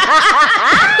I say.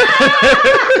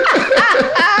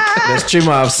 Let's trim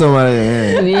off some of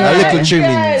a little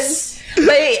trimmings.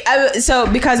 But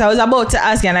so because I was about to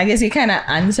ask you, and I guess you kind of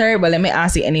answered, but let me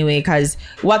ask you anyway. Because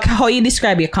how you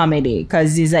describe your comedy?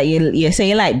 Because is that you say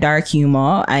you like dark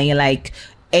humor and you like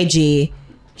edgy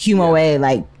humor where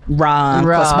like raw and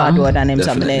cuss bad word and them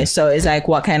something. So it's like,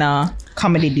 what kind of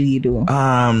comedy do you do?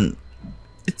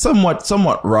 It's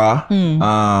somewhat raw.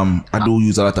 I do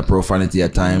use a lot of profanity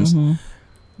at times. I'm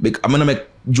gonna make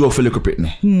Joe feel like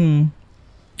a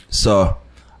So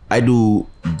I do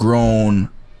grown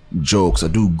jokes. I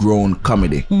do grown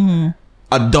comedy.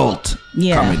 Adult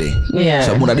comedy. Yeah.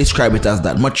 So I'm gonna describe it as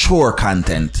that. Mature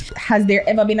content. Has there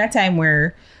ever been a time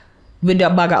where with the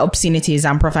bag of obscenities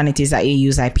and profanities that you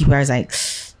use, like people are like,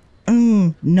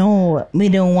 no, we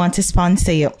don't want to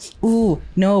sponsor you. Ooh,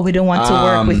 no, we don't want to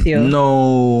work with you.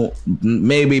 No,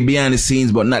 maybe behind the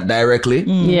scenes, but not directly.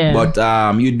 Yeah. But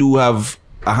you do have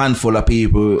a handful of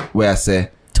people where I say,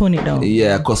 Tone it down.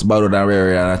 yeah, cuss about it and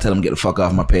rare, and I tell them get the fuck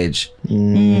off my page.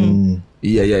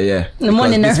 Yeah. The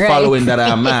money Because this not right. following that I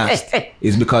amassed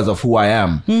is because of who I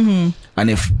am. And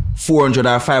if 400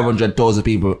 or 500,000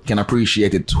 people can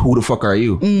appreciate it, who the fuck are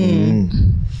you?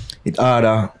 It's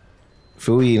harder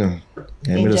for we, you know.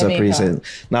 In just Jamaica. appreciate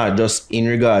not just in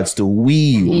regards to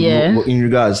we, but in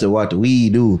regards to what we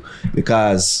do,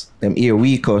 because them here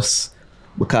we cuss.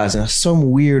 Because in some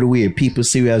weird way, people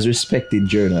see we as respected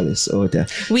journalists out there.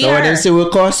 We so are. when they say we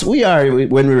cuss, we are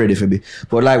when we're ready for be.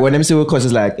 But like when them say we cuss,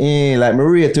 it's like, like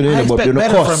Maria to I the but expect you know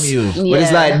better cuss. from you. But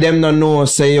it's like them don't know,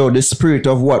 say, yo, the spirit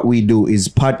of what we do is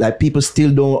part, like people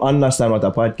still don't understand what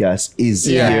a podcast is.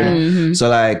 Yeah. You know? So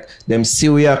like them see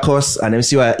we are cuss and them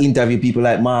see we are interview people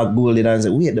like Mark Goldin and say,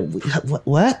 wait,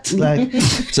 what? Like,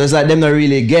 so it's like them don't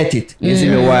really get it. You see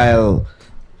me while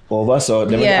over. So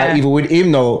them, even with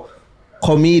him now,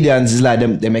 comedians is like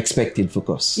them expected for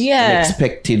us. Yeah. Them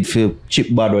expected for chip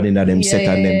bad one in them set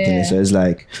and them things. So it's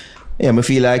like, I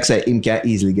feel like say him can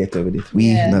easily get over it.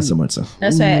 We not so much so.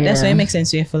 That's why it makes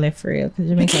sense to you for life for real. Because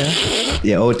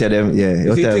Jamaica, out of them,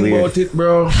 If you think about it,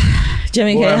 bro.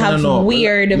 Jamaica Boy, I have don't know.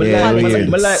 weird. weird. I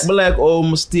like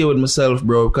I'm stay with myself,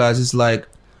 bro, because it's like,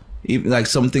 even like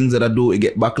some things that I do, it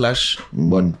get backlash,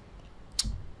 but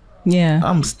Yeah.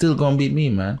 I'm still gonna be me,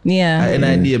 man. Yeah. I had an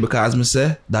idea because me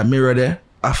say that mirror there,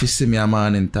 I feel see me a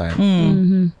man in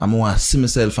time. I'm gonna see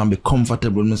myself and be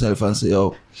comfortable with myself and say,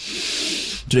 yo,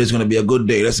 today's gonna be a good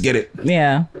day. Let's get it.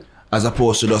 Yeah. As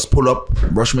opposed to just pull up,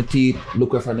 brush my teeth,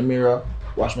 look away from the mirror,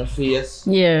 wash my face,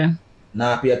 Yeah.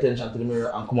 not pay attention to the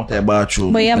mirror, and come out to the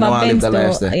bathroom. But you have And I a wanna live Benz the though.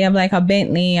 lifestyle. You have like a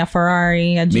Bentley, a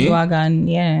Ferrari, a G-Wagon.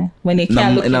 Yeah. When they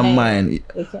can't look In a at mind.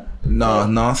 they can't.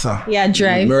 No, sir. Yeah,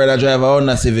 drive. Me rather drive a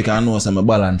Honda Civic and know some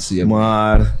balance here.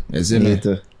 Man, You see me?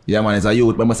 too. Yeah, man, it's a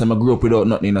youth. Remember, I grew up without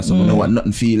nothing, you know, so I know what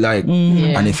nothing feel like.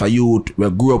 Yeah. And if a youth we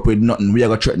grew up with nothing, we are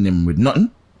gonna threaten him with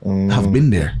nothing. I've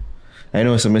been there. I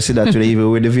know, so I see that today, even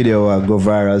with the video go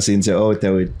viral since you're out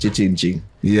there with Ching.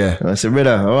 Yeah. I said,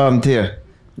 brother, how I'm here?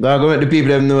 Go let the people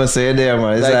them know say there,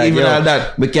 man. It's Like, even yo, at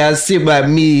that. we can see by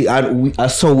me and we,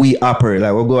 so we operate.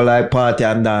 Like we go like party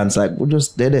and dance. Like we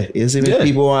just there. You see me? Yeah.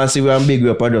 People want to see we and big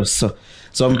up and just so.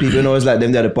 Some people know it's like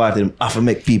them there at the party. Them have to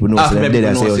make people know. Have So to them make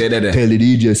there people know say, say they're there. tell the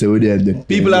DJ say we there. Then.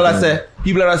 People that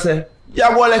say,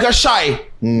 yeah, boy, like a shy.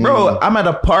 Bro, I'm at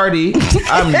a party,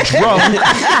 I'm drunk, and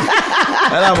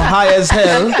I'm high as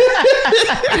hell.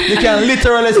 You can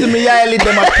literally see me eyelid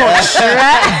them a touch.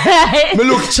 Right. Me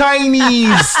look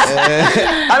Chinese.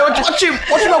 And watch him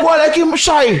boy like him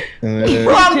shy.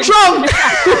 Bro, I'm drunk.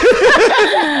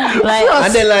 Like,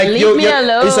 And then like leave you, me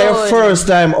alone. it's like your first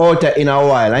time out there in a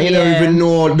while, and you don't Yeah. even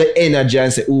know the energy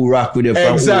and say, "Ooh, rock with you."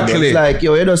 from Exactly. who. It's like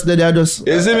yo, you just there, just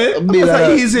You see me? be It's like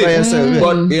like easy. by yourself, yeah.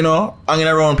 But you know, hanging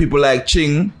around people like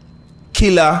Ching,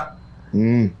 Killer.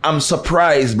 I'm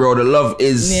surprised, bro. The love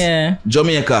is Yeah.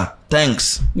 Jamaica.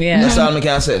 Thanks. Yeah. That's all I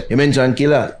can say. You mentioned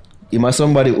Killer. You must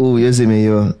somebody who you see me,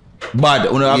 yo.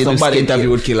 Bad. When I have You some do bad skit, interview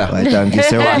yeah. with Killer. Right, thank you,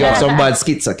 sir. You have some bad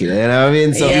skits, Killer. You know what I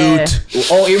mean? So Yeah.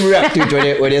 how he react to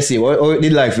it when they see? How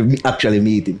did like for me actually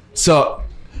meet him? So,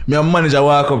 my manager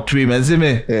walk up to him and see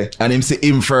me, Yeah. and him see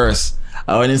him first.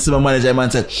 And when he see my manager, man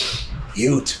said,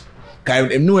 "Youth."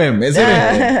 Cause him know him, you see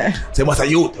me? Say, "What's a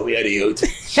youth? We are the youth."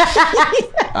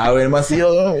 And when man say,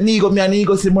 "Yo, Nego, me and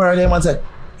Nego see more," and man said,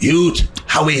 "Youth,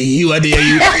 how are you? Are the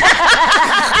youth?"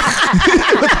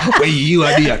 Where you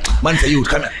are there? Man say, "Youth,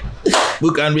 come here.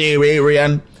 Book and Ray,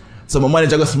 and so my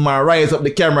manager goes rise up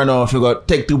the camera now. If you got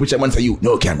take 2 pictures, man say, "You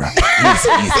no camera. Easy.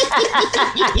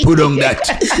 Put on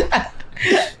that."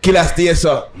 Killer stay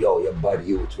so. Yo, your body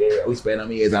youth. We spend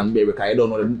amazing and baby because I don't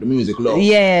know the music low.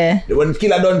 Yeah. When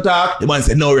Killer don't talk, the man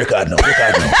say no record now.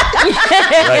 Right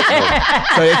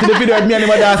now. So you see the video with me and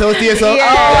my dance out here so.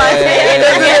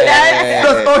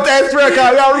 Just out there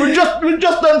record. We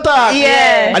just don't talk.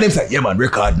 Yeah. And him say, yeah man,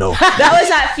 record now. That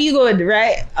was at Feel Good,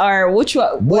 right? Or which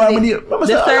one? Boy, Was I it mean, the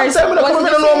Thursday?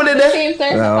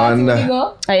 Thursday. I wonder.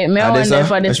 Hey, me Ah, one this there one?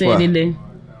 for the Which say one? the day.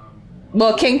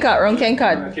 But King Cut, wrong King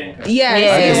Cut. Yeah,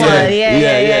 Yeah. same Yeah. one.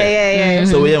 Yeah.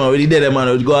 So yeah, man, we did that,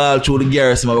 man. We go all through the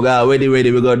garrison, man. We got ready.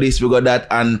 We got this, we got that,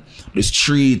 and the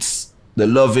streets, the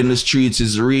love in the streets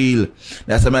is real.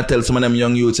 That's why I tell some of them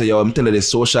young youths, yo, I'm telling you, the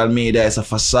social media is a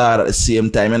facade at the same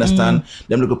time. You understand?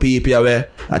 Them little people where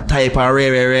a type and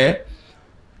rare.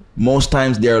 Most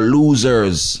times they're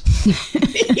losers.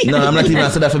 No, I'm not even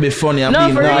saying that for be funny. I'm No,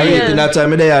 being for No, real. you think that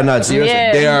time they are not seriously.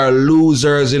 Yeah. They are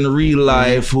losers in real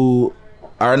life who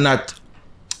are not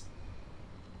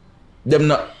them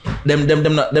not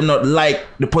like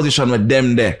the position with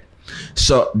them there.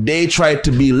 So they try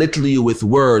to belittle you with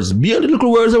words. Be a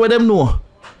little words with them know.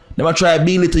 They might try to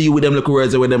belittle you with them little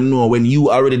words with them know when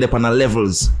you already up on the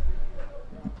levels.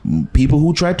 People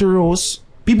who try to roast,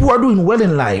 people who are doing well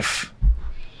in life,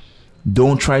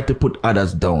 don't try to put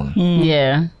others down.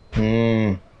 Yeah.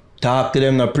 Talk to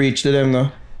them, no preach to them,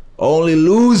 no. Only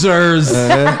losers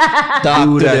Talk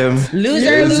do to that. them.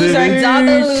 Loser,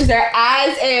 double loser,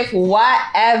 as if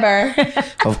whatever.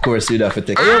 Of course, you'd have to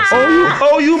take it.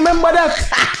 Oh, you remember that?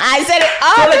 I said it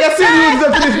all Like I said, you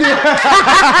up to this day.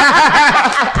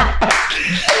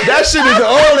 That shit is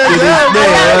old as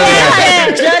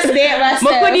hell. Just there I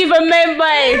myself. couldn't even remember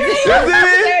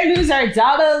it. Loser,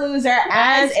 double loser,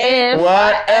 as if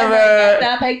Whatever.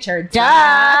 Get the picture.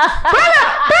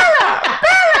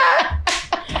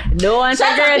 No one's a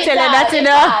Shut girl up, tell her that, you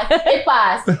know. It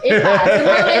passed. It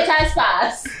has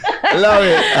passed. Love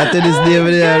it. After this day,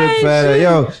 we are further.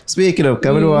 Yo, speaking of,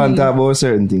 can we want to talk about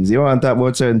certain things? You want to talk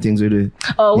about certain things we do?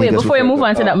 Oh, wait, Niggas before you before- move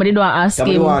on to that, I did want to ask Can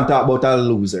we him. want to talk about a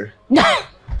loser?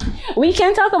 We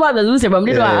can talk about the loser, but I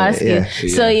did want to ask you.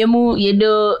 So you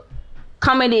do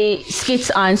comedy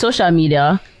skits on social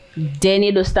media, then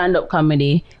you do stand-up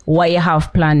comedy. What you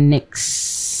have planned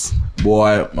next?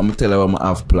 Boy, I'm gonna tell you what I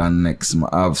have planned next.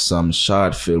 I have some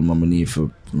short film I need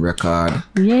for record.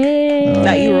 Yay.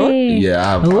 That you wrote? Yeah, I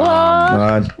have. What?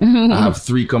 God. I have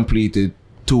 3 completed,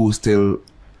 2 still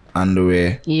on the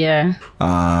way. Yeah.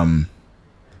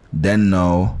 Then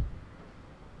now,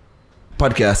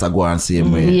 podcasts are going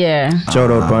same way. Yeah. Shout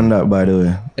out on that, by the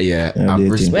way. Yeah, Yeah, I'm they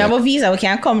respect. We have a visa. We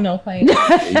can't come now. Fine.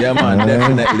 Yeah, man,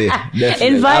 definitely.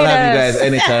 Invite I'll have you us. guys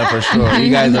anytime for sure.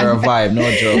 You guys are a vibe,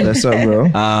 no joke. That's up, bro.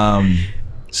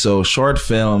 So short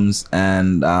films,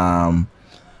 and I'm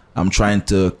trying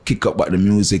to kick up about the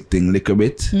music thing a little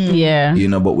bit. Yeah. You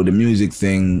know, but with the music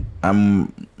thing,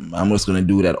 I'm just gonna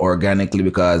do that organically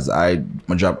because I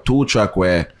dropped 2 track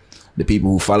where the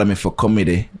people who follow me for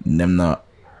comedy, them not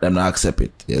them not accept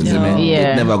it. You see No. me?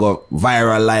 Yeah. It never go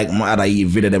viral like my other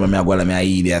video them and me I go like me a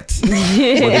idiot.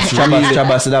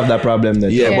 Chabba still have that problem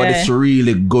then. Yeah, but Yeah. it's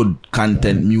really good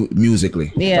content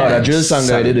musically. Yeah. Oh, that drill song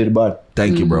that they did it bad.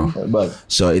 Thank you, bro. Bad.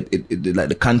 So it like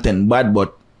the content bad,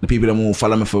 but the people that who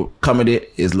follow me for comedy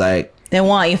is like They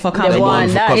want you for comedy.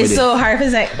 want that. It's so hard.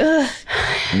 It's like, ugh.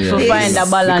 To find a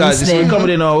balance because it's there.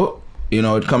 comedy now. You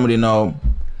know, comedy now.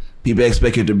 People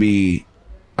expect you to be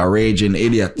a raging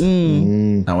idiot,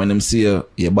 and when them see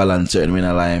you balance certain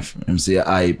in life, them see you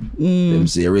hype, them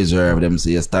see you reserve, them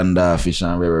see you standoffish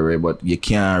and rare, but you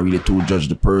can't really too judge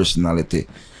the personality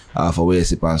of a way you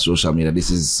see on social media. This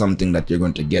is something that you're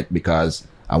going to get because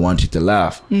I want you to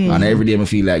laugh, and every day I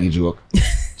feel like a joke.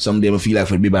 Some day I feel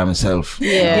like I be by myself.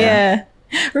 Yeah.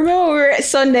 Remember we were at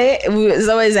Sunday, it was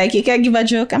always like, you can't give a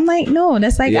joke. I'm like, no,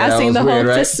 that's like Yeah, asking that the was whole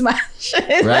weird, to right? smash.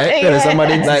 Right? Yeah,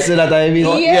 somebody like say that I mean.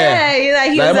 Yeah, you're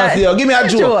like, he Like, was man, feel, give me a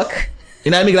joke.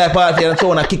 You know, I make like party and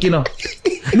so on, I kick you know.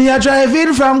 Me a drive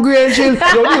in from Green Hill. Yo,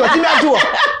 nigga, give me a joke.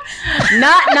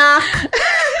 Knock knock.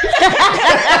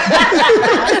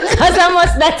 Cause I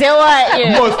must not tell what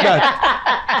you. Must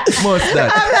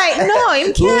that. I'm like, no,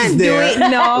 him can't do there? it,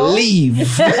 no. Leave.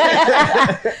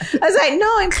 I was like,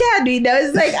 no, him can't do it. That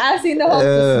was like asking the whole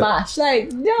to smash.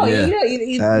 Like, no, Yeah.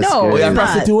 you That's no. good. Oh, you're a it's not.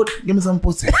 prostitute? Give me some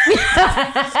pussy.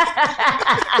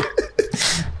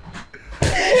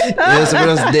 Yeah, so we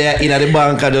just there in the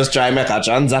bank and just try make a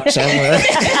transaction. Give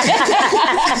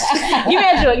me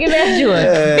a joke. Give me a joke.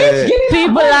 Bitch, give me my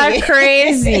People money. are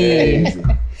crazy.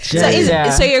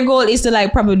 So your goal is to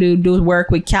like probably do work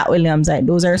with Cat Williams. Like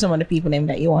those are some of the people name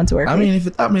that you want to work I with. mean, if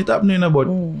it happen, but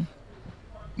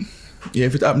yeah,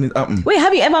 if it happen, it happen. Wait,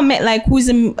 have you ever met like who's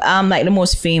the like the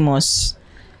most famous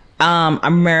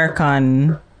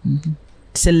American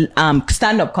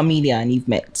stand-up comedian you've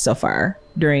met so far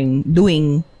during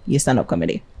doing your stand-up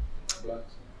comedy?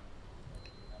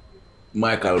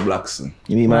 Michael Blackson.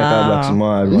 You mean Michael Blackson?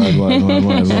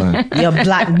 Man. You're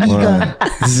black nigga.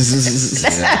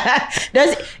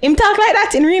 Does him talk like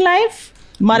that in real life?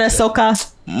 Mother sucker.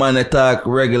 Man, I talk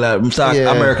regular. I talk Yeah.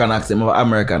 American accent.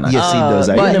 American accent. Yes, he does.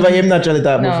 You but- never hear him naturally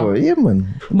talk No. before. Yeah, man.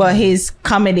 But his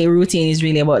comedy routine is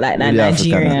really about like that Really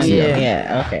African Nigerian. accent.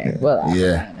 Yeah. Okay. Well.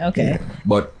 Yeah. Okay.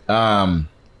 But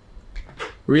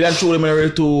really and truly, I'm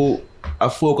really to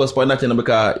focus on that, you know,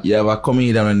 because you have a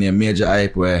comedian named Major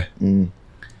Hype where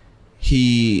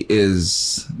he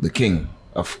is the king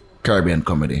of Caribbean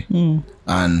comedy,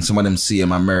 and some of them see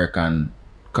him American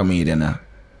comedian,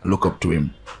 look up to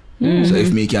him. So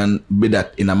if me can be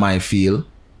that in my field,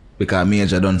 because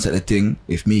Major done set the thing,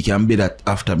 if me can be that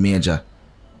after Major,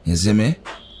 you see me?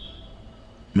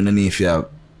 I don't know if you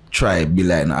try be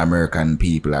like American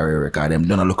people or because them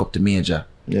don't look up to Major.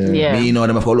 Yeah. Me, you know,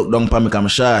 them have to look down upon me because I'm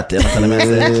short. You know what I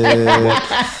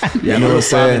say? Yeah, know, no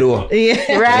say- do.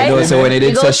 Yeah. Right? You know, so when they You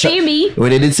did go say see me.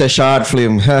 when they did say short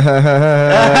film, some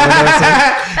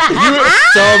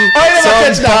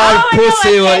bad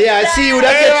pussy. Yeah, I see you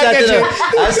that catch that. You know.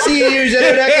 I see you usually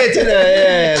that catch it.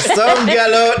 Yeah, some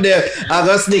girl out there. I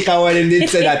got sneak out when they did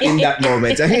say that in that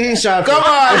moment. Short Come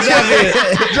on, Javi.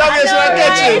 Javi, so I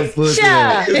catch you. pussy.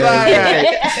 Sure.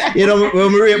 Right. You know,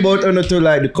 when we read about to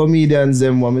like the comedians,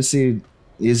 them when we see,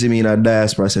 you see me in a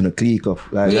diaspora, and a click up.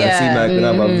 Like, I seem like we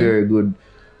have a very good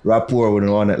rapport with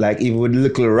one. Like, even with the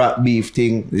little rap beef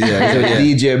thing, so the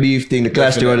DJ beef thing, the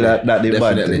clash together that they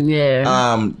bad. Definitely. Yeah.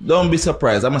 Don't be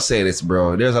surprised. I'm gonna say this,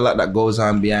 bro. There's a lot that goes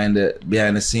on behind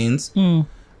the scenes.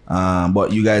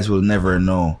 But you guys will never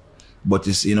know. But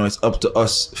it's, you know, it's up to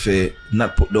us to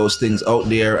not put those things out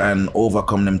there and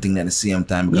overcome them things at the same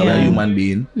time, because we're a human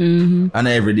being. And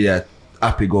every day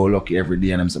happy go lucky every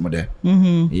day and them some of there.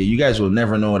 Yeah, you guys will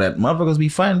never know that motherfuckers be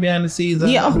fine behind the scenes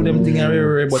and do them thing and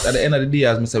rare, but at the end of the day,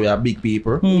 as I say, we are big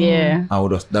people. Yeah. And we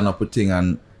just done up a thing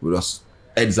and we just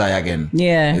heads high again.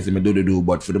 Yeah. You see me do,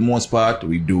 but for the most part,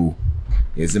 we do.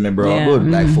 You see me, bro? Yeah. Good.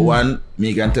 Like, for one,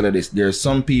 me can tell you this. There's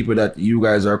some people that you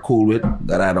guys are cool with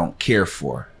that I don't care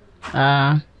for.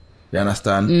 You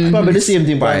understand? Probably the same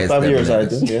thing for Despise 5 them years, I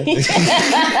niggas. think.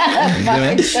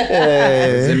 Yeah.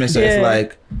 You see me? So it's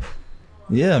like,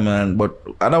 yeah, man. But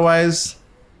otherwise,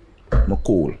 I'm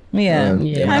cool. Yeah.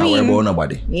 Yeah. I'm not worried about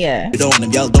nobody. Yeah. It on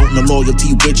them, y'all don't know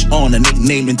loyalty, which on a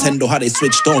nickname Nintendo, how they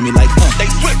switched on me like, they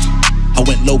switched. I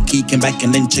went low key, came back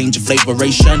and then changed the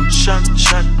flavoration.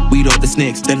 Weed out the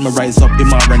snakes, then me rise up in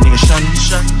my nation.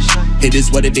 It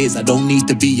is what it is, I don't need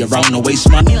to be around no waste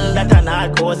man. That a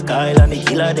narco style and the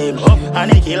killer them up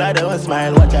and the killer don't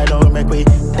smile. Watch I don't make we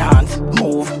dance,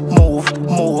 move.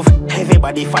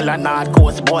 Everybody follow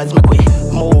narcos boys make we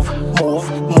move.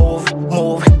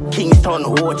 King turn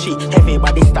Hochi.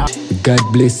 Everybody stop. God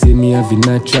bless me, have a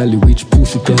naturally rich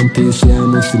pussy can't taste. Yeah, I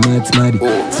must be mad smarty.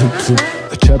 Zip, zip.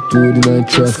 I chop road in on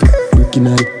traffic. Looking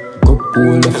at it, cup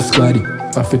hole of a squaddy.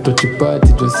 If I touch a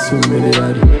party, just so many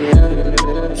daddy.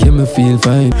 Yeah, me feel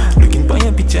fine. Looking for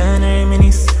your picture and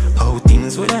reminisce. How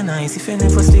things would are nice if you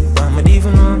never slip on me,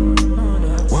 even know.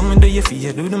 What me do you feel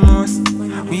you do the most?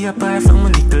 We apart from a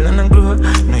little and a grow.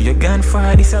 Now you're gone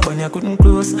far, this a bunny I couldn't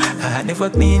close. I had never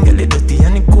clean, get it dirty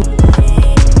and it cool.